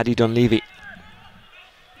warming up Paddy Dunleavy.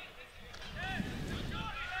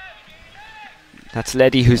 That's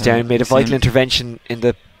Leddy who's down, made a vital intervention in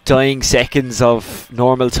the dying seconds of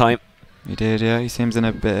normal time. He did, yeah. He seems in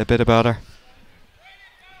a bit of bother.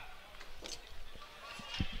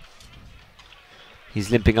 He's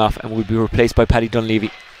limping off and will be replaced by Paddy Dunleavy.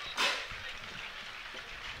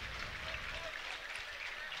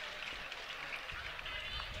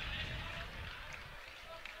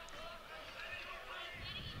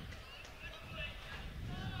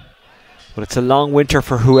 But it's a long winter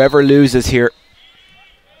for whoever loses here.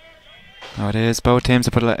 Oh, it is. Both teams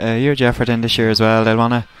have put a huge effort in this year as well. They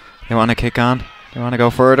want to kick on. They want to go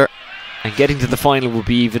further. And getting to the final will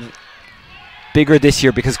be even bigger this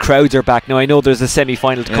year because crowds are back. Now I know there's a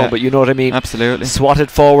semi-final to come, but you know what I mean. Absolutely. Swatted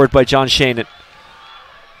forward by John Shannon.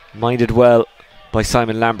 Minded well. by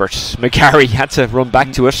Simon Lambert. McGarry had to run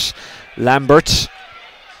back to it. Lambert.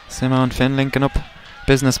 Simon Finn linking up.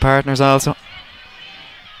 Business partners also.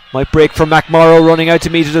 Might break from McMorrow, running out to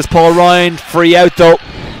meet it as Paul Ryan. Free out though.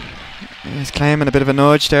 He's claiming a bit of a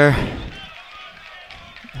nudge there.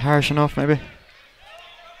 Harsh enough maybe.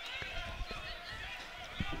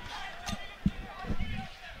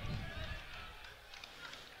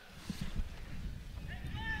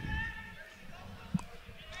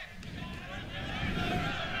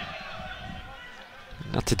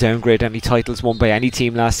 Not to downgrade any titles won by any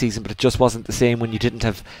team last season, but it just wasn't the same when you didn't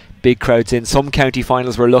have big crowds in. Some county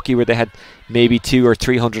finals were lucky where they had maybe 200 or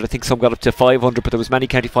 300. I think some got up to 500, but there was many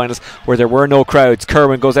county finals where there were no crowds.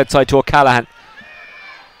 Kerwin goes outside to O'Callaghan.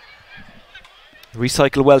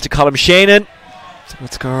 Recycle well to Colm Shannon,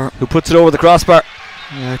 Good score. who puts it over the crossbar.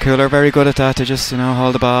 Yeah, Cuala are very good at that. They just,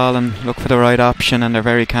 hold the ball and look for the right option, and they're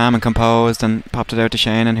very calm and composed, and popped it out to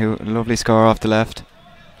Shannon, who a lovely score off the left.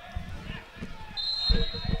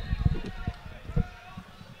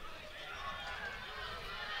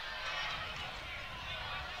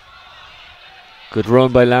 Good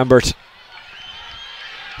run by Lambert.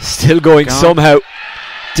 Still going somehow.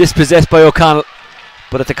 Dispossessed by O'Connell,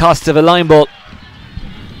 but at the cost of a line ball.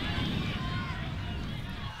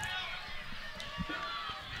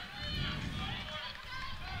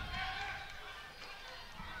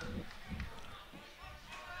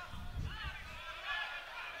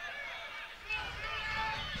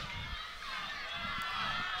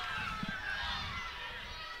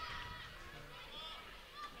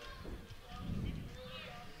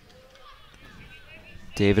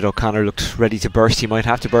 David O'Connor looked ready to burst. He might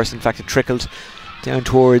have to burst. In fact, it trickled down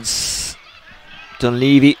towards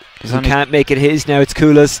Dunleavy. He can't make it his. Now it's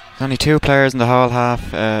Cuala's. There's only 2 players in the whole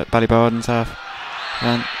half, Ballyboden's half.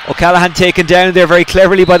 And O'Callaghan taken down there very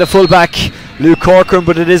cleverly by the fullback Luke Corcoran,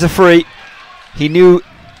 but it is a free. He knew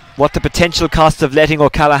what the potential cost of letting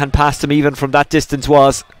O'Callaghan past him even from that distance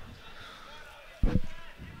was.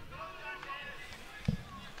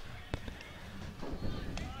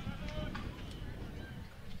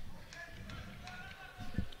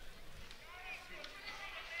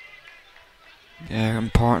 yeah,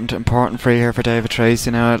 important free here for David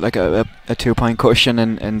Tracy now. Like a 2-point cushion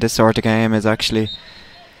in this sort of game is actually,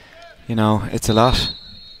 it's a lot.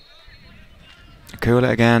 Cuala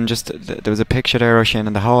again, there was a picture there, Oisin,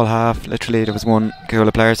 in the whole half. Literally, there was one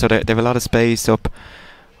Cuala player, so they have a lot of space up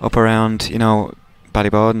around,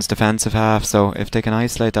 Ballyboden's defensive half. So if they can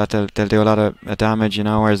isolate that, they'll do a lot of damage,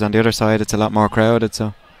 whereas on the other side, it's a lot more crowded.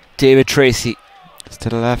 So David Tracy it's to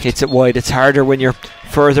the left. Hits it wide. It's harder when you're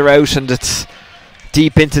further out and it's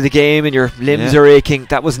deep into the game and your limbs are aching.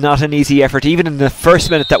 That was not an easy effort. Even in the first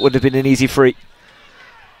minute, that would have been an easy free.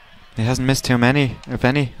 He hasn't missed too many, if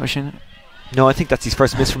any, Oisin. No, I think that's his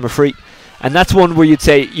first miss from a free. And that's one where you'd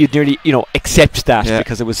say you'd nearly, accept that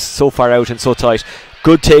because it was so far out and so tight.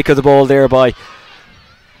 Good take of the ball there by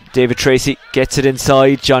David Tracy. Gets it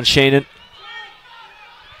inside. John Shannon.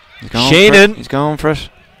 He's going for it.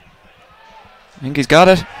 I think he's got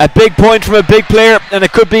it. A big point from a big player, and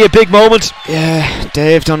it could be a big moment. Yeah,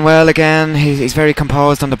 Dave done well again. He's very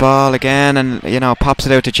composed on the ball again, and pops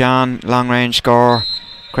it out to John. Long range score.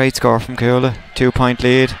 Great score from Cuala. 2-point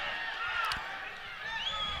lead.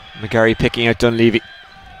 McGarry picking out Dunleavy.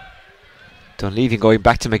 Dunleavy going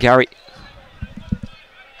back to McGarry.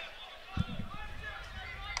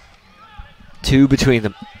 2 between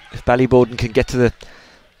them. If Ballyboden can get to the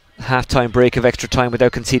half-time break of extra time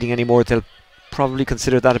without conceding any more, they'll probably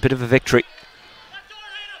consider that a bit of a victory.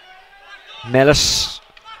 Mellis.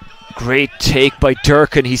 Great take by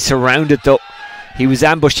Durkin. He's surrounded though. He was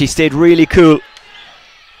ambushed. He stayed really cool.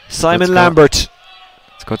 Simon Lambert.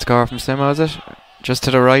 It's a good score from Simo, is it? Just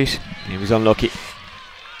to the right. He was unlucky.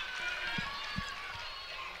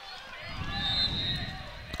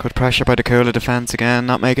 Good pressure by the Cuala defence again,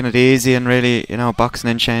 not making it easy and really, boxing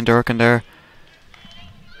in Shane Durkin there.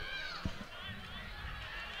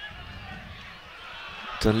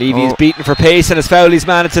 Dunleavy is beaten for pace and has fouled his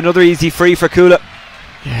man. It's another easy free for Cuala.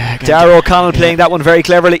 Yeah, Darragh O'Connell playing that one very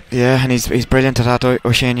cleverly. Yeah, and he's brilliant at that,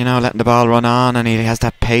 Oisin, letting the ball run on, and he has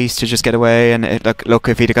that pace to just get away. And look,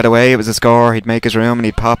 if he'd got away, it was a score. He'd make his room and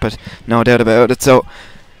he'd pop it, no doubt about it. So,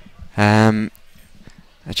 a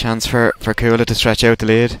chance for Cuala to stretch out the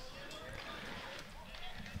lead.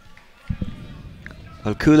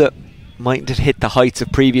 Well, Cuala mightn't have hit the heights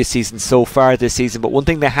of previous seasons so far this season, but one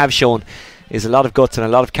thing they have shown is a lot of guts and a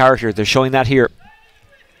lot of character. They're showing that here.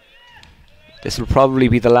 This will probably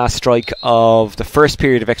be the last strike of the first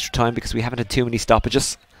period of extra time because we haven't had too many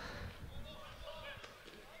stoppages.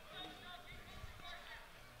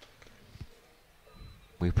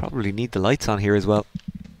 We probably need the lights on here as well.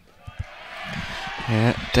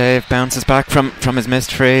 Yeah, Dave bounces back from his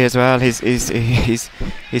missed free as well.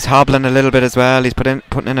 He's hobbling a little bit as well. He's putting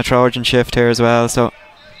in a Trojan shift here as well. So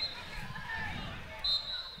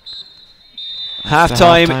half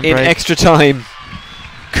time in break. Extra time.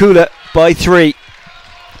 Cuala by 3,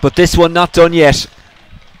 but this one not done yet.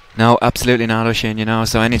 No, absolutely not, Oisin, you know,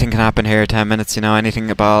 so anything can happen here. 10 minutes, you know,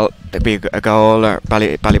 anything, a ball, it'd be a goal, or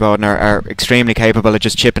Ballyboden are extremely capable of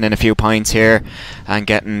just chipping in a few points here and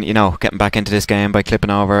getting back into this game by clipping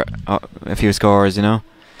over a few scores, you know.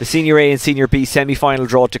 The Senior A and Senior B semi-final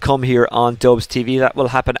draw to come here on Dubs TV. That will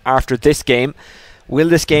happen after this game. Will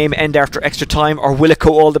this game end after extra time, or will it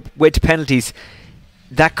go all the way to penalties?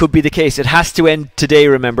 That could be the case. It has to end today,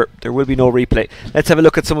 remember. There will be no replay. Let's have a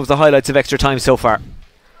look at some of the highlights of extra time so far.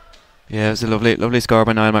 Yeah, it was a lovely score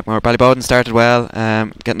by Niall McMahon. Ballyboden started well,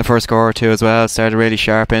 getting the first score or two as well. Started really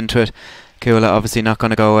sharp into it. Cuala obviously not going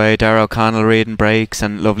to go away. Darragh O'Connell reading breaks,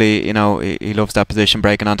 and lovely, you know, he loves that position,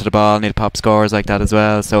 breaking onto the ball, and he'll pop scores like that as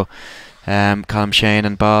well. So Colm Shane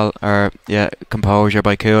and composure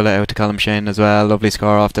by Cuala out to Colm Shane as well. Lovely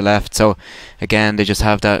score off the left. So again, they just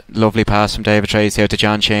have that lovely pass from David Tracy out to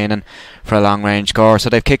John Shane for a long range score. So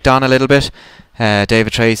they've kicked on a little bit.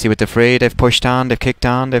 David Tracy with the free, they've pushed on, they've kicked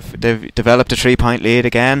on, they've developed a 3-point lead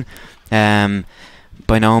again.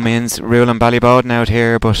 By no means ruling Ballyboden out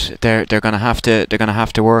here, but they're going to have to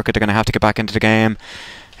work it. They're going to have to get back into the game.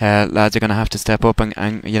 Lads are going to have to step up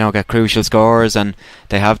and you know, get crucial scores, and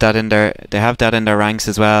they have that in their ranks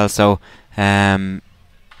as well. So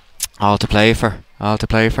all to play for. I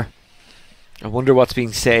wonder what's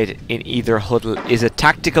being said in either huddle. Is it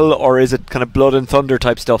tactical, or is it kind of blood and thunder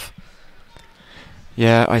type stuff?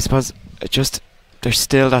 Yeah, I suppose there's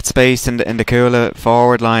still that space in the Cuala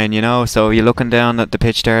forward line, you know. So you're looking down at the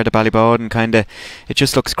pitch there, the Ballyboden it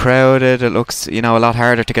just looks crowded. It looks, you know, a lot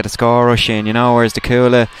harder to get a score rush in, you know. Whereas the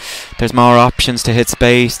Cuala, there's more options to hit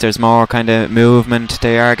space. There's more kind of movement.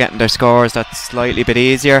 They are getting their scores that's slightly bit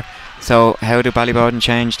easier. So how do Ballyboden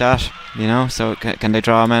change that? You know, so can they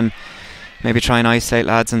draw them in? Maybe try and isolate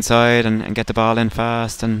lads inside and get the ball in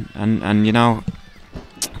fast and you know,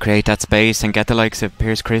 create that space and get the likes of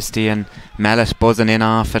Pierce Christie and Mellett buzzing in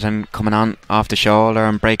off it and coming on off the shoulder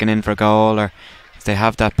and breaking in for a goal. Or if they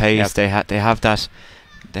have that pace, yep. they have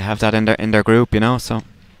that in their group, you know. So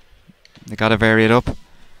they got to vary it up.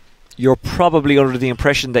 You're probably under the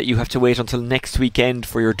impression that you have to wait until next weekend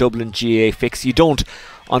for your Dublin GAA fix. You don't.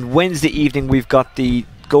 On Wednesday evening, we've got the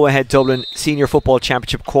Go Ahead Dublin Senior Football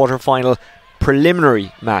Championship quarter-final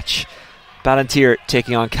preliminary match. Ballantyre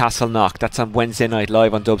taking on Castleknock. That's on Wednesday night,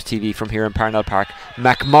 live on Dubs TV from here in Parnell Park.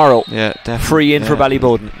 McMorrow, free in for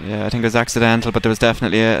Ballyboden. Yeah, I think it was accidental, but there was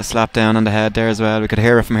definitely a slap down on the head there as well. We could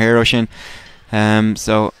hear it from here, Oisin.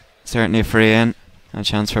 So certainly a free in, a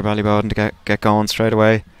chance for Ballyboden to get going straight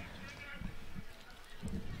away.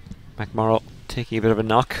 McMorrow taking a bit of a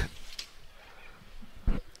knock.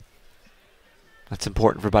 That's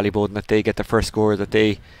important for Ballyboden, that they get the first score, that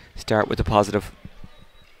they start with a positive.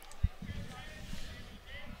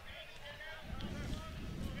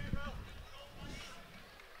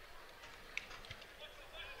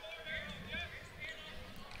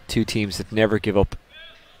 Two teams that never give up.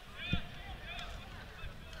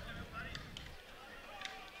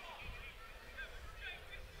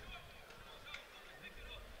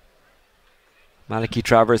 Malachy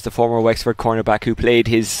Travers, the former Wexford cornerback who played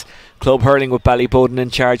his club hurling with Ballyboden in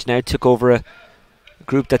charge now, took over a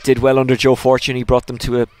group that did well under Joe Fortune. He brought them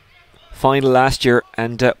to a final last year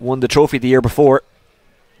and won the trophy the year before.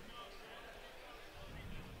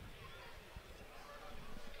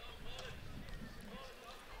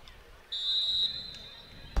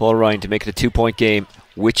 Paul Ryan to make it a 2-point game,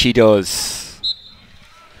 which he does.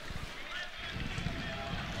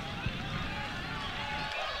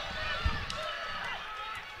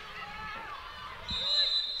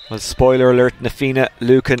 Well, spoiler alert, Nafina,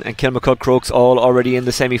 Lucan and Kilmacud Crokes all already in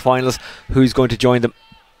the semi-finals. Who's going to join them?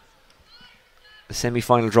 The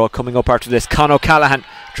semi-final draw coming up after this. Con O'Callaghan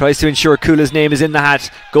tries to ensure Cuala's name is in the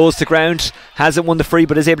hat. Goes to ground, hasn't won the free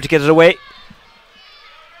but is able to get it away.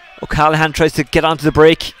 O'Callaghan tries to get onto the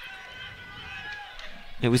break.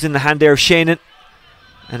 It was in the hand there of Shannon,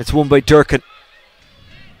 and it's won by Durkin.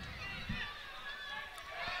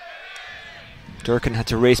 Durkin had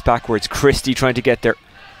to race backwards. Christie trying to get there.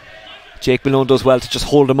 Jake Malone does well to just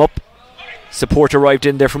hold him up. Support arrived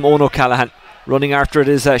in there from Owen O'Callaghan. Running after it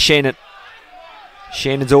is Shannon.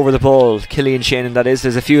 Shannon's over the ball. Killian Shannon, that is.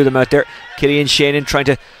 There's a few of them out there. Killian Shannon trying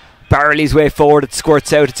to barrel his way forward. It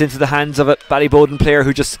squirts out. It's into the hands of a Ballyboden player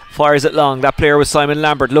who just fires it long. That player was Simon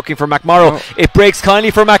Lambert looking for McMorrow. It breaks kindly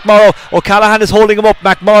for McMorrow. O'Callaghan is holding him up.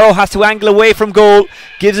 McMorrow has to angle away from goal.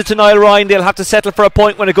 Gives it to Niall Ryan. They'll have to settle for a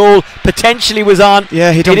point when a goal potentially was on.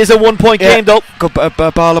 Yeah, it is a 1 point game though. Good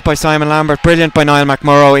ball up by Simon Lambert. Brilliant by Niall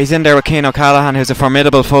McMorrow. He's in there with Cian O'Callaghan, who's a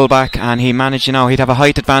formidable fullback, and he managed, he'd have a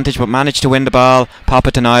height advantage, but managed to win the ball, pop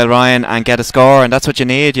it to Niall Ryan and get a score, and that's what you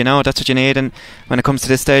need, that's what you need. And when it comes to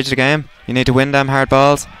this stage of the game, you need to win them hard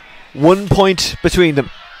balls. 1 point between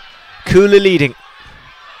them. Cuala leading.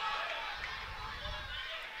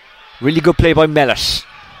 Really good play by Mellett.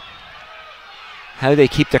 How they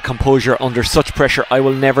keep their composure under such pressure, I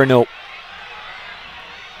will never know.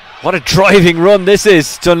 What a driving run this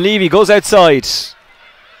is. Dunleavy goes outside.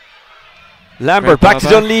 Lambert back to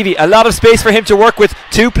Dunleavy. A lot of space for him to work with.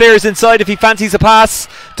 2 players inside if he fancies a pass.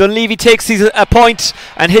 Dunleavy takes a point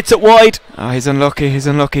and hits it wide. Oh, he's unlucky.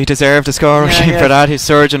 He deserved a score for that. He's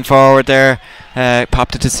surging forward there.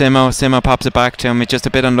 Popped it to Simo. Simo pops it back to him. He's just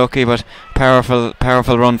a bit unlucky, but powerful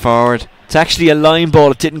run forward. It's actually a line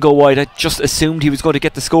ball. It didn't go wide. I just assumed he was going to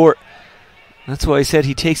get the score. That's why I said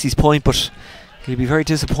he takes his point, but he'll be very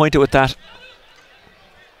disappointed with that.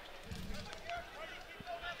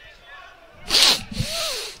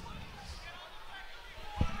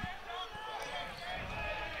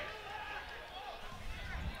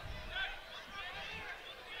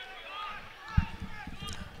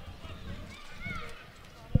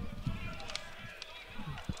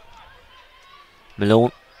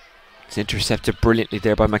 Malone. It's intercepted brilliantly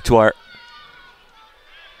there by McTwire.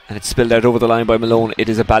 And it's spilled out over the line by Malone. It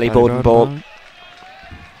is a Ballyboden ball.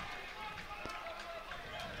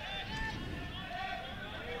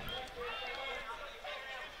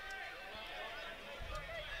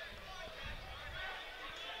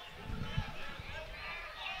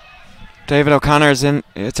 David O'Connor's in.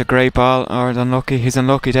 It's a great ball. Or unlucky. He's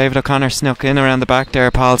unlucky. David O'Connor snuck in around the back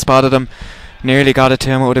there. Paul spotted him. Nearly got it to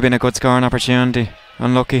him. It would have been a good scoring opportunity.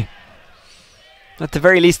 Unlucky. At the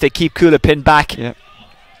very least, they keep Cuala pinned back. Yeah.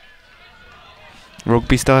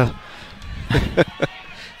 Rugby style.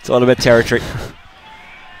 It's all about territory.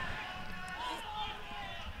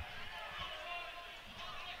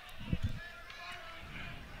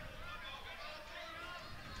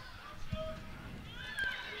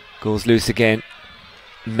 Goes loose again.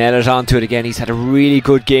 Mellett onto it again. He's had a really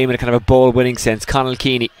good game in a kind of a ball winning sense. Conall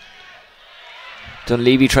Keeney.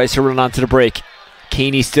 Dunleavy tries to run onto the break.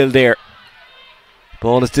 Keeney's still there.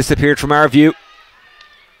 Ball has disappeared from our view.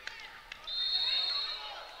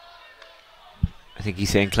 I think he's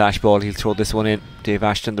saying clash ball. He'll throw this one in. Dave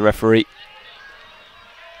Ashton, the referee.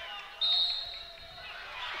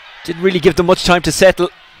 Didn't really give them much time to settle.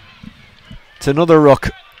 It's another ruck.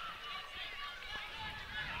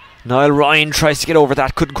 Niall Ryan tries to get over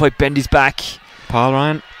that. Couldn't quite bend his back. Paul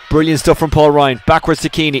Ryan. Brilliant stuff from Paul Ryan. Backwards to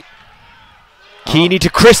Keeney. Keeney to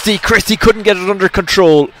Christie. Christie couldn't get it under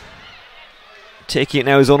control. Taking it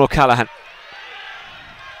now is on O'Callaghan.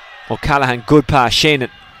 O'Callaghan, good pass. Shannon.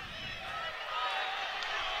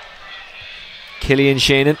 Killian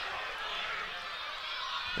Shannon.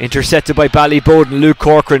 Intercepted by Ballyboden. Luke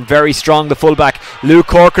Corcoran, very strong, the fullback. Luke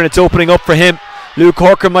Corcoran, it's opening up for him. Luke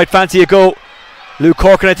Corcoran might fancy a go. Luke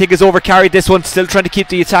Corcoran, I think, has overcarried this one. Still trying to keep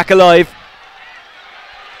the attack alive.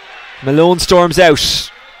 Malone storms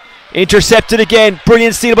out. Intercepted again.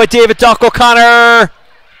 Brilliant steal by David Doc O'Connor.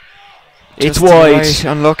 It's wide. Right.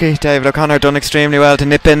 Unlucky. David O'Connor done extremely well to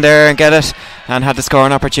nip in there and get it, and had the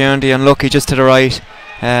scoring opportunity. Unlucky just to the right.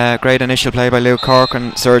 Great initial play by Luke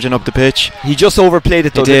Corcoran, surging up the pitch. He just overplayed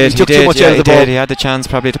it though. He took too much out of the ball. He had the chance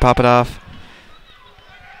probably to pop it off.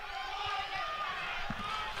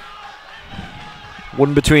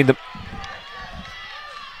 One between them.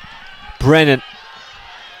 Brennan.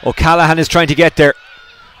 O'Callaghan is trying to get there.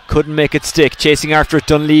 Couldn't make it stick. Chasing after it,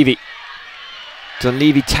 Dunleavy.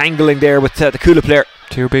 Dunleavy tangling there with the Cuala player.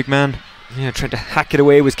 2 big men. Yeah, trying to hack it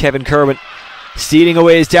away was Kevin Kerwin. Stealing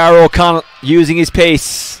away is Darragh O'Connell, using his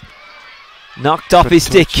pace. Knocked off his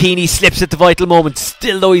stick. Keeney slips at the vital moment.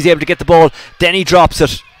 Still though he's able to get the ball. Then he drops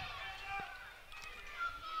it.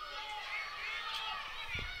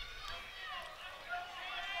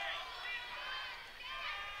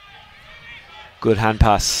 Good hand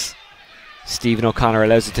pass. Stephen O'Connor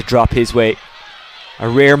allows it to drop his way. A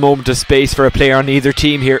rare moment of space for a player on either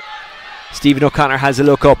team here. Stephen O'Connor has a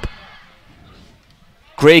look up.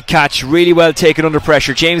 Great catch, really well taken under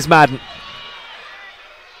pressure. James Madden.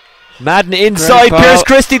 Madden inside, Pierce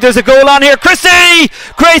Christie, there's a goal on here. Christie!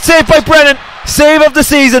 Great save by Brennan. Save of the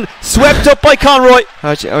season. Swept up by Conroy.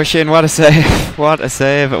 Oh Shane, what a save. What a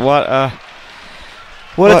save. What a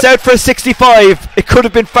Well, it's out for a 65. It could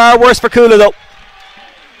have been far worse for Cuala though.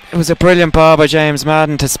 It was a brilliant ball by James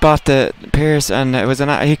Madden to spot the Pearce, and it was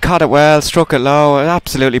he caught it well, struck it low.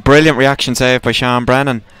 Absolutely brilliant reaction save by Sean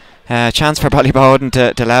Brennan. Chance for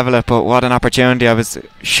Ballyboden to level it, but what an opportunity. I was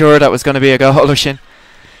sure that was going to be a goal, Oisín.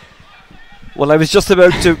 Well, I was just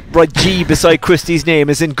about to write G beside Christie's name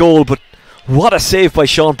as in goal, but what a save by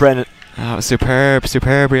Sean Brennan. That was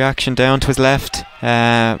superb reaction down to his left.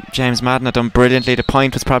 James Madden had done brilliantly. The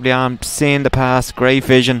point was probably on, seeing the pass, great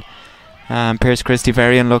vision. Pearce Christie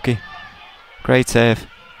very unlucky. Great save.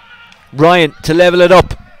 Ryan to level it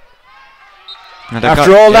up.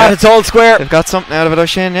 After all that, it's all square. They've got something out of it,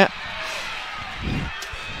 Oisín, yeah.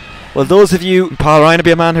 Well, those of you... Paul Ryan would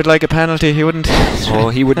be a man who'd like a penalty. He wouldn't. Oh,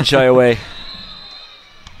 he wouldn't shy away.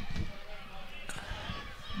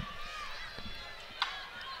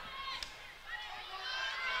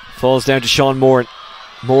 Falls down to Sean Moran.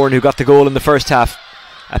 Moran, who got the goal in the first half.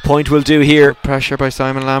 A point will do here. Pressure by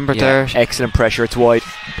Simon Lambert there. Excellent pressure, it's wide.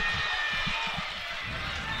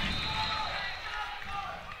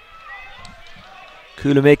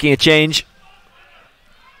 Cuala making a change.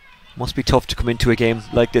 Must be tough to come into a game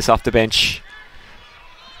like this off the bench.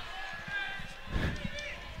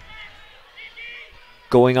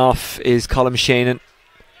 Going off is Colm Shannon.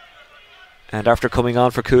 And after coming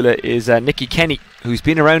on for Cuala is Nicky Kenny, who's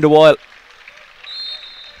been around a while.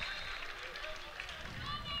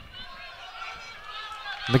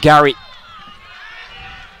 McGarry.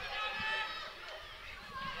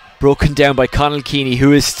 Broken down by Conall Keeney,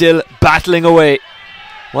 who is still battling away.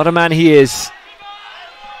 What a man he is.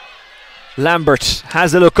 Lambert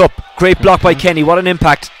has a look up. Great block by Kenny. What an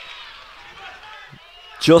impact.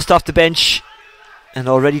 Just off the bench. And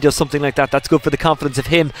already does something like that. That's good for the confidence of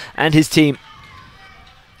him and his team.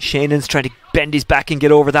 Shannon's trying to bend his back and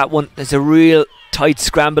get over that one. There's a real tight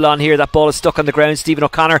scramble on here. That ball is stuck on the ground. Stephen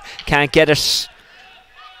O'Connor can't get it.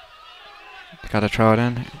 Got to throw it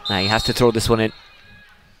in. Nah, he has to throw this one in.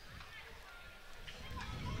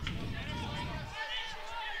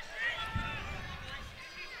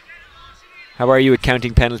 How are you at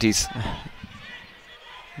counting penalties?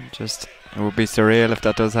 Just, it would be surreal if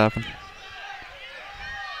that does happen.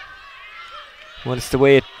 Well, it's the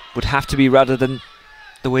way it would have to be rather than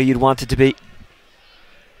the way you'd want it to be.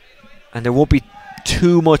 And there won't be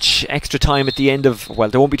too much extra time at the end of... Well,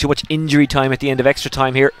 there won't be too much injury time at the end of extra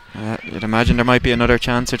time here. You'd imagine there might be another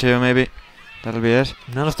chance or two, maybe. That'll be it.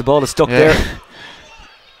 Not if the ball is stuck there.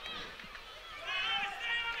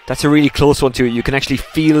 That's a really close one too. You can actually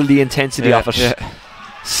feel the intensity of it.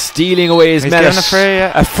 Stealing away his merit.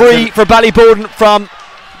 A free for Ballyboden from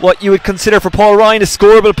what you would consider for Paul Ryan a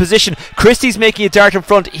scoreable position. Christie's making a dart in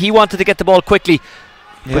front. He wanted to get the ball quickly,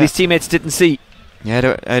 but his teammates didn't see.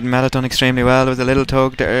 Yeah, Ed Mallet done extremely well. There was a little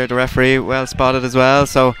tug there, the referee well spotted as well.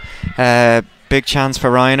 So big chance for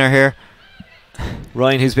Ryanair here.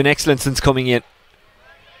 Ryan, who's been excellent since coming in.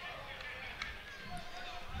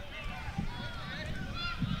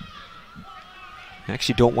 I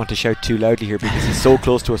actually don't want to shout too loudly here because he's so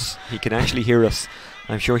close to us. He can actually hear us.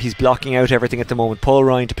 I'm sure he's blocking out everything at the moment. Paul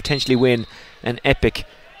Ryan to potentially win an epic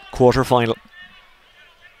quarter-final.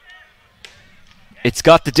 It's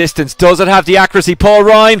got the distance. Does it have the accuracy? Paul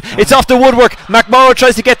Ryan. It's off the woodwork. McMorrow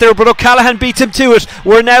tries to get there, but O'Callaghan beats him to it.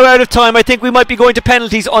 We're now out of time. I think we might be going to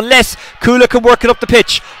penalties unless Cuala can work it up the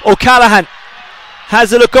pitch. O'Callaghan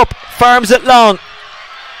has a look up. Farms it long.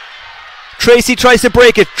 Tracy tries to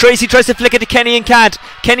break it. Tracy tries to flick it to Kenny and can't.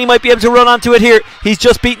 Kenny might be able to run onto it here. He's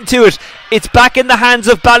just beaten to it. It's back in the hands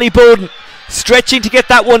of Ballyboden. Stretching to get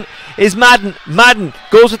that one is Madden. Madden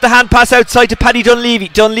goes with the hand pass outside to Paddy Dunleavy.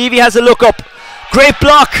 Dunleavy has a look up. Great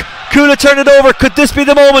block. Cuala turn it over. Could this be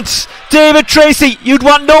the moment? David Tracy. You'd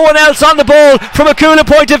want no one else on the ball from a Cuala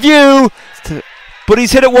point of view. But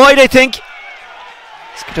he's hit it wide, I think.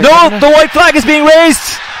 No, the white flag is being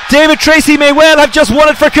raised. David Tracy may well have just won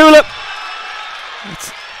it for Cuala.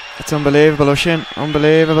 It's unbelievable, Oisín.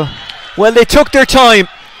 Unbelievable. Well, they took their time.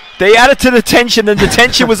 They added to the tension, and the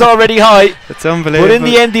tension was already high. It's unbelievable. But in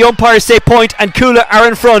the end, the umpires say point, and Cuala are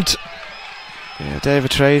in front. Yeah,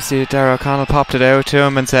 David Tracy, Darragh O'Connell popped it out to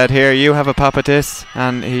him and said, "Here, you have a pop at this."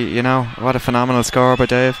 And he, you know, what a phenomenal score by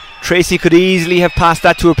Dave. Tracy could easily have passed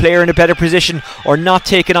that to a player in a better position or not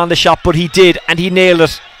taken on the shot, but he did, and he nailed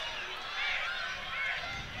it.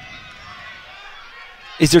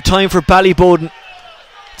 Is there time for Ballyboden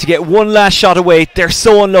to get one last shot away? They're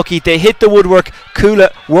so unlucky. They hit the woodwork. Cuala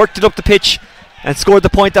worked it up the pitch and scored the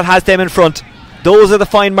point that has them in front. Those are the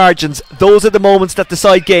fine margins. Those are the moments that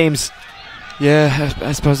decide games. Yeah,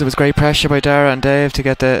 I suppose it was great pressure by Dara and Dave to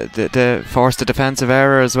get the force the defensive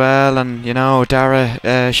error as well, and you know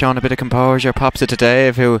Dara showing a bit of composure, pops it to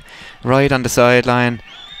Dave, who right on the sideline.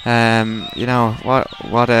 You know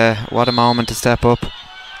what a moment to step up.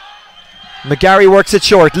 McGarry works it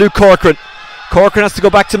short. Luke Corcoran has to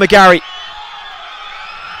go back to McGarry.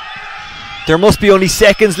 There must be only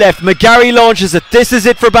seconds left. McGarry launches it. This is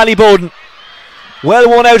it for Ballyboden. Well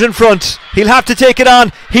one out in front. He'll have to take it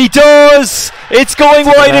on. He does. It's going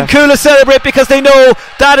wide, and Cuala celebrate because they know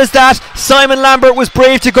that is that. Simon Lambert was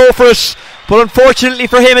brave to go for it, but unfortunately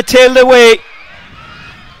for him it tailed away.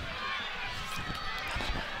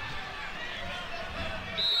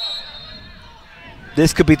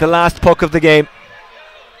 This could be the last puck of the game.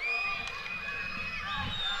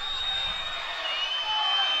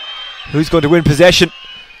 Who's going to win possession?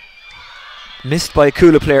 Missed by a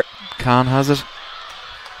Cuala player. Khan has it.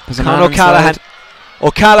 Con O'Callaghan.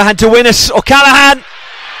 O'Callaghan to win it. O'Callaghan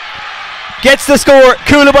gets the score.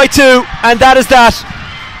 Cuala by 2, and that is that.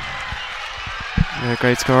 Yeah,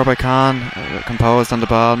 great score by Khan. Composed on the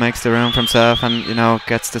ball, makes the room for himself, and you know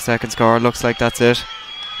gets the second score. Looks like that's it.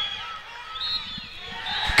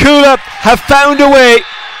 Cuala have found a way.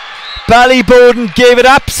 Ballyboden gave it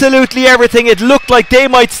absolutely everything. It looked like they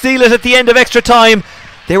might steal it at the end of extra time.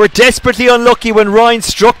 They were desperately unlucky when Ryan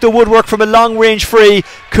struck the woodwork from a long range free.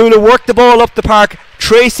 Cuala worked the ball up the park.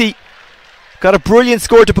 Tracy got a brilliant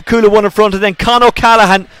score to put Cuala 1 in front, and then Con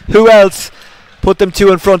O'Callaghan, who else, put them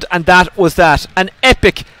 2 in front, and that was that. An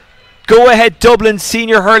epic go-ahead Dublin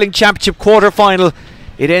Senior Hurling Championship quarter-final.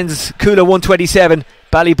 It ends Cuala 127,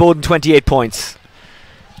 Ballyboden 28 points.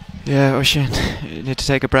 Yeah, Oisin, you need to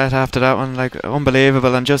take a breath after that one. Like,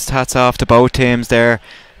 unbelievable, and just hats off to both teams there.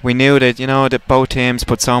 We knew that, you know, that both teams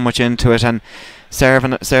put so much into it, and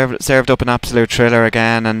served up an absolute thriller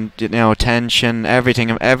again, and you know, tension, everything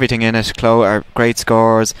in it. Great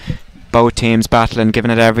scores, both teams battling, giving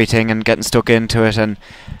it everything, and getting stuck into it, and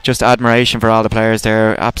just admiration for all the players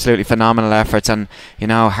there. Absolutely phenomenal efforts, and you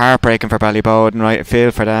know, heartbreaking for Ballyboden. Right, feel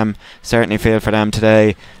for them, certainly feel for them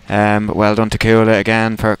today. Well done to Cuala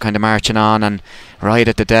again for kind of marching on and right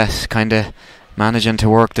at the death, kind of managing to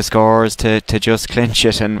work the scores to just clinch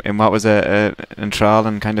it in what was a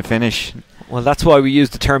enthralling kind of finish. Well, that's why we use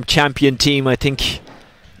the term champion team. I think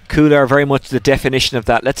Cuala are very much the definition of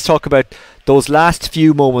that. Let's talk about those last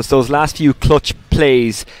few moments, those last few clutch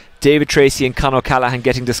plays. David Tracy and Con O'Callaghan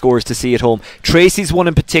getting the scores to see at home. Tracy's one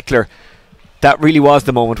in particular, that really was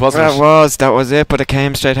the moment, wasn't it? That was it, but it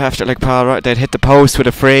came straight after. Like Paul, they'd hit the post with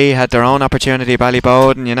a free, had their own opportunity,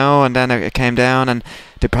 Ballyboden, you know, and then it came down, and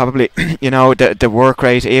they probably, you know, the work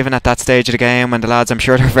rate, even at that stage of the game when the lads, I'm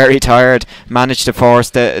sure they're very tired, managed to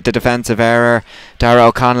force the defensive error. Dara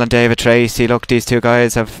O'Connell and David Tracy, look, these two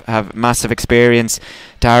guys have massive experience.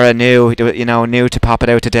 Dara knew to pop it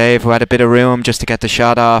out to Dave, who had a bit of room just to get the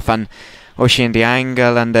shot off, and Oisin, the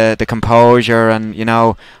angle and the composure, and you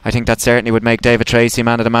know, I think that certainly would make David Tracy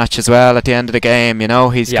man of the match as well at the end of the game. You know,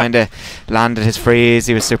 he's kind of landed his frees,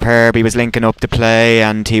 he was superb, he was linking up the play,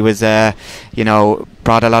 and he was you know,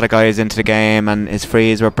 brought a lot of guys into the game, and his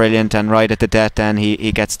frees were brilliant, and right at the death then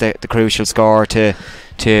he gets the crucial score to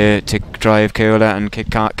drive Cuala and kick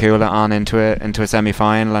Cuala on into a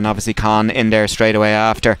semi-final, and obviously Con in there straight away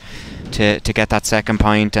after to get that second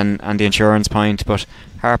point and the insurance point. But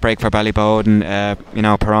heartbreak for Ballyboden, you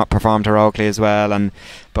know, performed heroically as well, and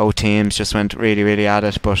both teams just went really, really at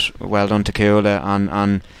it, but well done to Cuala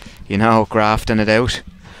on you know, grafting it out.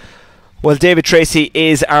 Well, David Tracy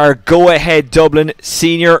is our go-ahead Dublin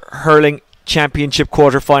Senior Hurling Championship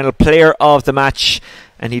quarter-final player of the match,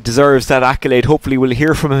 and he deserves that accolade. Hopefully we'll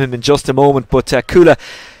hear from him in just a moment. But Cuala,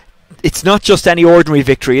 it's not just any ordinary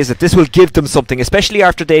victory, is it? This will give them something, especially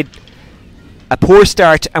after they'd a poor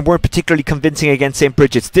start and weren't particularly convincing against St.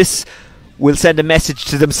 Bridget's. This will send a message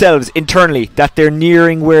to themselves internally that they're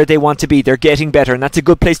nearing where they want to be. They're getting better, and that's a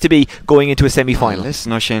good place to be going into a semi-final.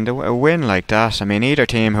 Listen, Oisin, a win like that, I mean, either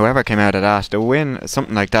team, whoever came out of that, the win,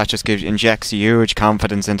 something like that just injects huge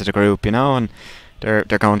confidence into the group, you know, and they're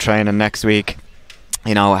going training next week,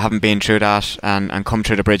 you know, haven't been through that, and come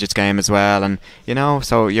through the Bridget's game as well, and you know,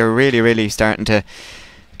 so you're really, really starting to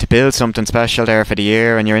build something special there for the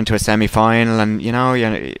year, and you're into a semi-final, and you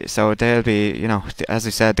know, so they'll be, you know, as I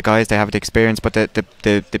said, the guys, they have the experience, but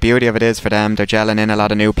the beauty of it is for them, they're gelling in a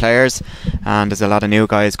lot of new players, and there's a lot of new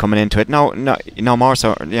guys coming into it. No more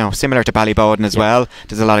so, you know, similar to Ballyboden as well.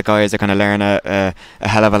 There's a lot of guys that are going to learn a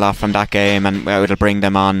hell of a lot from that game, and it'll bring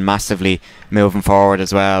them on massively moving forward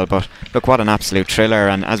as well. But look, what an absolute thriller,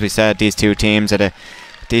 and as we said, these two teams are the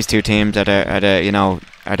you know,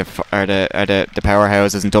 are the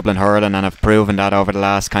powerhouses in Dublin hurling, and have proven that over the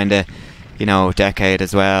last kind of, decade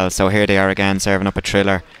as well. So here they are again, serving up a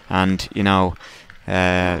thriller, and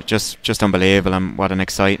just unbelievable, and what an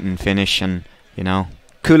exciting finish. And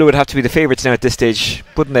Cuala would have to be the favourites now at this stage,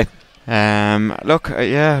 wouldn't they?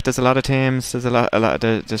 There's a lot of teams.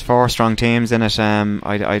 There's 4 strong teams in it.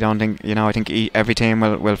 I don't think I think every team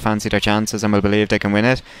will fancy their chances and will believe they can win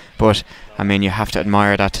it. But I mean, you have to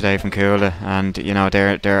admire that today from Cuala, and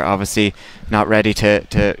they're obviously not ready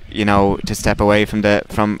to step away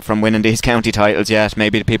from winning these county titles yet.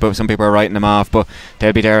 Maybe some people are writing them off, but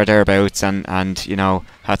they'll be there or thereabouts, and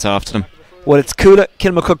hats off to them. Well, it's Cuala,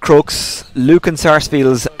 Kilmacud Crooks, Lucan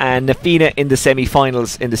Sarsfields and Nafina in the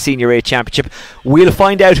semi-finals in the Senior A Championship. We'll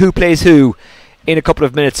find out who plays who in a couple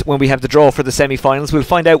of minutes when we have the draw for the semi-finals. We'll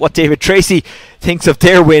find out what David Tracy thinks of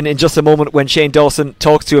their win in just a moment when Shane Dawson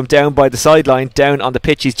talks to him down by the sideline, down on the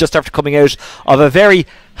pitch. He's just after coming out of a very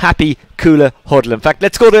happy Cuala huddle. In fact,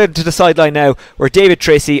 let's go to the sideline now where David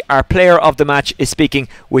Tracy, our player of the match, is speaking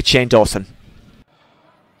with Shane Dawson.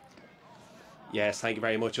 Yes, thank you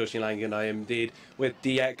very much, Oisin Langan. I am indeed with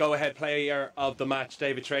the go-ahead player of the match,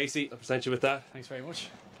 David Tracy. I'll present you with that. Thanks very much.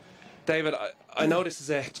 David, I know this is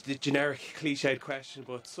a generic, cliched question,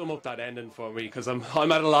 but sum up that ending for me, because I'm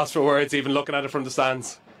at a loss for words even looking at it from the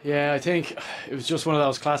stands. Yeah, I think it was just one of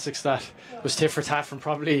those classics that was tit for tat from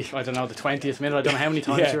probably, the 20th minute. I don't know how many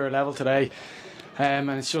times we were level today. And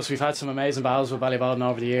it's just, we've had some amazing battles with Ballyboden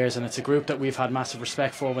over the years, and it's a group that we've had massive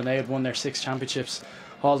respect for when they had won their 6 championships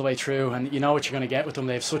all the way through, and you know what you're going to get with them.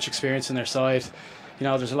 They have such experience in their side.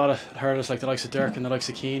 There's a lot of hurlers like the likes of Dirk and the likes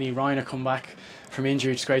of Keeney. Reiner come back from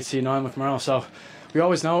injury. It's great to see Niall McMurrow. So we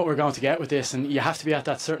always know what we're going to get with this, and you have to be at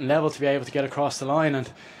that certain level to be able to get across the line.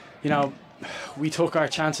 And we took our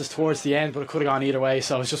chances towards the end, but it could have gone either way.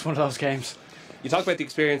 So it's just one of those games. You talk about the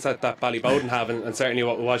experience that Ballyboden have, and certainly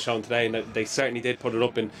what was shown today, and they certainly did put it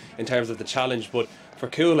up in terms of the challenge. But for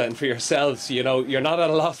Cuala and for yourselves, you're not at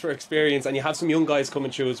a loss for experience, and you have some young guys coming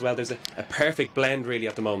through as well. There's a perfect blend really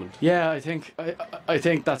at the moment. Yeah, I think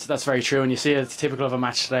that's very true, and you see it's typical of a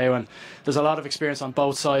match today when there's a lot of experience on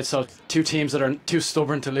both sides. So 2 teams that are too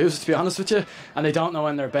stubborn to lose, to be honest with you, and they don't know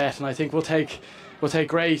when they're bet. And I think we'll take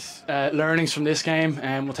great learnings from this game,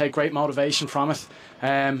 and we'll take great motivation from it,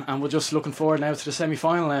 and we're just looking forward now to the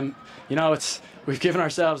semi-final. We've given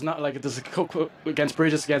ourselves, not like there's a cup against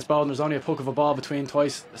Bridges, against Bowden, there's only a puck of a ball between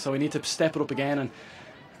twice, so we need to step it up again, and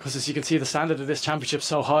because as you can see the standard of this championship is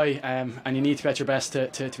so high, and you need to be at your best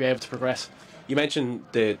to be able to progress. You mentioned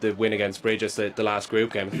the win against Bridges, the last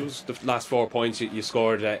group game. It was the last 4 points you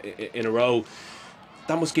scored in a row.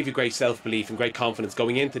 That must give you great self-belief and great confidence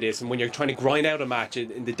going into this, and when you're trying to grind out a match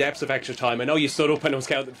in the depths of extra time. I know you stood up when it was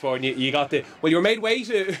counted for, and you got you were made wait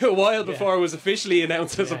a while before it was officially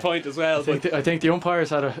announced as a point as well. I think the umpires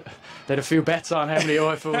had a few bets on how many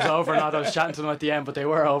if it was over or not. I was chatting to them at the end, but they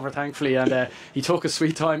were over thankfully, and he took his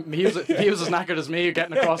sweet time. He was as knackered as me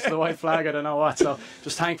getting across to the white flag, I don't know what, so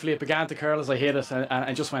just thankfully it began to curl as I hit it,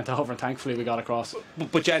 and just went over, and thankfully we got across.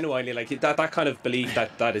 But genuinely, like that kind of belief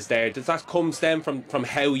that is there, does that stem from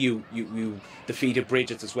how you defeated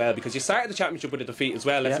Bridges as well? Because you started the championship with a defeat as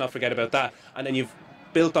well, let's not forget about that, and then you've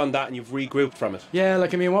built on that and you've regrouped from it. Yeah,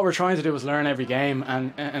 what we're trying to do is learn every game,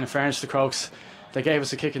 and in fairness to Crokes, they gave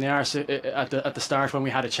us a kick in the arse at the start when we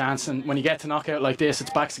had a chance, and when you get to knockout like this, it's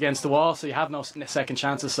backs against the wall, so you have no second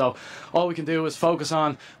chances. So all we can do is focus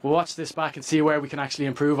on, we'll watch this back and see where we can actually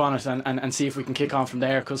improve on it, and see if we can kick on from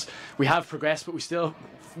there, because we have progressed, but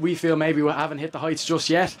we feel maybe we haven't hit the heights just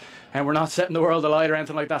yet, and we're not setting the world alight or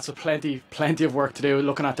anything like that, so plenty of work to do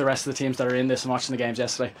looking at the rest of the teams that are in this and watching the games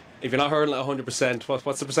yesterday. If you're not hurling at 100%,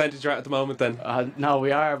 what's the percentage you're at the moment then? No,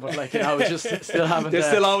 we are, but we just still haven't. There's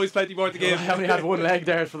still always plenty more to give. I only had one leg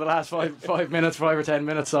there for the last 5 or 10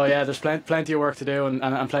 minutes, so yeah, there's plenty of work to do,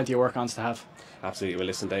 and plenty of work-ons to have. Absolutely. Well,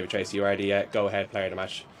 listen, David Tracy, you are the go-ahead player of the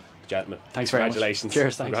match. Gentlemen, thanks very much. Congratulations.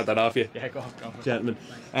 Cheers, thanks. Had that off you. Yeah, go. Gentlemen,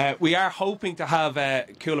 we are hoping to have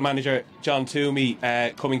Cuala manager John Toomey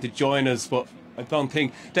coming to join us, but I don't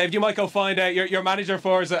think. Dave, you might go find your manager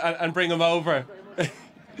for us and bring him over.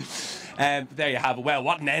 There you have it. Well,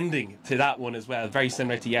 what an ending to that one as well. Very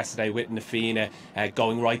similar to yesterday with Nafina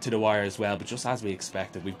going right to the wire as well. But just as we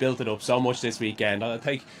expected, we've built it up so much this weekend. I'll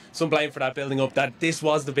take some blame for that building up. That this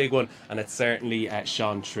was the big one, and it certainly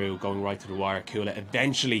shone through, going right to the wire. Cuala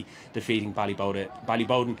eventually defeating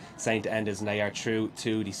Ballyboden, St Endas, and they are through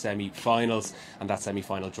to the semi-finals. And that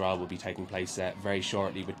semi-final draw will be taking place very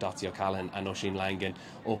shortly with Dotsie O'Callaghan and Oisin Langan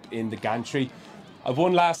up in the gantry. I've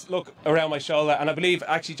one last look around my shoulder, and I believe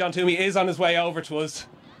actually John Toomey is on his way over to us,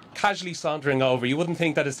 casually sauntering over. You wouldn't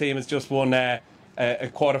think that his team has just won a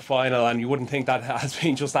quarter final, and you wouldn't think that has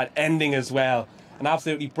been just that ending as well. An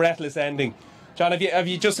absolutely breathless ending. John, have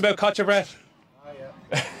you just about caught your breath?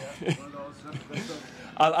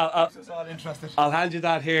 I'll hand you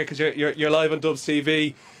that here because you're live on Dubs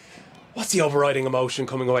TV. What's the overriding emotion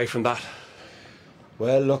coming away from that?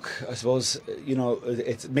 Well, look, I suppose, you know,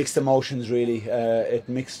 it's mixed emotions really. It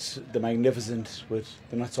mixed the magnificent with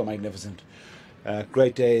the not so magnificent.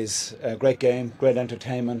 Great days, great game, great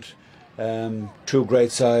entertainment. Two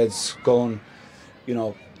great sides going, you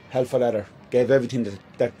know, hell for leather. Gave everything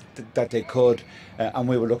that they could, and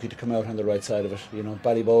we were lucky to come out on the right side of it. You know,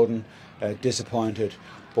 Ballyboden disappointed,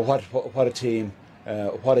 but what a team,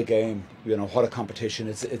 what a game, you know, what a competition.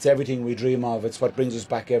 It's everything we dream of. It's what brings us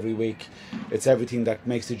back every week. It's everything that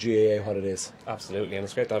makes the GAA what it is. Absolutely, and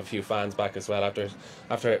it's great to have a few fans back as well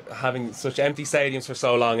after having such empty stadiums for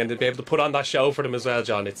so long, and to be able to put on that show for them as well,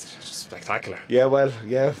 John. It's just spectacular. Yeah, well,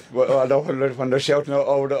 I know when they're shouting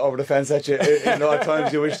over the fence at you, you know, at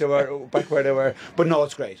times you wish they were back where they were. But no,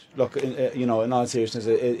 it's great. Look, you know, in all seriousness,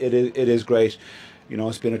 it is great. You know,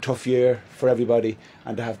 it's been a tough year for everybody,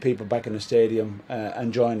 and to have people back in the stadium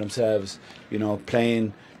enjoying themselves, you know,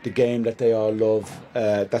 playing the game that they all love,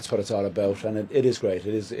 that's what it's all about, and it is great.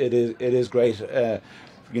 It is great.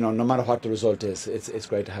 You know, no matter what the result is, it's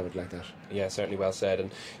great to have it like that. Yeah, certainly well said.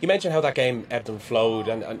 And you mentioned how that game ebbed and flowed,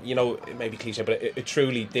 and you know, it may be cliche, but it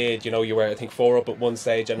truly did. You know, you were, I think, 4 up at one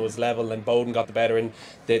stage and was level, and Bowden got the better in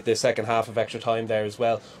the second half of extra time there as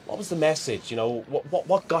well. What was the message? You know,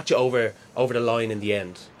 what got you over the line in the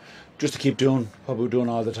end? Just to keep doing what we were doing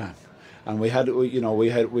all the time. And we had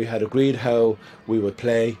agreed how we would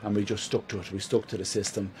play, and we just stuck to it. We stuck to the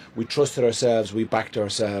system. We trusted ourselves. We backed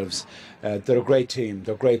ourselves. They're a great team.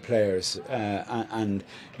 They're great players, and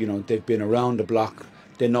you know, they've been around the block.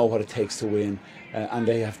 They know what it takes to win, and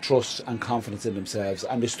they have trust and confidence in themselves.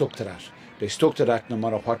 And they stuck to that. They stuck to that no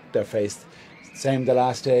matter what they're faced. Same the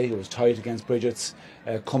last day. It was tight against Bridget's.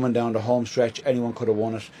 Coming down the home stretch, anyone could have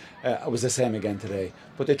won it. It was the same again today.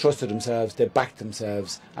 But they trusted themselves, they backed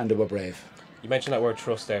themselves, and they were brave. You mentioned that word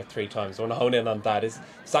trust there 3 times. I want to hone in on that. Does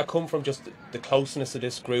that come from just the closeness of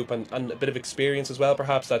this group and a bit of experience as well,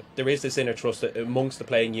 perhaps, that there is this inner trust amongst the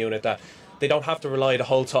playing unit, that they don't have to rely the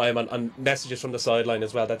whole time on messages from the sideline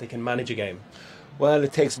as well, that they can manage a game? Well,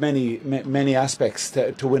 it takes many aspects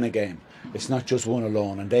to win a game. It's not just one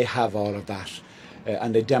alone, and they have all of that.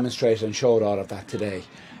 And they demonstrated and showed all of that today.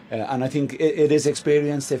 And I think it is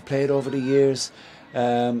experience. They've played over the years.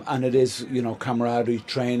 And it is, you know, camaraderie,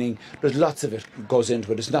 training. There's lots of it goes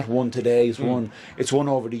into it. It's not one today. It's one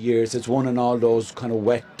over the years. It's one in all those kind of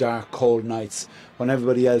wet, dark, cold nights when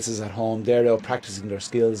everybody else is at home. They're out practicing their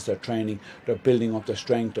skills, their training, they're building up their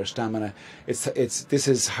strength, their stamina. This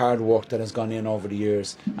is hard work that has gone in over the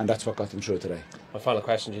years, and that's what got them through today. My final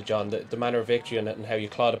question to you, John, the manner of victory and how you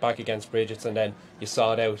clawed it back against Bridget's, and then you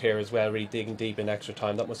saw it out here as well, really digging deep in extra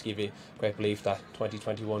time. That must give you great belief that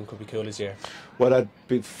 2021 could be Cuala's year. Well, I'd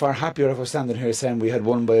be far happier if I was standing here saying we had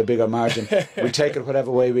won by a bigger margin. We'll take it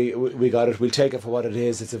whatever way we got it. We'll take it for what it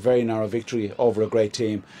is. It's a very narrow victory over a great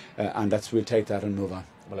team, and we'll take that and move on.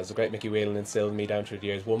 Well, it's a great Mickey Whelan instilled in me down through the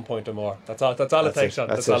years. 1 point or more. That's all it takes, John.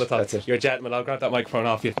 That's all it takes. You're a gentleman. I'll grab that microphone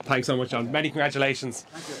off you. Thanks so much, John. Many congratulations.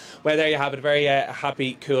 Thank you. Well, there you have it. A very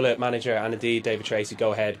happy Cuala manager, and indeed David Tracy,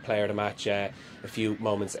 go ahead player of the match a few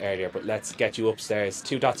moments earlier. But let's get you upstairs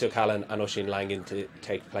to Dotsie O'Callaghan and Oisin Langan to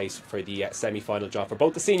take place for the semi-final draw for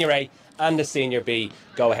both the Senior A and the Senior B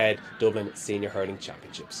Go Ahead Dublin Senior Hurling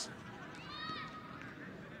Championships.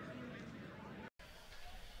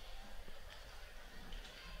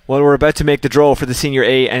 Well, we're about to make the draw for the Senior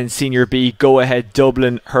A and Senior B Go Ahead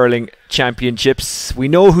Dublin Hurling Championships. We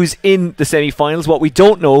know who's in the semi-finals. What we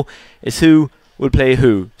don't know is who will play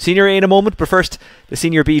who. Senior A in a moment, but first the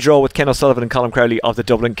Senior B draw with Ken O'Sullivan and Colin Crowley of the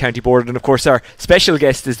Dublin County Board. And of course our special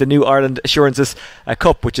guest is the New Ireland Assurances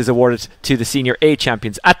Cup, which is awarded to the Senior A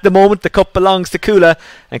champions. At the moment the cup belongs to Cuala,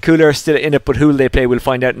 and Cuala are still in it, but who will they play we'll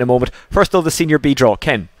find out in a moment. First though, the Senior B draw.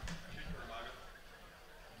 Ken.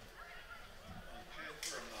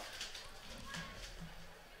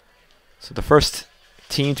 So the first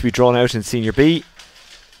team to be drawn out in Senior B,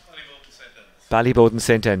 Ballyboden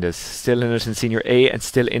St Endas, still in it in Senior A and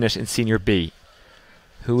still in it in Senior B.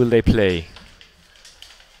 Who will they play?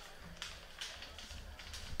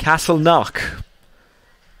 Castleknock.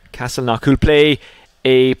 Castleknock, who'll play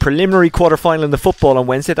a preliminary quarter-final in the football on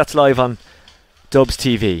Wednesday. That's live on Dubs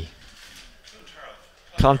TV.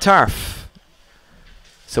 Clontarf.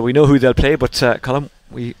 So we know who they'll play, but Colin,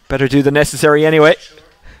 we better do the necessary anyway.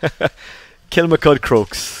 Kilmacud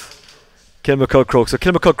Crokes. So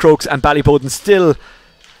Kilmacud Crokes and Ballyboden still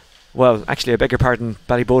well, actually, I beg your pardon,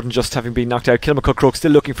 Ballyboden just having been knocked out. Kilmacud Crokes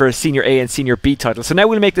still looking for a Senior A and Senior B title. So now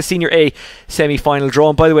we'll make the Senior A semi-final draw.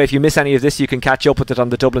 And by the way, if you miss any of this, you can catch up with it on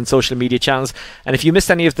the Dublin social media channels. And if you missed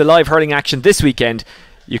any of the live hurling action this weekend,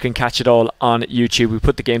 you can catch it all on YouTube. We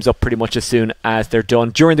put the games up pretty much as soon as they're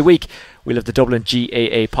done. During the week, we'll have the Dublin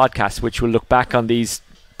GAA podcast, which will look back on these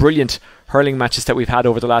brilliant hurling matches that we've had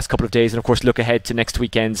over the last couple of days, and of course look ahead to next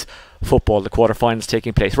weekend's football, the quarterfinals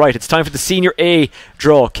taking place. Right, it's time for the Senior A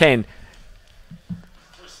draw. Ken,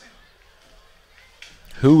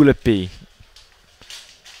 who will it be?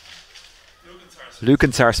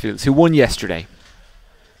 Lucan Sarsfields, who won yesterday,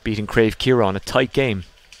 beating Crave Kieran, a tight game.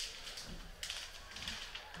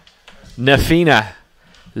 Nafina,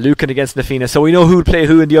 Lucan against Nafina. So we know who will play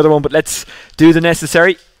who in the other one, but let's do the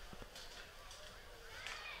necessary.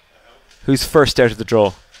 Who's first out of the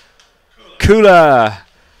draw? Cuala.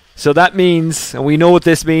 So that means, and we know what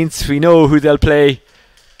this means, we know who they'll play.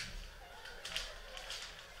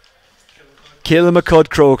 Kilmacud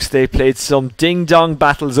Crokes. They played some ding-dong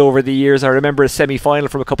battles over the years. I remember a semi-final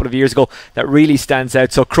from a couple of years ago that really stands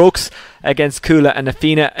out. So Crokes against Cuala and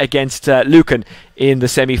Nafina against Lucan in the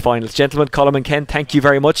semi-finals. Gentlemen, Colm and Ken, thank you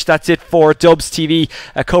very much. That's it for Dubs TV,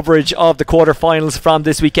 a coverage of the quarter-finals from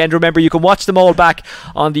this weekend. Remember, you can watch them all back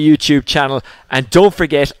on the YouTube channel. And don't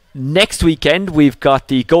forget, next weekend we've got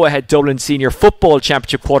the Go Ahead Dublin Senior Football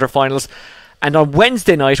Championship quarter-finals. And on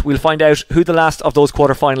Wednesday night, we'll find out who the last of those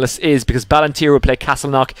quarter-finalists is, because Ballantyre will play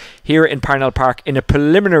Castleknock here in Parnell Park in a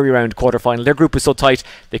preliminary round quarter-final. Their group was so tight,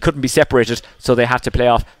 they couldn't be separated, so they had to play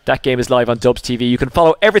off. That game is live on Dubs TV. You can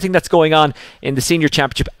follow everything that's going on in the Senior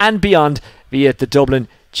Championship and beyond via the Dublin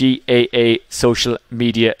GAA social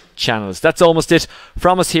media channels. That's almost it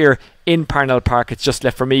from us here in Parnell Park. It's just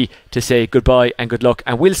left for me to say goodbye and good luck,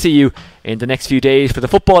 and we'll see you in the next few days for the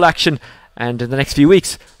football action and in the next few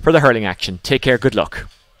weeks for the hurling action. Take care, good luck.